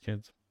losing his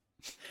kids.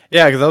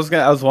 Yeah, because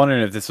I was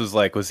wondering if this was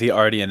like, was he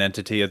already an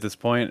entity at this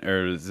point,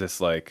 or is this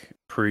like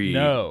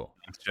No,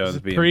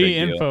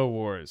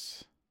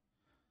 pre-InfoWars.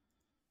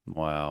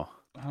 Wow.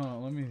 Oh,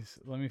 let me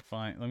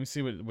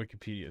see what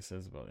Wikipedia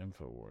says about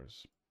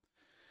InfoWars.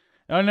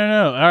 Oh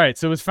no. All right,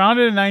 so it was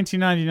founded in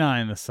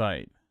 1999. The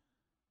site.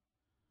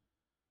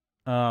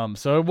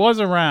 So it was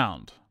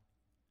around.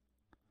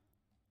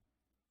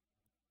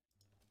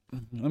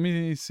 Let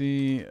me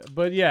see,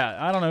 but yeah,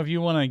 I don't know if you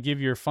want to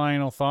give your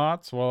final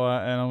thoughts while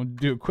and I'll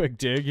do a quick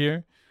dig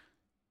here.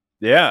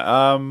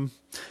 Yeah.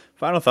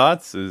 Final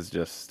thoughts is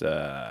just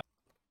I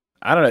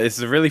don't know. It's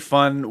a really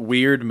fun,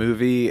 weird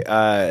movie.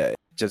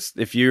 Just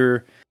if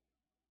you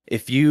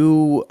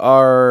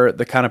are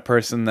the kind of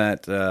person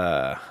that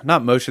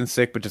not motion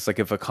sick, but just like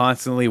if a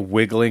constantly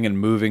wiggling and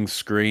moving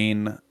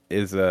screen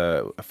is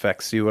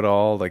affects you at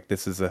all, like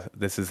this is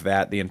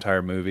that the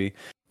entire movie.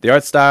 The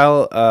art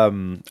style,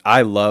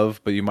 I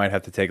love, but you might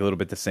have to take a little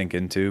bit to sink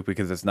into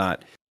because it's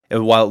not.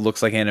 While it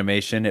looks like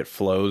animation, it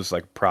flows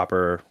like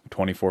proper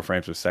 24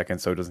 frames per second,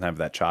 so it doesn't have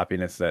that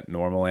choppiness that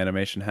normal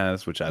animation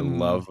has, which I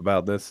love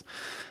about this.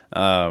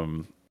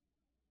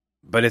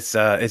 But it's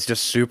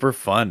just super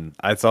fun.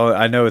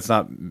 I know it's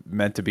not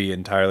meant to be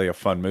entirely a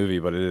fun movie,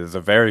 but it is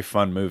a very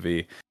fun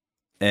movie,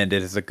 and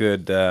it is a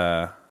good.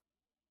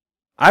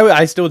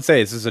 I still would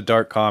say this is a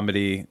dark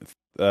comedy.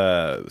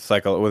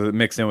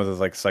 Mixed in with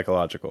like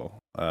psychological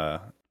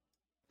but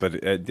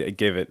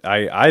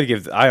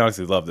I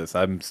honestly love this.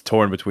 I'm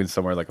torn between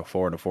somewhere like a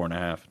 4 and a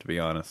 4.5, to be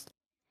honest.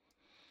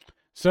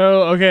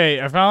 So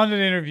okay, I found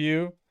an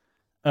interview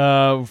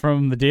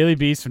from the Daily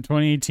Beast from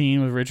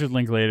 2018 with Richard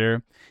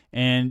Linklater,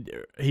 and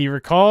he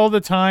recalled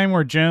the time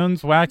where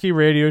Jones' wacky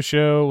radio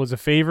show was a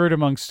favorite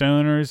among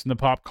stoners and the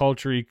pop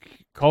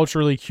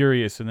culturally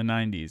curious in the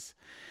 90s.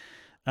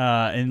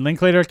 And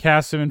Linklater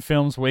cast him in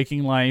films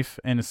Waking Life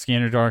and A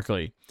Scanner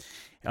Darkly.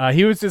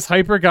 He was this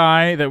hyper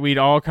guy that we'd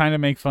all kind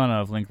of make fun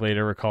of,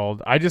 Linklater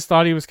recalled. I just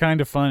thought he was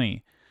kind of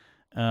funny.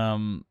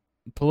 I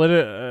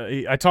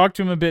talked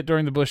to him a bit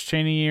during the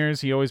Bush-Cheney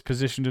years. He always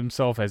positioned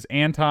himself as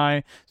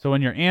anti. So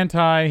when you're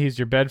anti, he's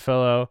your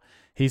bedfellow.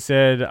 He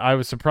said, I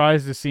was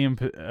surprised to see him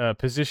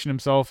position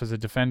himself as a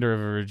defender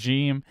of a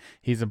regime.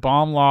 He's a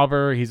bomb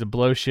lobber. He's a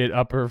blow shit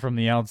upper from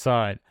the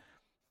outside.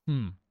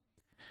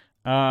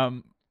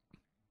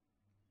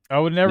 I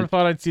would never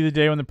thought I'd see the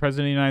day when the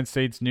president of the United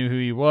States knew who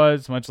he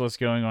was, much less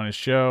going on his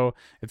show.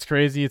 It's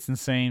crazy, it's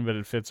insane, but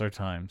it fits our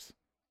times.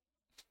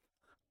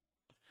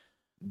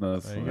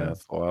 That's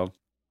wild.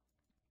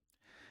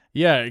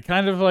 Yeah, it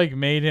kind of like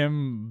made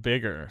him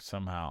bigger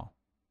somehow.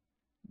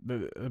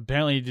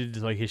 Apparently, he did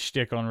like his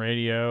shtick on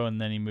radio, and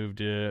then he moved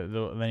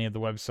to then he had the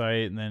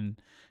website, and then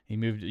he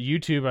moved to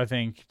YouTube. I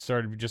think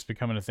started just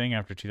becoming a thing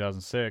after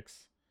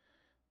 2006.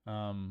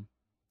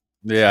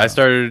 Yeah, I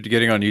started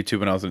getting on YouTube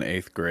when I was in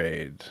 8th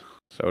grade.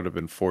 So it would have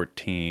been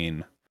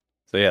 14.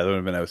 So yeah, that would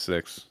have been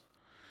 06.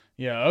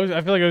 Yeah,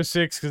 I feel like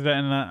 06 because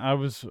then I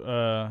was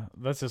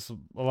that's just a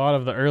lot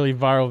of the early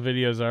viral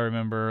videos I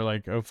remember,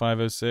 like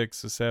 05,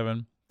 06,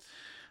 07.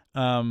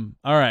 All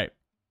right.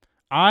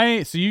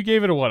 So you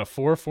gave it a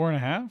 4,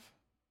 4.5?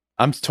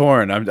 I'm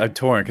torn. I'm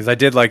torn because I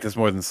did like this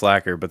more than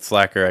Slacker, but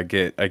Slacker I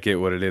get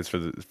what it is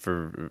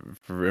for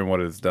and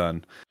what it's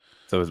done.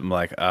 So I'm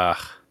like, I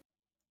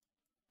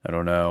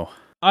don't know.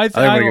 I think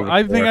I'm gonna give it a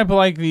I think 4. I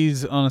like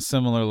these on a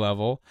similar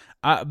level.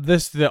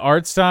 The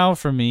art style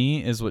for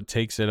me is what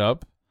takes it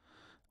up.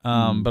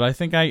 But I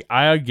think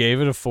I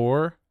gave it a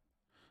 4,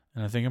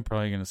 and I think I'm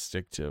probably gonna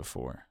stick to a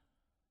 4.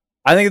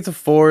 I think it's a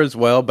 4 as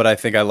well, but I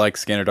think I like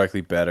Scanner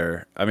Darkly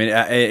better. I mean,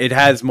 it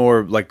has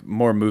more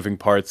moving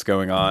parts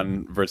going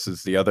on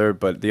versus the other,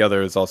 but the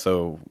other is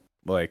also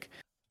like,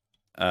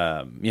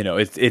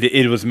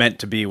 it was meant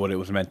to be what it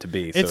was meant to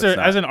be. So It's not,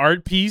 as an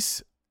art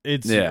piece,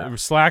 it's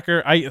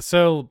Slacker.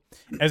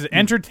 As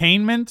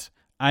entertainment,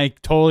 I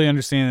totally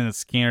understand that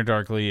Scanner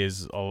Darkly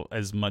is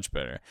much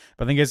better.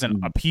 But I think as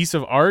a piece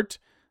of art,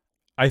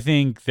 I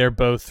think they're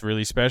both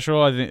really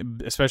special. I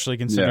think, especially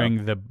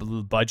considering the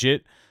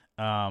budget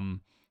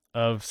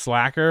of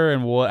Slacker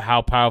and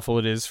how powerful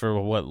it is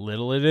for what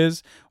little it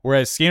is.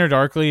 Whereas Scanner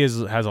Darkly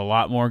has a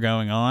lot more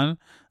going on.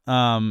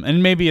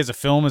 And maybe as a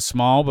film is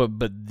small,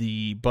 but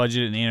the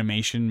budget and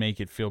animation make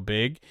it feel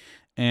big,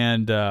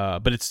 and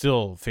but it's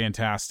still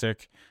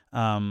fantastic.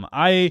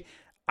 I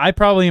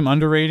probably am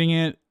underrating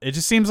it. It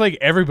just seems like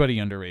everybody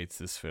underrates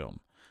this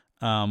film,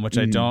 which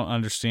I don't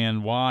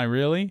understand why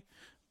really,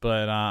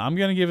 but I'm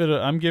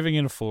giving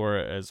it a 4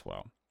 as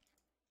well.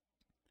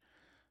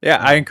 Yeah,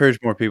 I encourage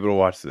more people to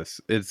watch this.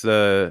 It's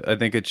I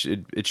think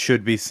it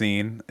should be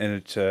seen, and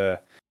it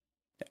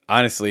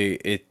honestly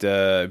it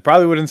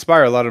probably would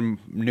inspire a lot of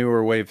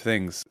newer wave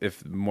things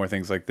if more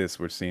things like this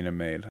were seen and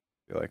made. I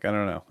feel like, I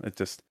don't know, it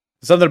just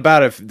something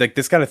about it. Like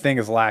this kind of thing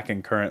is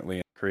lacking currently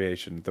in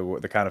creation,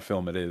 the kind of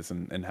film it is,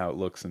 and how it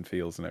looks and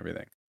feels and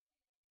everything.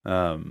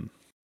 And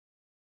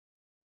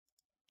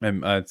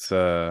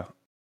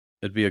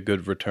it'd be a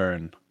good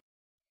return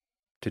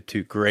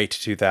to great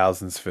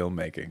 2000s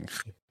filmmaking.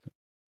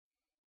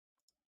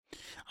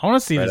 I want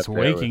to see this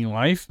Waking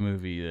Life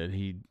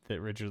movie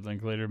that Richard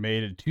Linklater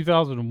made in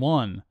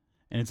 2001,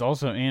 and it's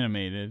also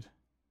animated.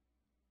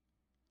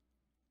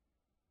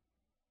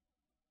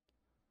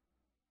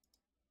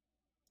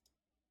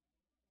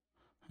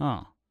 Huh.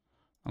 I'm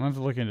gonna have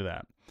to look into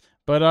that.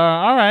 But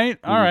all right.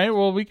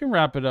 Well, we can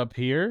wrap it up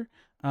here.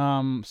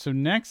 So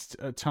next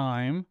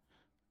time,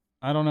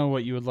 I don't know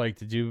what you would like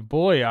to do.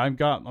 Boy, I'm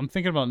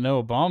thinking about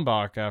Noah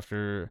Baumbach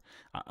after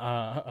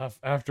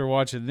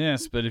watching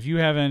this. But if you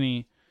have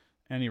any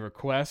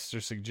requests or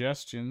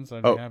suggestions,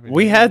 I'd be happy to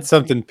we had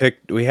something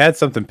picked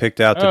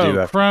out to do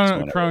after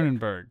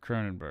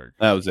Cronenberg.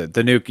 That was it.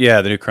 The new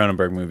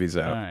Cronenberg mov's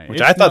out. Right.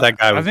 Which I thought that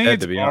guy was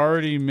dead, to be honest.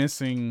 Already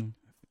missing.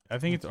 I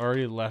think it's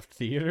already left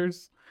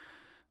theaters.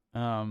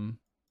 But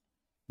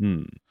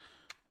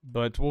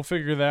we'll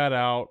figure that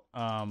out.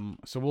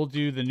 So we'll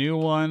do the new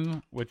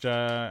one, which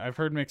I've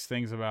heard mixed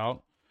things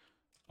about.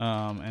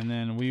 And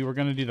then we were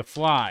gonna do The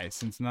Fly,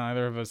 since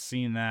neither of us have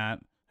seen that.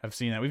 I've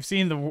seen a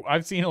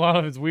lot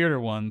of his weirder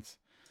ones,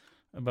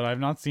 but I've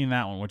not seen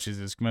that one, which is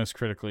his most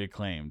critically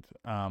acclaimed.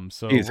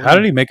 So how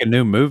did he make a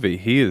new movie?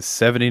 He is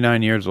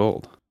 79 years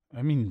old.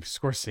 I mean,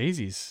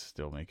 Scorsese's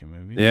still making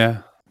movies.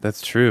 Yeah,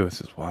 that's true. This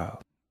is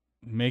wild.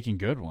 Making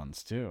good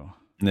ones too.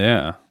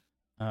 Yeah.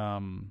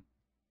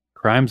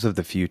 Crimes of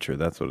the Future,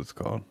 that's what it's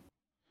called.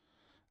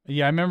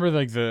 Yeah, I remember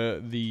like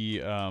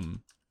the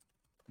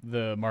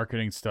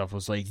marketing stuff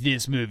was like,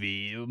 this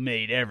movie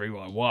made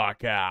everyone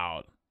walk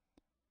out.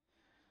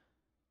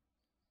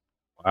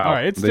 Wow. All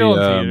right, it's still in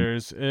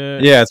theaters.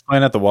 Yeah, it's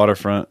playing at the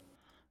Waterfront.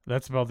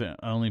 That's about the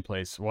only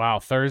place. Wow,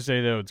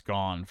 Thursday though, it's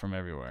gone from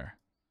everywhere.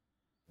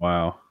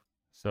 Wow.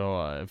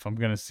 So if I'm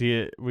gonna see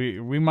it,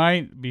 we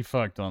might be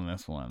fucked on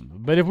this one.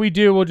 But if we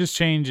do, we'll just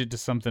change it to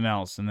something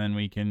else, and then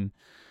we'll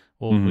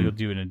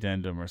do an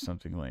addendum or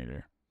something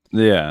later.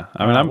 Yeah,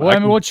 I mean,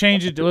 we'll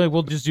change it.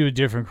 We'll just do a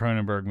different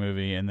Cronenberg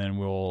movie, and then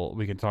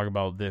we can talk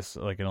about this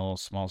like in a little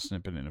small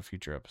snippet in a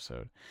future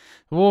episode.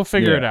 We'll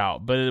figure it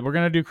out. But we're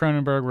gonna do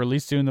Cronenberg. We're at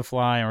least doing The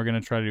Fly, and we're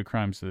gonna try to do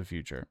Crimes of the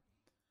Future.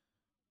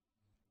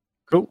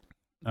 Cool.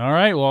 All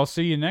right. Well, I'll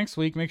see you next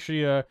week. Make sure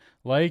you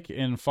like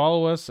and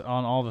follow us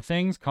on all the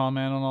things.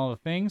 Comment on all the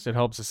things. It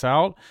helps us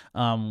out.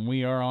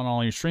 We are on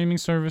all your streaming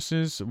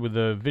services with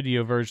the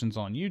video versions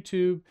on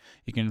YouTube.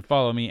 You can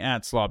follow me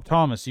at Slob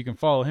Thomas. You can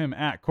follow him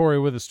at Corey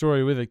with a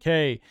Story with a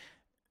K.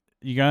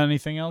 You got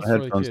anything else? My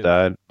headphones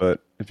died,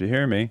 but if you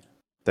hear me,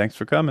 thanks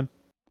for coming.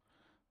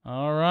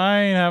 All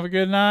right. Have a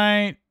good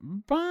night.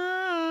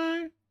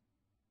 Bye.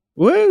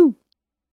 Woo!